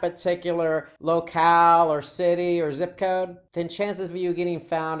in that particular locale or city or zip code, then chances of you getting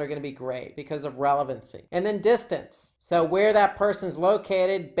found are going to be great because of relevancy. And then distance. So where that person's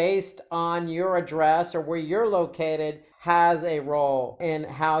located based on your address or where you're located has a role in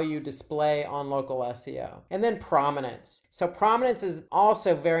how you display on local SEO. And then prominence. So prominence is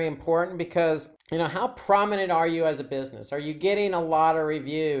also very important because how prominent are you as a business? Are you getting a lot of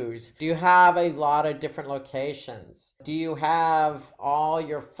reviews? Do you have a lot of different locations? Do you have all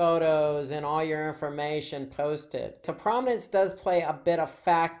your photos and all your information posted? So prominence does play a bit of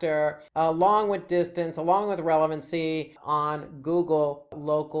factor along with distance, along with relevancy on Google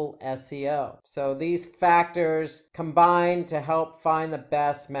local SEO. So these factors combine to help find the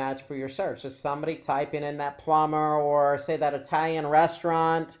best match for your search. So somebody typing in that plumber or say that Italian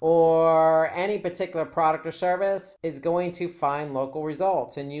restaurant or any particular product or service is going to find local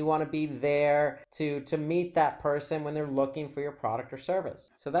results, and you want to be there to meet that person when they're looking for your product or service.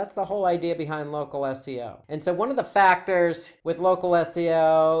 So that's the whole idea behind local SEO. And so one of the factors with local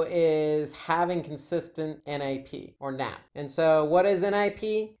SEO is having consistent NAP or NAP. And so what is NAP?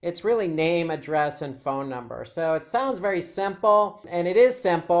 It's really name, address, and phone number. So it sounds very simple, and it is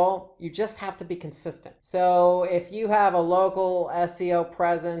simple. You just have to be consistent. So if you have a local SEO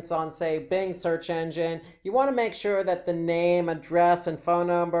presence on, say, Bing search engine, you want to make sure that the name, address, and phone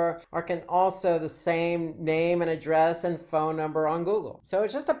number are also the same name and address and phone number on Google. So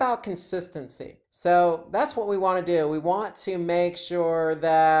it's just about consistency. So that's what we want to do. We want to make sure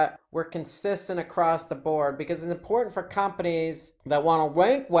that we're consistent across the board because it's important for companies that want to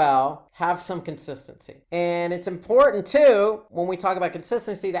rank well, have some consistency. And it's important too, when we talk about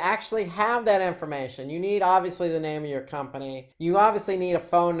consistency, to actually have that information. You need obviously the name of your company. You obviously need a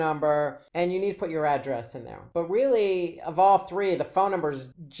phone number, and you need to put your address in there. But really, of all 3, the phone number is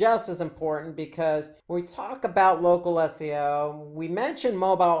just as important because when we talk about local SEO, we mentioned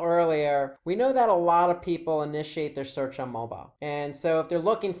mobile earlier. We know that a lot of people initiate their search on mobile. And so if they're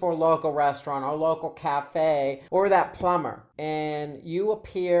looking for a local restaurant or local cafe or that plumber and you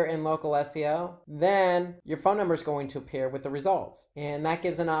appear in local SEO, then your phone number is going to appear with the results. And that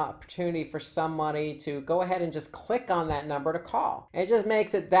gives an opportunity for somebody to go ahead and just click on that number to call. It just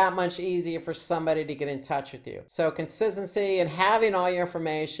makes it that much easier for somebody to get in touch with you. So consistency and having all your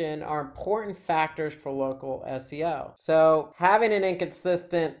information are important factors for local SEO. So having an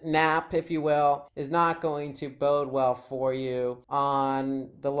inconsistent NAP, if you will, is not going to bode well for you on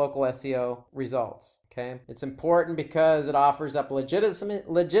the local SEO results. Okay, it's important because it offers up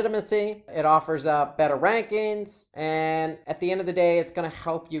legitimacy, it offers up better rankings, and at the end of the day, it's going to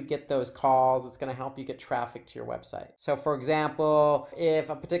help you get those calls. It's going to help you get traffic to your website. So for example, if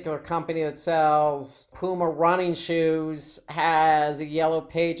a particular company that sells Puma running shoes has a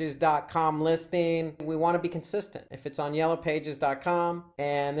yellowpages.com listing, we want to be consistent. If it's on yellowpages.com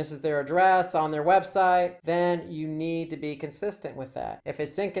and this is their address on their website, then you need to be consistent with that. If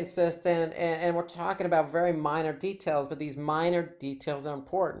it's inconsistent, and we're talking talking about very minor details, but these minor details are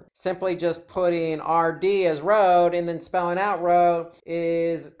important. Simply just putting RD as road and then spelling out road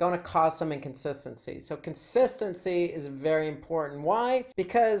is going to cause some inconsistency. So consistency is very important. Why?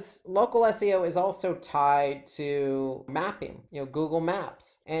 Because local SEO is also tied to mapping, Google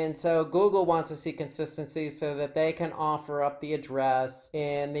Maps. And so Google wants to see consistency so that they can offer up the address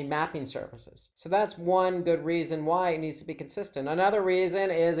in the mapping services. So that's one good reason why it needs to be consistent. Another reason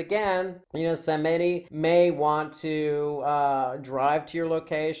is, again, somebody may want to drive to your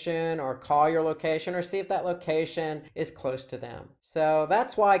location or call your location or see if that location is close to them. So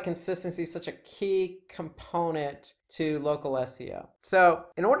that's why consistency is such a key component to local SEO. So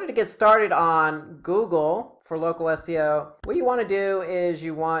in order to get started on Google for local SEO, what you want to do is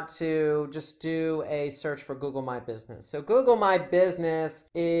you want to just do a search for Google My Business. So Google My Business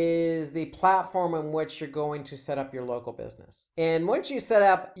is the platform in which you're going to set up your local business. And once you set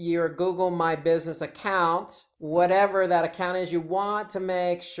up your Google My Business account, whatever that account is, you want to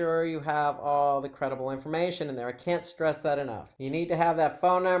make sure you have all the credible information in there. I can't stress that enough. You need to have that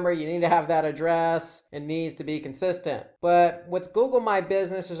phone number, you need to have that address, it needs to be consistent. But with Google My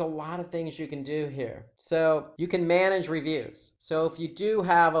Business, there's a lot of things you can do here. So you can manage reviews. So if you do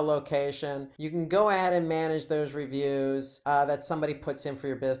have a location, you can go ahead and manage those reviews that somebody puts in for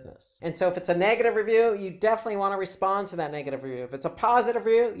your business. And so if it's a negative review, you definitely want to respond to that negative review. If it's a positive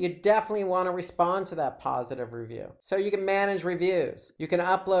review, you definitely want to respond to that positive review. So you can manage reviews. You can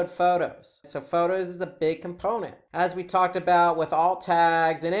upload photos. So photos is a big component. As we talked about with alt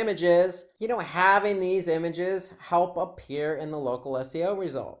tags and images, having these images help appear in the local SEO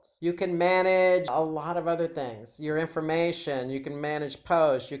results. You can manage a lot of other things. Your information, you can manage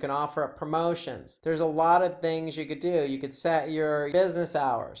posts, you can offer up promotions. There's a lot of things you could do. You could set your business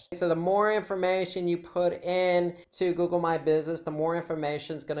hours. So the more information you put in to Google My Business, the more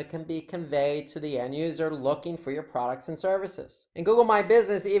information is going to be conveyed to the end user looking for your products and services. And Google My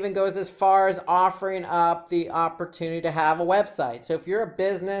Business even goes as far as offering up the opportunity to have a website. So if you're a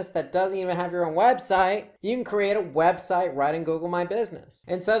business that doesn't even have your own website, you can create a website right in Google My Business.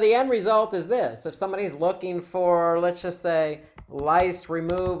 And so the end result is this. If somebody's looking for, let's just say, lice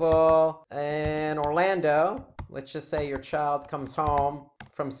removal in Orlando, let's just say your child comes home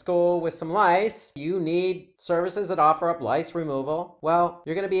from school with some lice, you need services that offer up lice removal. Well,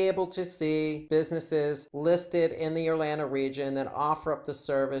 you're going to be able to see businesses listed in the Orlando region that offer up the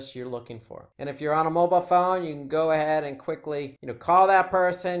service you're looking for. And if you're on a mobile phone, you can go ahead and quickly, call that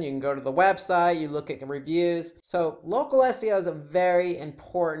person. You can go to the website, you look at reviews. So local SEO is very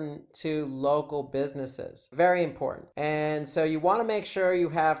important to local businesses. Very important. And so you want to make sure you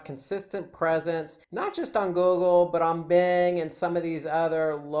have consistent presence, not just on Google, but on Bing and some of these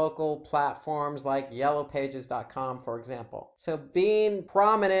other local platforms like yellowpages.com, for example. So being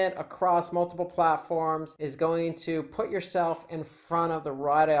prominent across multiple platforms is going to put yourself in front of the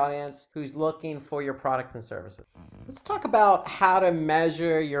right audience who's looking for your products and services. Let's talk about how to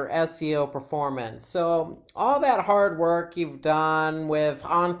measure your SEO performance. So all that hard work you've done with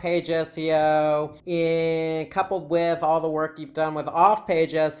on-page SEO, coupled with all the work you've done with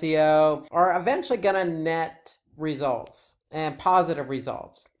off-page SEO, are eventually going to net results and positive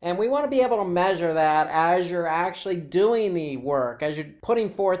results. And we want to be able to measure that as you're actually doing the work, as you're putting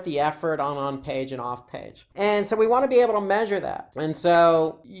forth the effort on page and off page. And so we want to be able to measure that. And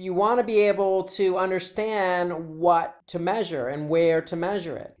so you want to be able to understand what to measure and where to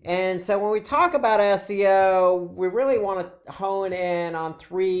measure it. And so when we talk about SEO, we really want to hone in on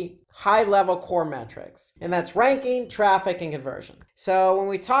three high-level core metrics, and that's ranking, traffic, and conversion. So when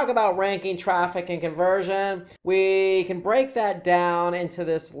we talk about ranking, traffic, and conversion, we can break that down into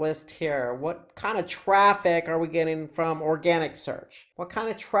this list here. What kind of traffic are we getting from organic search? What kind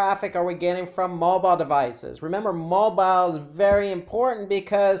of traffic are we getting from mobile devices? Remember, mobile is very important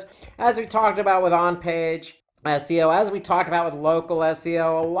because, as we talked about with on-page SEO, as we talked about with local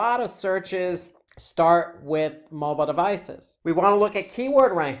SEO, a lot of searches start with mobile devices. We want to look at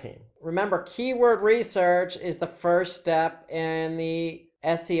keyword ranking. Remember, keyword research is the first step in the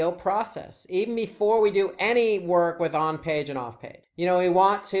SEO process, even before we do any work with on-page and off-page. We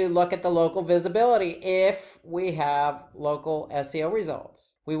want to look at the local visibility if we have local SEO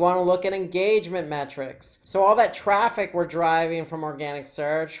results. We want to look at engagement metrics. So all that traffic we're driving from organic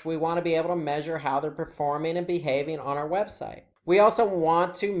search, we want to be able to measure how they're performing and behaving on our website. We also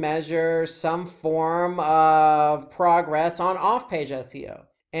want to measure some form of progress on off-page SEO,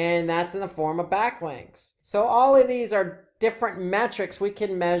 and that's in the form of backlinks. So all of these are different metrics we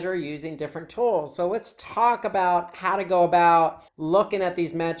can measure using different tools. So let's talk about how to go about looking at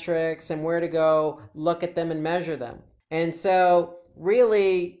these metrics and where to go look at them and measure them. And so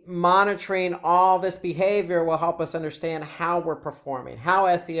really monitoring all this behavior will help us understand how we're performing, how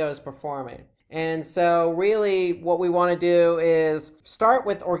SEO is performing. And so really what we want to do is start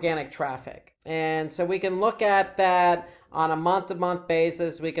with organic traffic. And so we can look at that on a month-to-month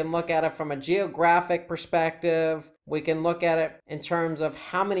basis. We can look at it from a geographic perspective. We can look at it in terms of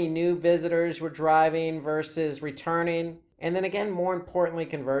how many new visitors we're driving versus returning. And then again, more importantly,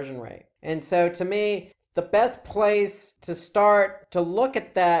 conversion rate. And so to me, the best place to start to look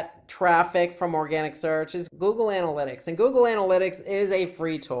at that traffic from organic search is Google Analytics. And Google Analytics is a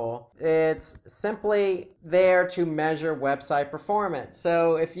free tool. It's simply there to measure website performance.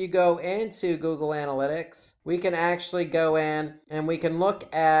 So if you go into Google Analytics, we can actually go in and we can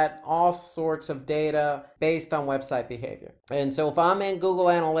look at all sorts of data based on website behavior. And so if I'm in Google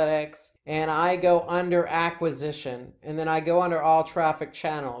Analytics and I go under acquisition and then I go under all traffic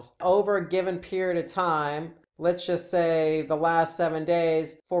channels over a given period of time, let's just say the last 7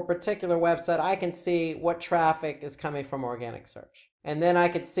 days, for a particular website, I can see what traffic is coming from organic search. And then I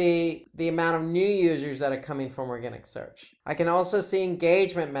could see the amount of new users that are coming from organic search. I can also see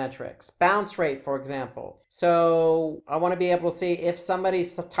engagement metrics, bounce rate, for example. So I want to be able to see if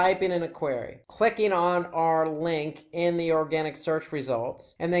somebody's typing in a query, clicking on our link in the organic search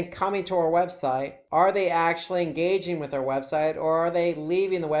results, and then coming to our website, are they actually engaging with our website, or are they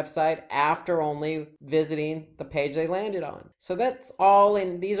leaving the website after only visiting the page they landed on? So that's all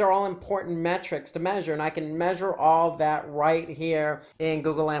these are all important metrics to measure, and I can measure all that right here in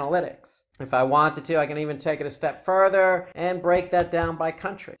Google Analytics. If I wanted to, I can even take it a step further and break that down by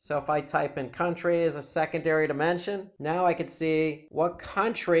country. So if I type in country as a secondary dimension, now I could see what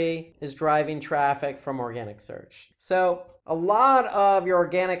country is driving traffic from organic search. So a lot of your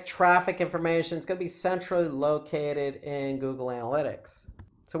organic traffic information is going to be centrally located in Google Analytics.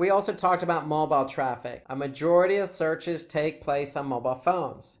 So we also talked about mobile traffic. A majority of searches take place on mobile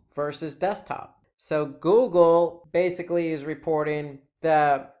phones versus desktop. So Google basically is reporting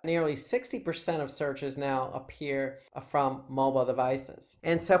that nearly 60% of searches now appear from mobile devices.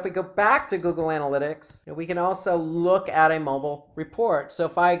 And so if we go back to Google Analytics, we can also look at a mobile report. So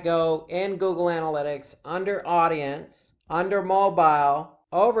if I go in Google Analytics under audience, under mobile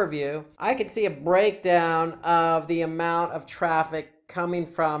overview, I can see a breakdown of the amount of traffic coming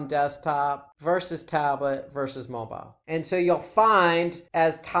from desktop versus tablet versus mobile. And so you'll find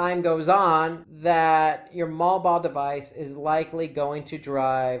as time goes on that your mobile device is likely going to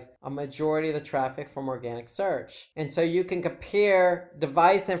drive a majority of the traffic from organic search. And so you can compare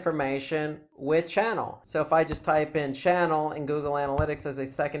device information with channel. So if I just type in channel in Google Analytics as a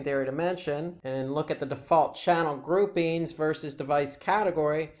secondary dimension and look at the default channel groupings versus device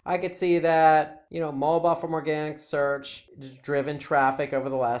category, I could see that mobile from organic search has driven traffic over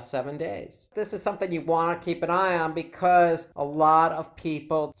the last 7 days. This is something you want to keep an eye on because a lot of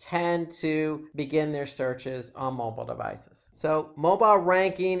people tend to begin their searches on mobile devices. So mobile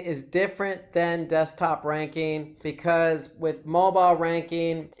ranking is different than desktop ranking because with mobile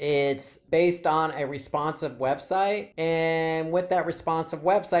ranking, it's based on a responsive website. And with that responsive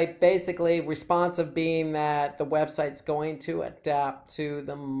website, basically responsive being that the website's going to adapt to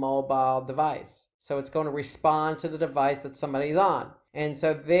the mobile device. So it's going to respond to the device that somebody's on. And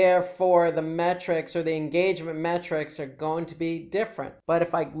so therefore the metrics or the engagement metrics are going to be different. But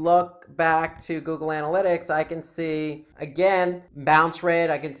if I look back to Google Analytics, I can see, again, bounce rate.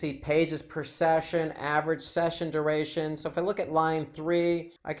 I can see pages per session, average session duration. So if I look at line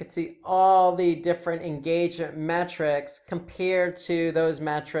 3, I could see all the different engagement metrics compared to those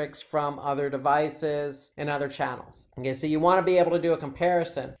metrics from other devices and other channels. Okay, so you want to be able to do a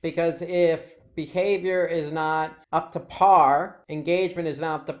comparison because if behavior is not up to par, engagement is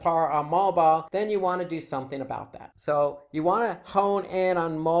not up to par on mobile, then you want to do something about that. So you want to hone in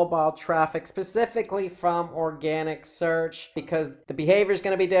on mobile traffic specifically from organic search because the behavior is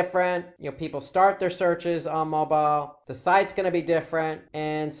going to be different. People start their searches on mobile. The site's going to be different.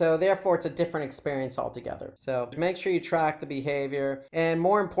 And so therefore it's a different experience altogether. So make sure you track the behavior and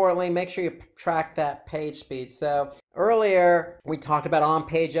more importantly, make sure you track that page speed. So earlier we talked about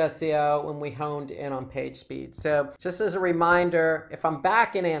on-page SEO when we honed in on page speed. So just as a reminder, if I'm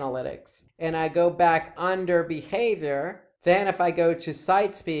back in analytics and I go back under behavior, then if I go to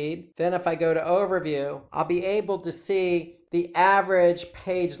site speed, then if I go to overview, I'll be able to see the average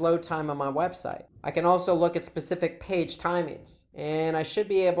page load time on my website. I can also look at specific page timings, and I should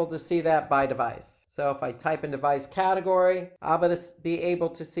be able to see that by device. So if I type in device category, I'll be able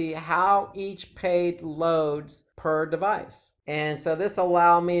to see how each page loads per device. And so this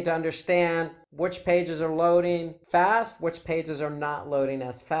allows me to understand which pages are loading fast, which pages are not loading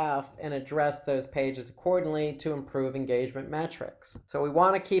as fast, and address those pages accordingly to improve engagement metrics. So we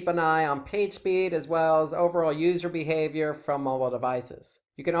want to keep an eye on page speed as well as overall user behavior from mobile devices.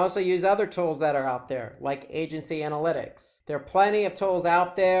 You can also use other tools that are out there, like agency analytics. There are plenty of tools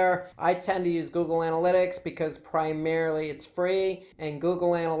out there. I tend to use Google Analytics because primarily it's free, and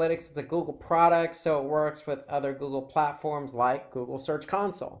Google Analytics is a Google product, so it works with other Google platforms like Google Search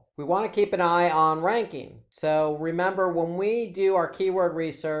Console. We want to keep an eye on ranking. So remember, when we do our keyword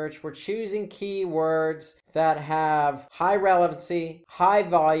research, we're choosing keywords that have high relevancy, high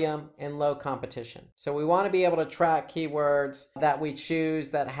volume, and low competition. So we want to be able to track keywords that we choose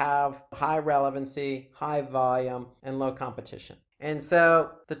that have high relevancy, high volume, and low competition. And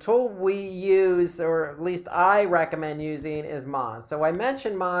so the tool we use, or at least I recommend using, is Moz. So I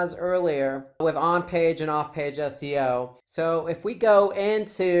mentioned Moz earlier with on-page and off-page SEO. So if we go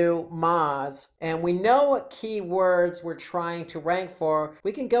into Moz and we know what keywords we're trying to rank for,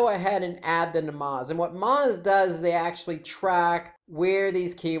 we can go ahead and add them to Moz. And what Moz does is they actually track where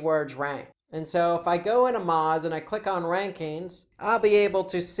these keywords rank. And so if I go into Moz and I click on rankings, I'll be able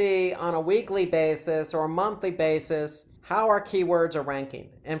to see on a weekly basis or a monthly basis how our keywords are ranking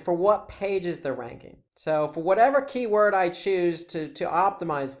and for what pages they're ranking. So for whatever keyword I choose to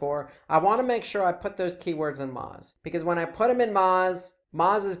optimize for, I want to make sure I put those keywords in Moz. Because when I put them in Moz,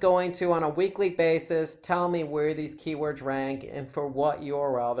 Moz is going to, on a weekly basis, tell me where these keywords rank and for what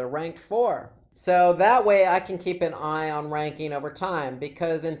URL they're ranked for. So that way I can keep an eye on ranking over time,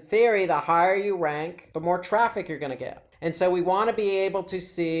 because in theory, the higher you rank, the more traffic you're going to get. And so we want to be able to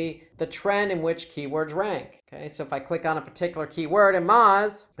see the trend in which keywords rank. Okay, so if I click on a particular keyword in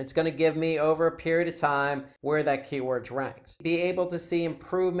Moz, it's going to give me over a period of time where that keyword's ranked. Be able to see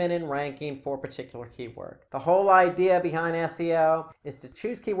improvement in ranking for a particular keyword. The whole idea behind SEO is to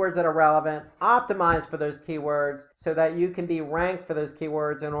choose keywords that are relevant, optimize for those keywords so that you can be ranked for those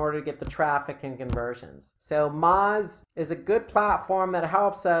keywords in order to get the traffic and conversions. So Moz is a good platform that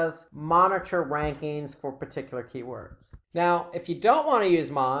helps us monitor rankings for particular keywords. Now, if you don't want to use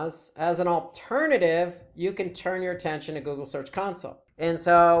Moz, as an alternative, you can turn your attention to Google Search Console. And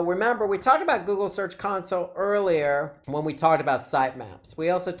so remember, we talked about Google Search Console earlier when we talked about sitemaps.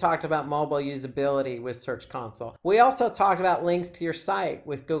 We also talked about mobile usability with Search Console. We also talked about links to your site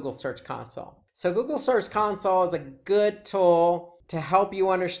with Google Search Console. So Google Search Console is a good tool to help you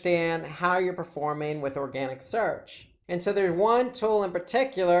understand how you're performing with organic search. And so there's one tool in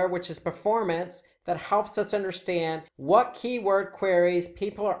particular, which is performance, that helps us understand what keyword queries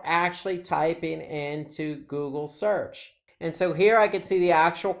people are actually typing into Google search. And so here I can see the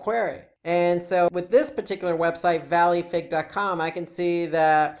actual query. And so with this particular website, valleyfig.com, I can see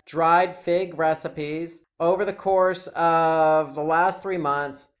that dried fig recipes over the course of the last 3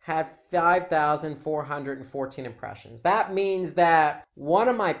 months had 5,414 impressions. That means that one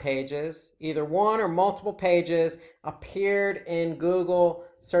of my pages, either one or multiple pages, appeared in Google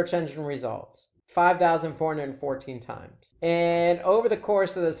search engine results 5,414 times. And over the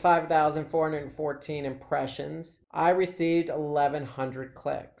course of those 5,414 impressions, I received 1,100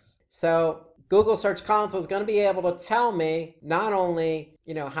 clicks. So Google Search Console is going to be able to tell me not only,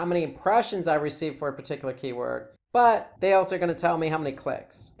 how many impressions I received for a particular keyword, but they also are going to tell me how many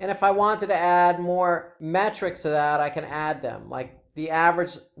clicks. And if I wanted to add more metrics to that, I can add them, like the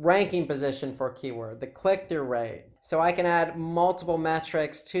average ranking position for a keyword, the click-through rate. So I can add multiple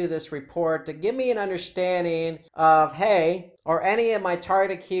metrics to this report to give me an understanding of, hey, are any of my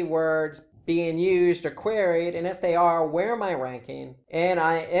target keywords being used or queried? And if they are, where am I ranking? And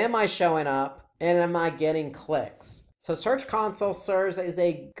am I showing up? And am I getting clicks? So Search Console serves as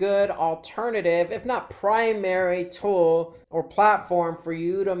a good alternative, if not primary tool or platform for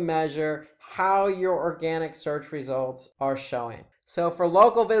you to measure how your organic search results are showing. So for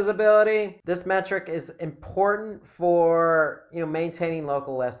local visibility, this metric is important for maintaining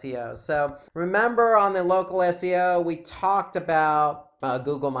local SEO. So remember, on the local SEO, we talked about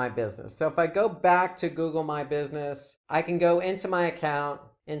Google My Business. So if I go back to Google My Business, I can go into my account.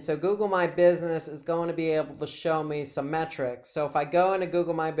 And so Google My Business is going to be able to show me some metrics. So if I go into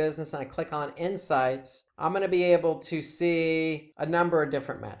Google My Business and I click on Insights, I'm going to be able to see a number of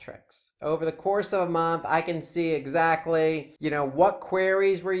different metrics. Over the course of a month, I can see exactly, what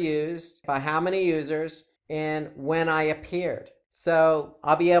queries were used by how many users and when I appeared. So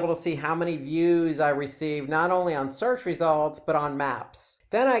I'll be able to see how many views I received, not only on search results, but on maps.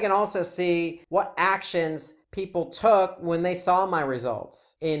 Then I can also see what actions people took when they saw my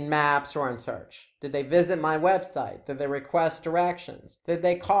results in maps or in search. Did they visit my website? Did they request directions? Did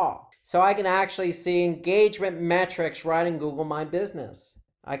they call? So I can actually see engagement metrics right in Google My Business.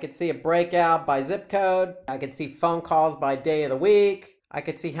 I could see a breakout by zip code. I could see phone calls by day of the week. I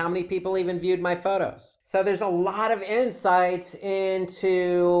could see how many people even viewed my photos. So there's a lot of insights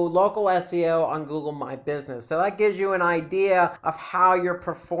into local SEO on Google My Business. So that gives you an idea of how you're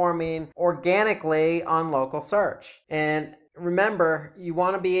performing organically on local search. And remember, you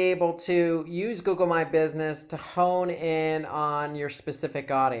want to be able to use Google My Business to hone in on your specific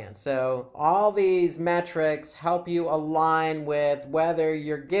audience. So all these metrics help you align with whether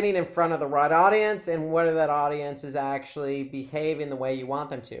you're getting in front of the right audience and whether that audience is actually behaving the way you want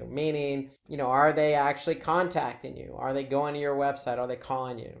them to. Meaning, are they actually contacting you? Are they going to your website? Are they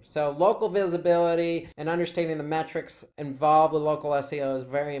calling you? So local visibility and understanding the metrics involved with local SEO is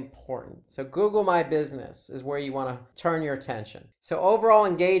very important. So Google My Business is where you want to turn your attention. So overall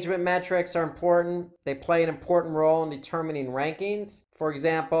engagement metrics are important. They play an important role in determining rankings. For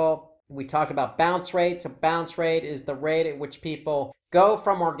example, we talked about bounce rate. So bounce rate is the rate at which people go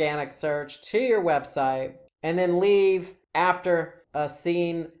from organic search to your website and then leave after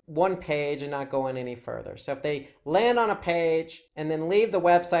seeing one page and not going any further. So if they land on a page and then leave the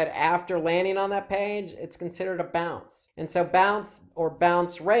website after landing on that page, it's considered a bounce. And so bounce or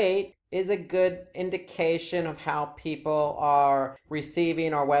bounce rate is a good indication of how people are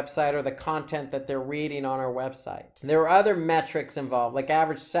receiving our website or the content that they're reading on our website. There are other metrics involved, like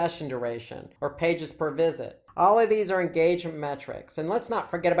average session duration or pages per visit. All of these are engagement metrics. And let's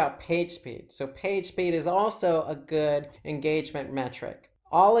not forget about page speed. So page speed is also a good engagement metric.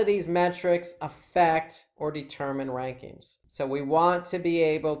 All of these metrics affect or determine rankings. So we want to be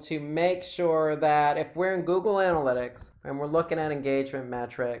able to make sure that if we're in Google Analytics and we're looking at engagement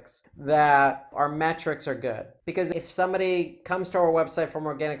metrics, that our metrics are good. Because if somebody comes to our website from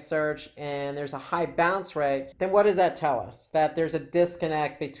organic search and there's a high bounce rate, then what does that tell us? That there's a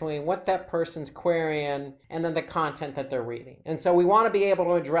disconnect between what that person's querying and then the content that they're reading. And so we want to be able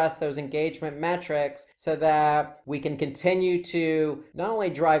to address those engagement metrics so that we can continue to not only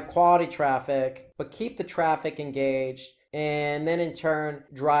drive quality traffic, but keep the traffic engaged, and then in turn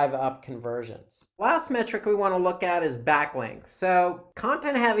drive up conversions. Last metric we want to look at is backlinks. So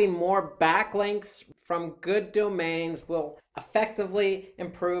content having more backlinks from good domains will effectively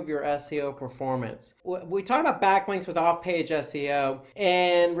improve your SEO performance. We talk about backlinks with off-page SEO,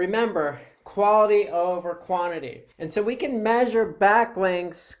 and remember, quality over quantity. And so we can measure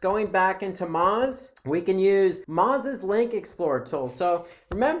backlinks going back into Moz. We can use Moz's Link Explorer tool. So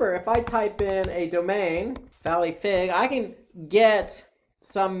remember, if I type in a domain, Valley Fig, I can get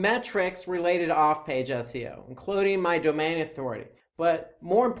some metrics related to off-page SEO, including my domain authority. But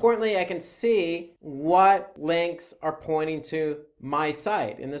more importantly, I can see what links are pointing to my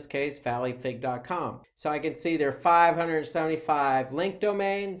site, in this case, valleyfig.com. So I can see there are 575 link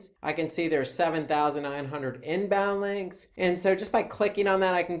domains. I can see there are 7,900 inbound links. And so just by clicking on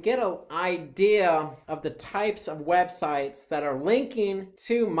that, I can get an idea of the types of websites that are linking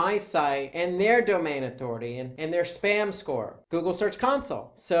to my site and their domain authority and their spam score. Google Search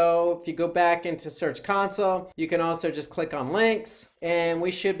Console. So if you go back into Search Console, you can also just click on links, and we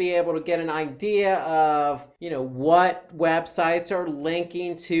should be able to get an idea of, what websites are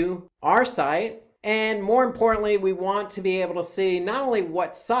linking to our site. And more importantly, we want to be able to see not only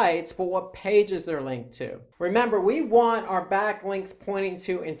what sites, but what pages they're linked to. Remember, we want our backlinks pointing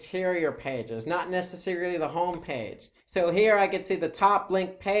to interior pages, not necessarily the home page. So here I can see the top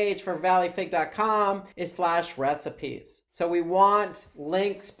link page for valleyfig.com is /recipes. So we want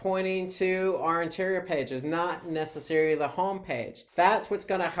links pointing to our interior pages, not necessarily the home page. That's what's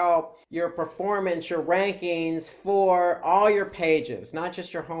going to help your performance, your rankings for all your pages, not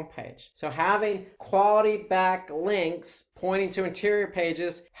just your home page. So having quality backlinks pointing to interior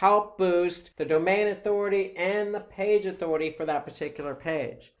pages help boost the domain authority and the page authority for that particular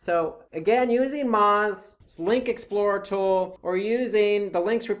page. So again, using Moz's Link Explorer tool or using the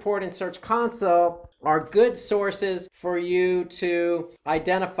links report in Search Console are good sources for you to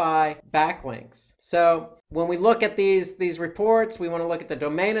identify backlinks. So when we look at these reports, we want to look at the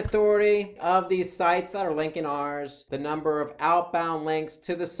domain authority of these sites that are linking ours, the number of outbound links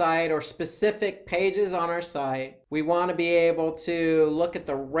to the site or specific pages on our site. We want to be able to look at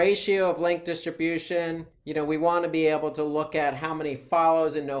the ratio of link distribution. We want to be able to look at how many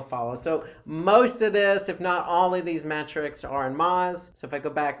follows and no follows. So most of this, if not all of these metrics, are in Moz. So if I go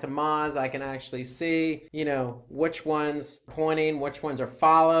back to Moz, I can actually see, which ones pointing, which ones are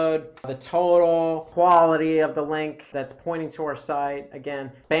followed, the total, quality, visibility of the link that's pointing to our site.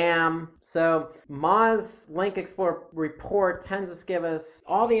 Again, spam. So Moz Link Explorer report tends to give us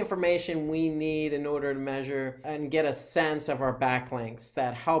all the information we need in order to measure and get a sense of our backlinks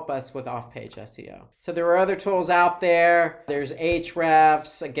that help us with off-page SEO. So there are other tools out there. There's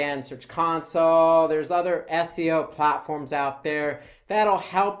Ahrefs, again, Search Console. There's other SEO platforms out there that'll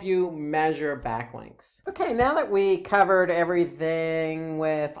help you measure backlinks. Okay, now that we covered everything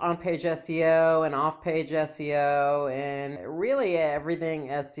with on-page SEO and off-page SEO and really everything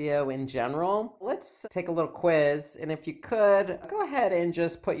SEO in general, let's take a little quiz. And if you could, go ahead and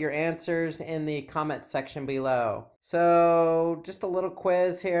just put your answers in the comment section below. So just a little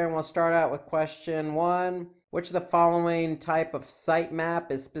quiz here, and we'll start out with question 1. Which of the following type of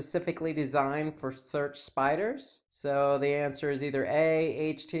sitemap is specifically designed for search spiders? So the answer is either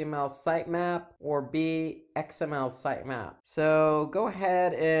A, HTML sitemap, or B, XML sitemap. So go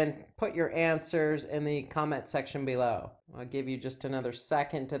ahead and put your answers in the comment section below. I'll give you just another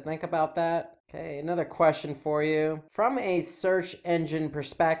second to think about that. Okay, another question for you. From a search engine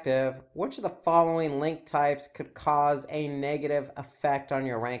perspective, which of the following link types could cause a negative effect on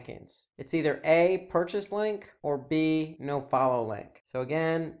your rankings? It's either A, purchase link, or B, no follow link. So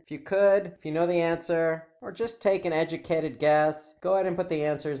again, if you know the answer, or just take an educated guess, go ahead and put the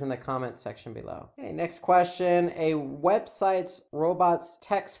answers in the comment section below. Okay, next question. A website's robots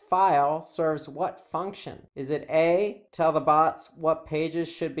text file serves what function? Is it A, tell the bots what pages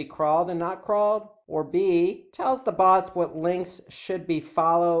should be crawled and not crawled? Or B, tells the bots what links should be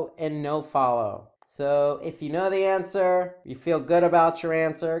follow and no follow? So if you know the answer, you feel good about your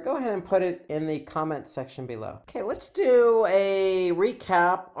answer, go ahead and put it in the comment section below. Okay, let's do a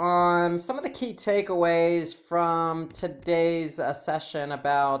recap on some of the key takeaways from today's session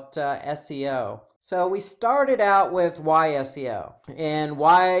about SEO. So we started out with why SEO, and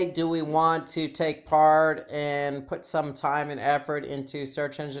why do we want to take part and put some time and effort into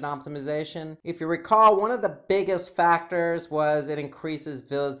search engine optimization? If you recall, one of the biggest factors was it increases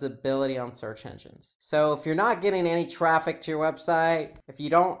visibility on search engines. So if you're not getting any traffic to your website, if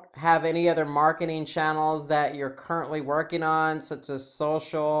you don't have any other marketing channels that you're currently working on, such as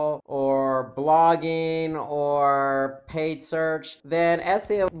social or blogging or paid search, then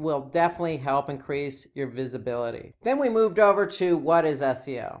SEO will definitely help increase your visibility. Then we moved over to what is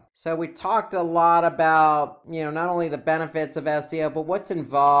SEO. So we talked a lot about, not only the benefits of SEO, but what's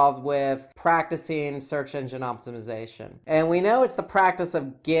involved with practicing search engine optimization. And we know it's the practice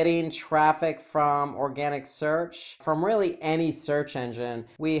of getting traffic from organic search, from really any search engine.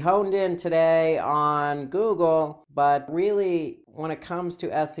 We honed in today on Google, but really when it comes to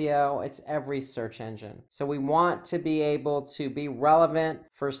SEO, it's every search engine. So we want to be able to be relevant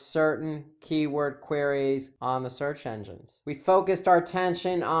for certain keyword queries on the search engines. We focused our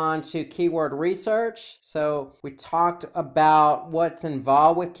attention on to keyword research. So we talked about what's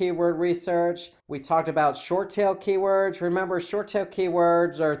involved with keyword research. We talked about short tail keywords. Remember, short tail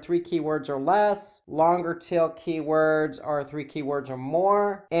keywords are 3 keywords or less. Longer tail keywords are 3 keywords or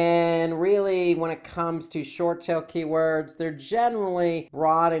more. And really, when it comes to short tail keywords, they're generally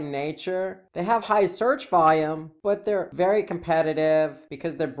broad in nature. They have high search volume, but they're very competitive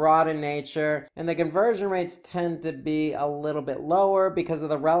because they're broad in nature. And the conversion rates tend to be a little bit lower because of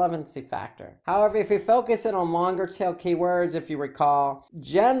the relevancy factor. However, if you focus in on longer tail keywords, if you recall,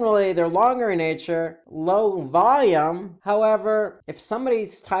 generally they're longer in nature, low volume. However, if somebody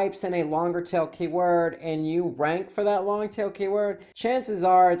types in a longer tail keyword and you rank for that long tail keyword, chances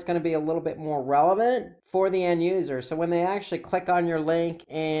are it's going to be a little bit more relevant for the end user. So when they actually click on your link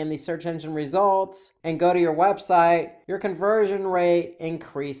in the search engine results and go to your website, your conversion rate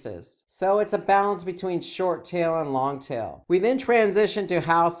increases. So it's a balance between short tail and long tail. We then transition to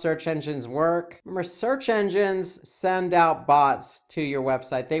how search engines work. Remember, search engines send out bots to your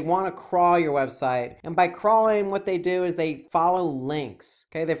website. They want to crawl your website. And by crawling, what they do is they follow links.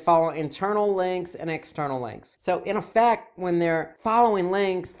 Okay, they follow internal links and external links. So in effect, when they're following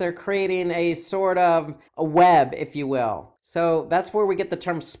links, they're creating a sort of a web, if you will. So that's where we get the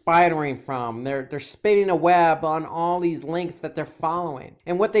term spidering from. They're spinning a web on all these links that they're following.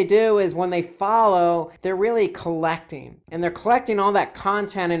 And what they do is when they follow, they're really collecting. And they're collecting all that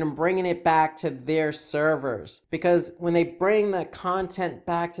content and bringing it back to their servers. Because when they bring the content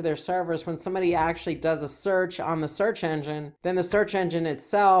back to their servers, when somebody actually does a search on the search engine, then the search engine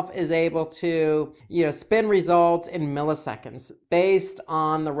itself is able to, spin results in milliseconds based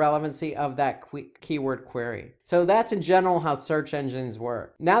on the relevancy of that keyword query. So that's in general how search engines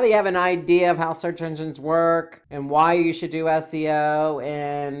work. Now that you have an idea of how search engines work and why you should do SEO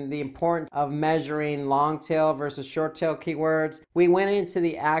and the importance of measuring long tail versus short tail keywords, we went into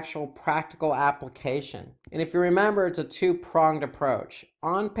the actual practical application. And if you remember, it's a two-pronged approach: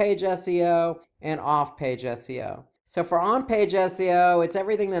 on-page SEO and off-page SEO. So for on-page SEO, it's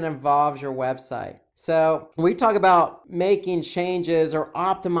everything that involves your website. So we talk about making changes or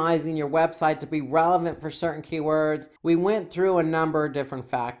optimizing your website to be relevant for certain keywords. We went through a number of different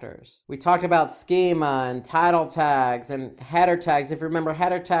factors. We talked about schema and title tags and header tags. If you remember,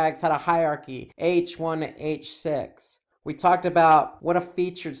 header tags had a hierarchy, H1 to H6. We talked about what a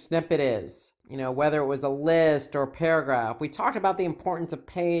featured snippet is, whether it was a list or a paragraph. We talked about the importance of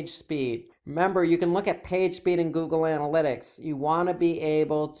page speed. Remember, you can look at page speed in Google Analytics. You want to be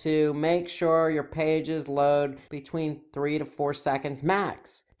able to make sure your pages load between 3 to 4 seconds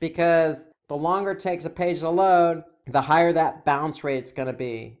max, because the longer it takes a page to load, the higher that bounce rate's going to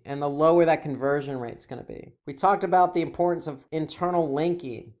be and the lower that conversion rate's going to be. We talked about the importance of internal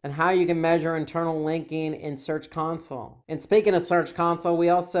linking and how you can measure internal linking in Search Console. And speaking of Search Console, we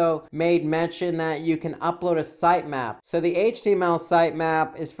also made mention that you can upload a sitemap. So the HTML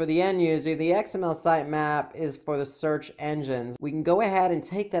sitemap is for the end user. The XML sitemap is for the search engines. We can go ahead and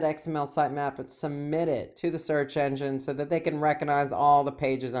take that XML sitemap and submit it to the search engine so that they can recognize all the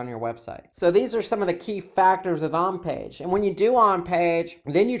pages on your website. So these are some of the key factors of on-page. And when you do on-page,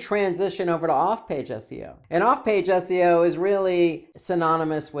 then you transition over to off-page SEO. And off-page SEO is really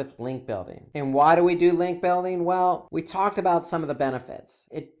synonymous with link building. And why do we do link building? Well, we talked about some of the benefits.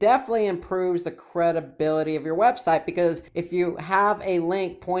 It definitely improves the credibility of your website, because if you have a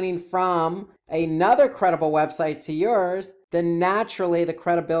link pointing from another credible website to yours, then naturally the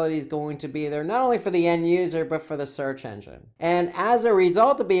credibility is going to be there, not only for the end user, but for the search engine. And as a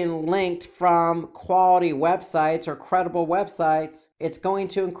result of being linked from quality websites or credible websites, it's going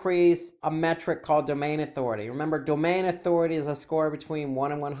to increase a metric called domain authority. Remember, domain authority is a score between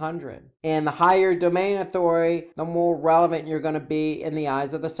 1 and 100. And the higher domain authority, the more relevant you're going to be in the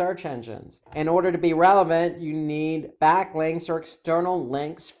eyes of the search engines. In order to be relevant, you need backlinks or external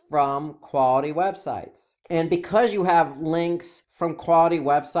links from quality websites. And because you have links from quality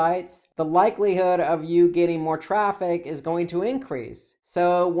websites, the likelihood of you getting more traffic is going to increase.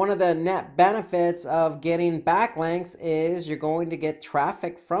 So one of the net benefits of getting backlinks is you're going to get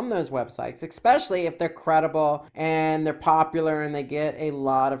traffic from those websites, especially if they're credible and they're popular and they get a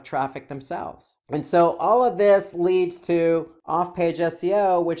lot of traffic themselves. And so all of this leads to off-page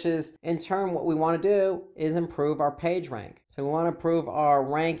SEO, which is in turn what we want to do is improve our page rank. So we want to improve our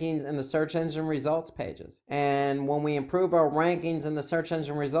rankings in the search engine results pages. And when we improve our rankings in the search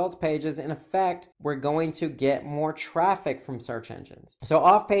engine results pages, in effect, we're going to get more traffic from search engines. So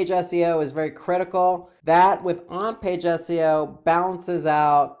off-page SEO is very critical. That with on-page SEO balances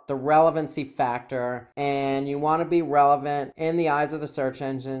out the relevancy factor, and you want to be relevant in the eyes of the search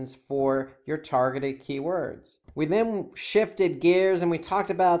engines for your targeted keywords. We then shifted gears and we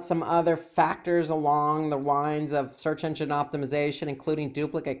talked about some other factors along the lines of search engine optimization, including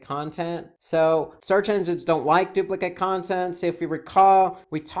duplicate content. So search engines don't like duplicate content. So if you recall,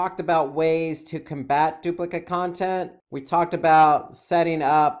 we talked about ways to combat duplicate content. We talked about setting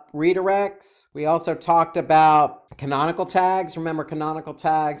up redirects. We also talked about canonical tags. Remember, canonical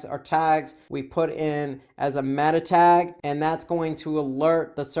tags are tags we put in as a meta tag, and that's going to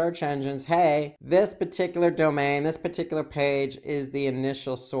alert the search engines, hey, this particular domain, this particular page is the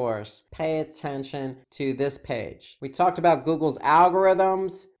initial source. Pay attention to this page. We talked about Google's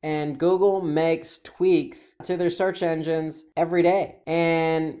algorithms, and Google makes tweaks to their search engines every day.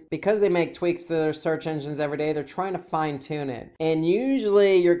 And because they make tweaks to their search engines every day, they're trying to fine tune it. And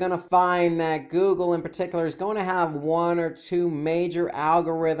usually you're going to find that Google in particular is going to have 1 or 2 major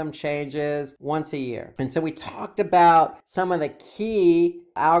algorithm changes once a year. And so we talked about some of the key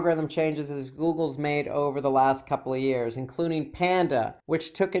algorithm changes as Google's made over the last couple of years, including Panda,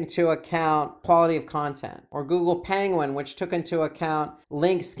 which took into account quality of content, or Google Penguin, which took into account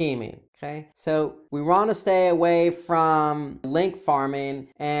link scheming. Okay, so we want to stay away from link farming,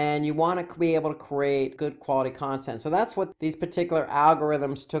 and you want to be able to create good quality content. So that's what these particular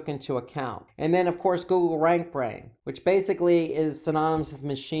algorithms took into account. And then of course Google RankBrain, which basically is synonymous with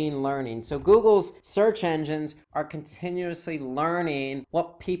machine learning. So Google's search engines are continuously learning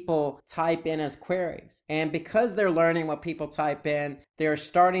what people type in as queries. And because they're learning what people type in, they're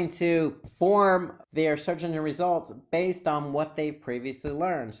starting to form their search engine results based on what they've previously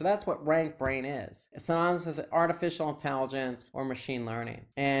learned. So that's what RankBrain is. It's synonymous with artificial intelligence or machine learning.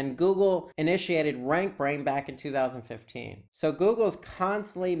 And Google initiated RankBrain back in 2015. So Google is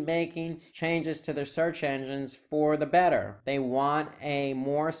constantly making changes to their search engines for the better. They want a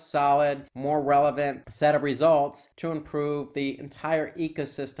more solid, more relevant set of results to improve the entire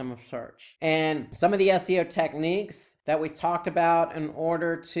ecosystem of search. And some of the SEO techniques that we talked about in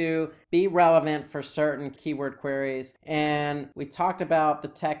order to be relevant for certain keyword queries, and we talked about the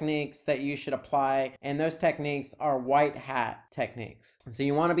techniques that you should apply, and those techniques are white hat techniques. So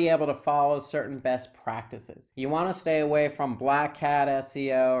you want to be able to follow certain best practices. You want to stay away from black hat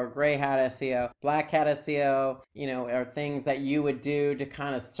SEO or gray hat SEO. Black hat SEO, are things that you would do to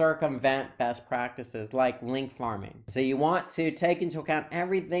kind of circumvent best practices like link farming. So you want to take into account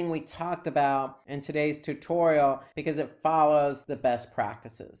everything we talked about in today's tutorial because it follows the best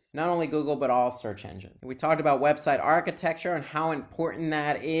practices. Not only Google, but all search engines. We talked about website architecture and how important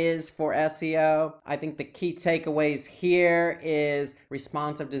that is for SEO. I think the key takeaways here is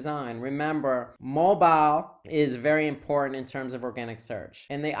responsive design. Remember, mobile is very important in terms of organic search.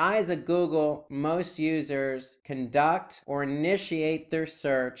 In the eyes of Google, most users conduct or initiate their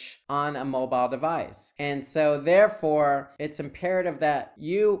search on a mobile device. And so therefore, it's imperative that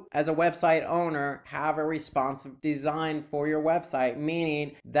you as a website owner have a responsive design for your website,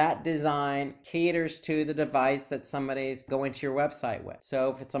 meaning that design caters to the device that somebody's going to your website with. So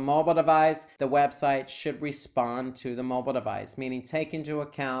if it's a mobile device, the website should respond to the mobile device, meaning take into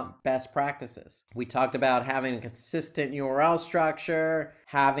account best practices. We talked about having a consistent URL structure,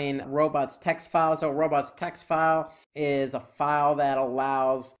 having robots text files. So a robots text file is a file that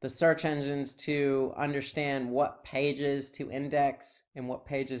allows the search engines to understand what pages to index and what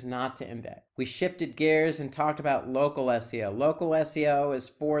pages not to index. We shifted gears and talked about local SEO. Local SEO is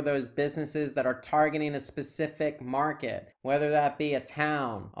for those businesses that are targeting a specific market, whether that be a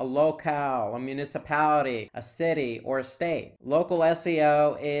town, a locale, a municipality, a city, or a state. Local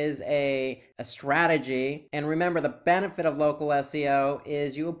SEO is a strategy, and remember, the benefit of local SEO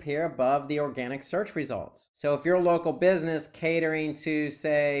is you appear above the organic search results. So if you're a local business catering to,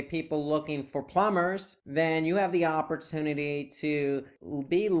 say, people looking for plumbers, then you have the opportunity to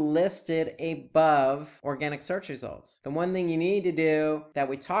be listed above organic search results. The one thing you need to do that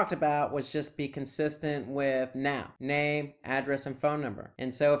we talked about was just be consistent with NAP, name, address, and phone number.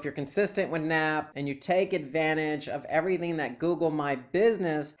 And so if you're consistent with NAP and you take advantage of everything that Google My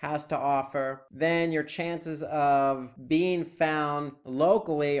Business has to offer, then your chances of being found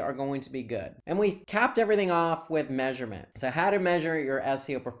locally are going to be good. And we capped everything off with measurement. So how to measure your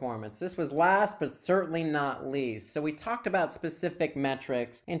SEO performance. This was last but certainly not least. So we talked about specific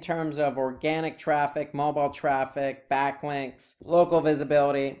metrics in terms of organic traffic, mobile traffic, backlinks, local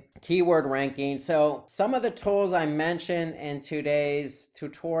visibility, keyword ranking. So some of the tools I mentioned in today's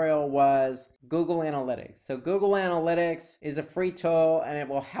tutorial was Google Analytics. So Google Analytics is a free tool and it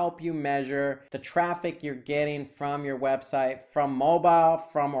will help you measure the traffic you're getting from your website, from mobile,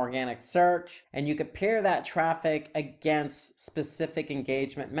 from organic search, and you compare that traffic against specific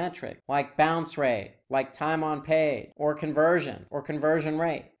engagement metrics like bounce rate, like time on page, or conversion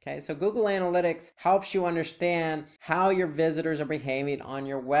rate. Okay, so Google Analytics helps you understand how your visitors are behaving on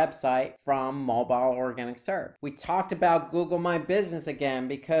your website from mobile organic search. We talked about Google My Business again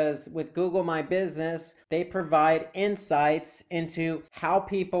because with Google My Business, they provide insights into how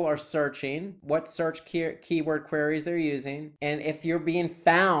people are searching, what search keyword queries they're using, and if you're being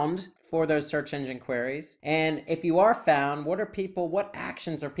found for those search engine queries. And if you are found, what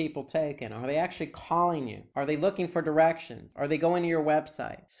actions are people taking? Are they actually calling you? Are they looking for directions? Are they going to your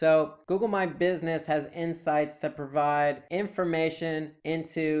website? So Google My Business has insights that provide information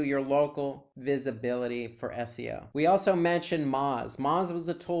into your local visibility for SEO. We also mentioned Moz. Moz was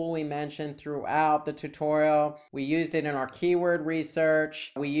a tool we mentioned throughout the tutorial. We used it in our keyword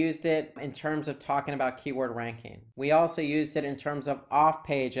research. We used it in terms of talking about keyword ranking. We also used it in terms of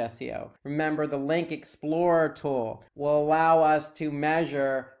off-page SEO. Remember, the Link Explorer tool will allow us to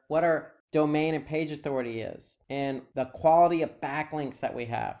measure what our domain and page authority is and the quality of backlinks that we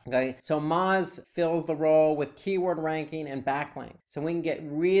have. Okay, so Moz fills the role with keyword ranking and backlinks, so we can get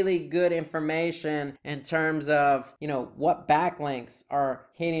really good information in terms of what backlinks are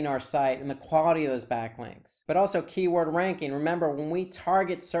hitting our site and the quality of those backlinks, but also keyword ranking. Remember, when we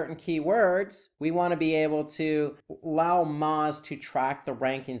target certain keywords, we want to be able to allow Moz to track the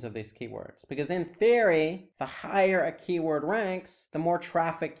rankings of these keywords, because in theory, the higher a keyword ranks, the more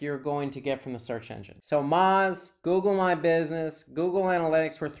traffic you're going to get from the search engine. So Moz, Google My Business, Google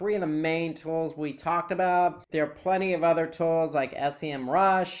Analytics were three of the main tools we talked about. There are plenty of other tools like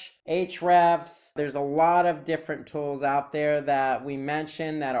SEMrush, Ahrefs. There's a lot of different tools out there that we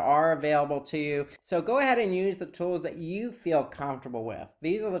mentioned that are available to you. So go ahead and use the tools that you feel comfortable with.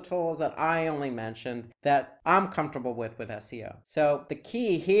 These are the tools that I only mentioned that I'm comfortable with SEO. So the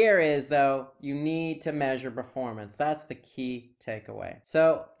key here is, though, you need to measure performance. That's the key takeaway.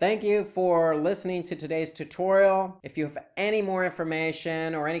 So thank you for listening to today's tutorial. If you have any more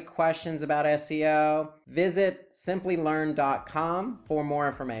information or any questions about SEO, visit Simplilearn.com for more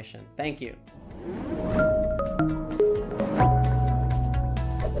information. Thank you.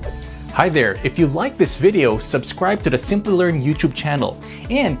 Hi there, if you like this video, subscribe to the Simplilearn YouTube channel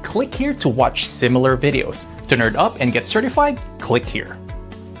and click here to watch similar videos. To nerd up and get certified, click here.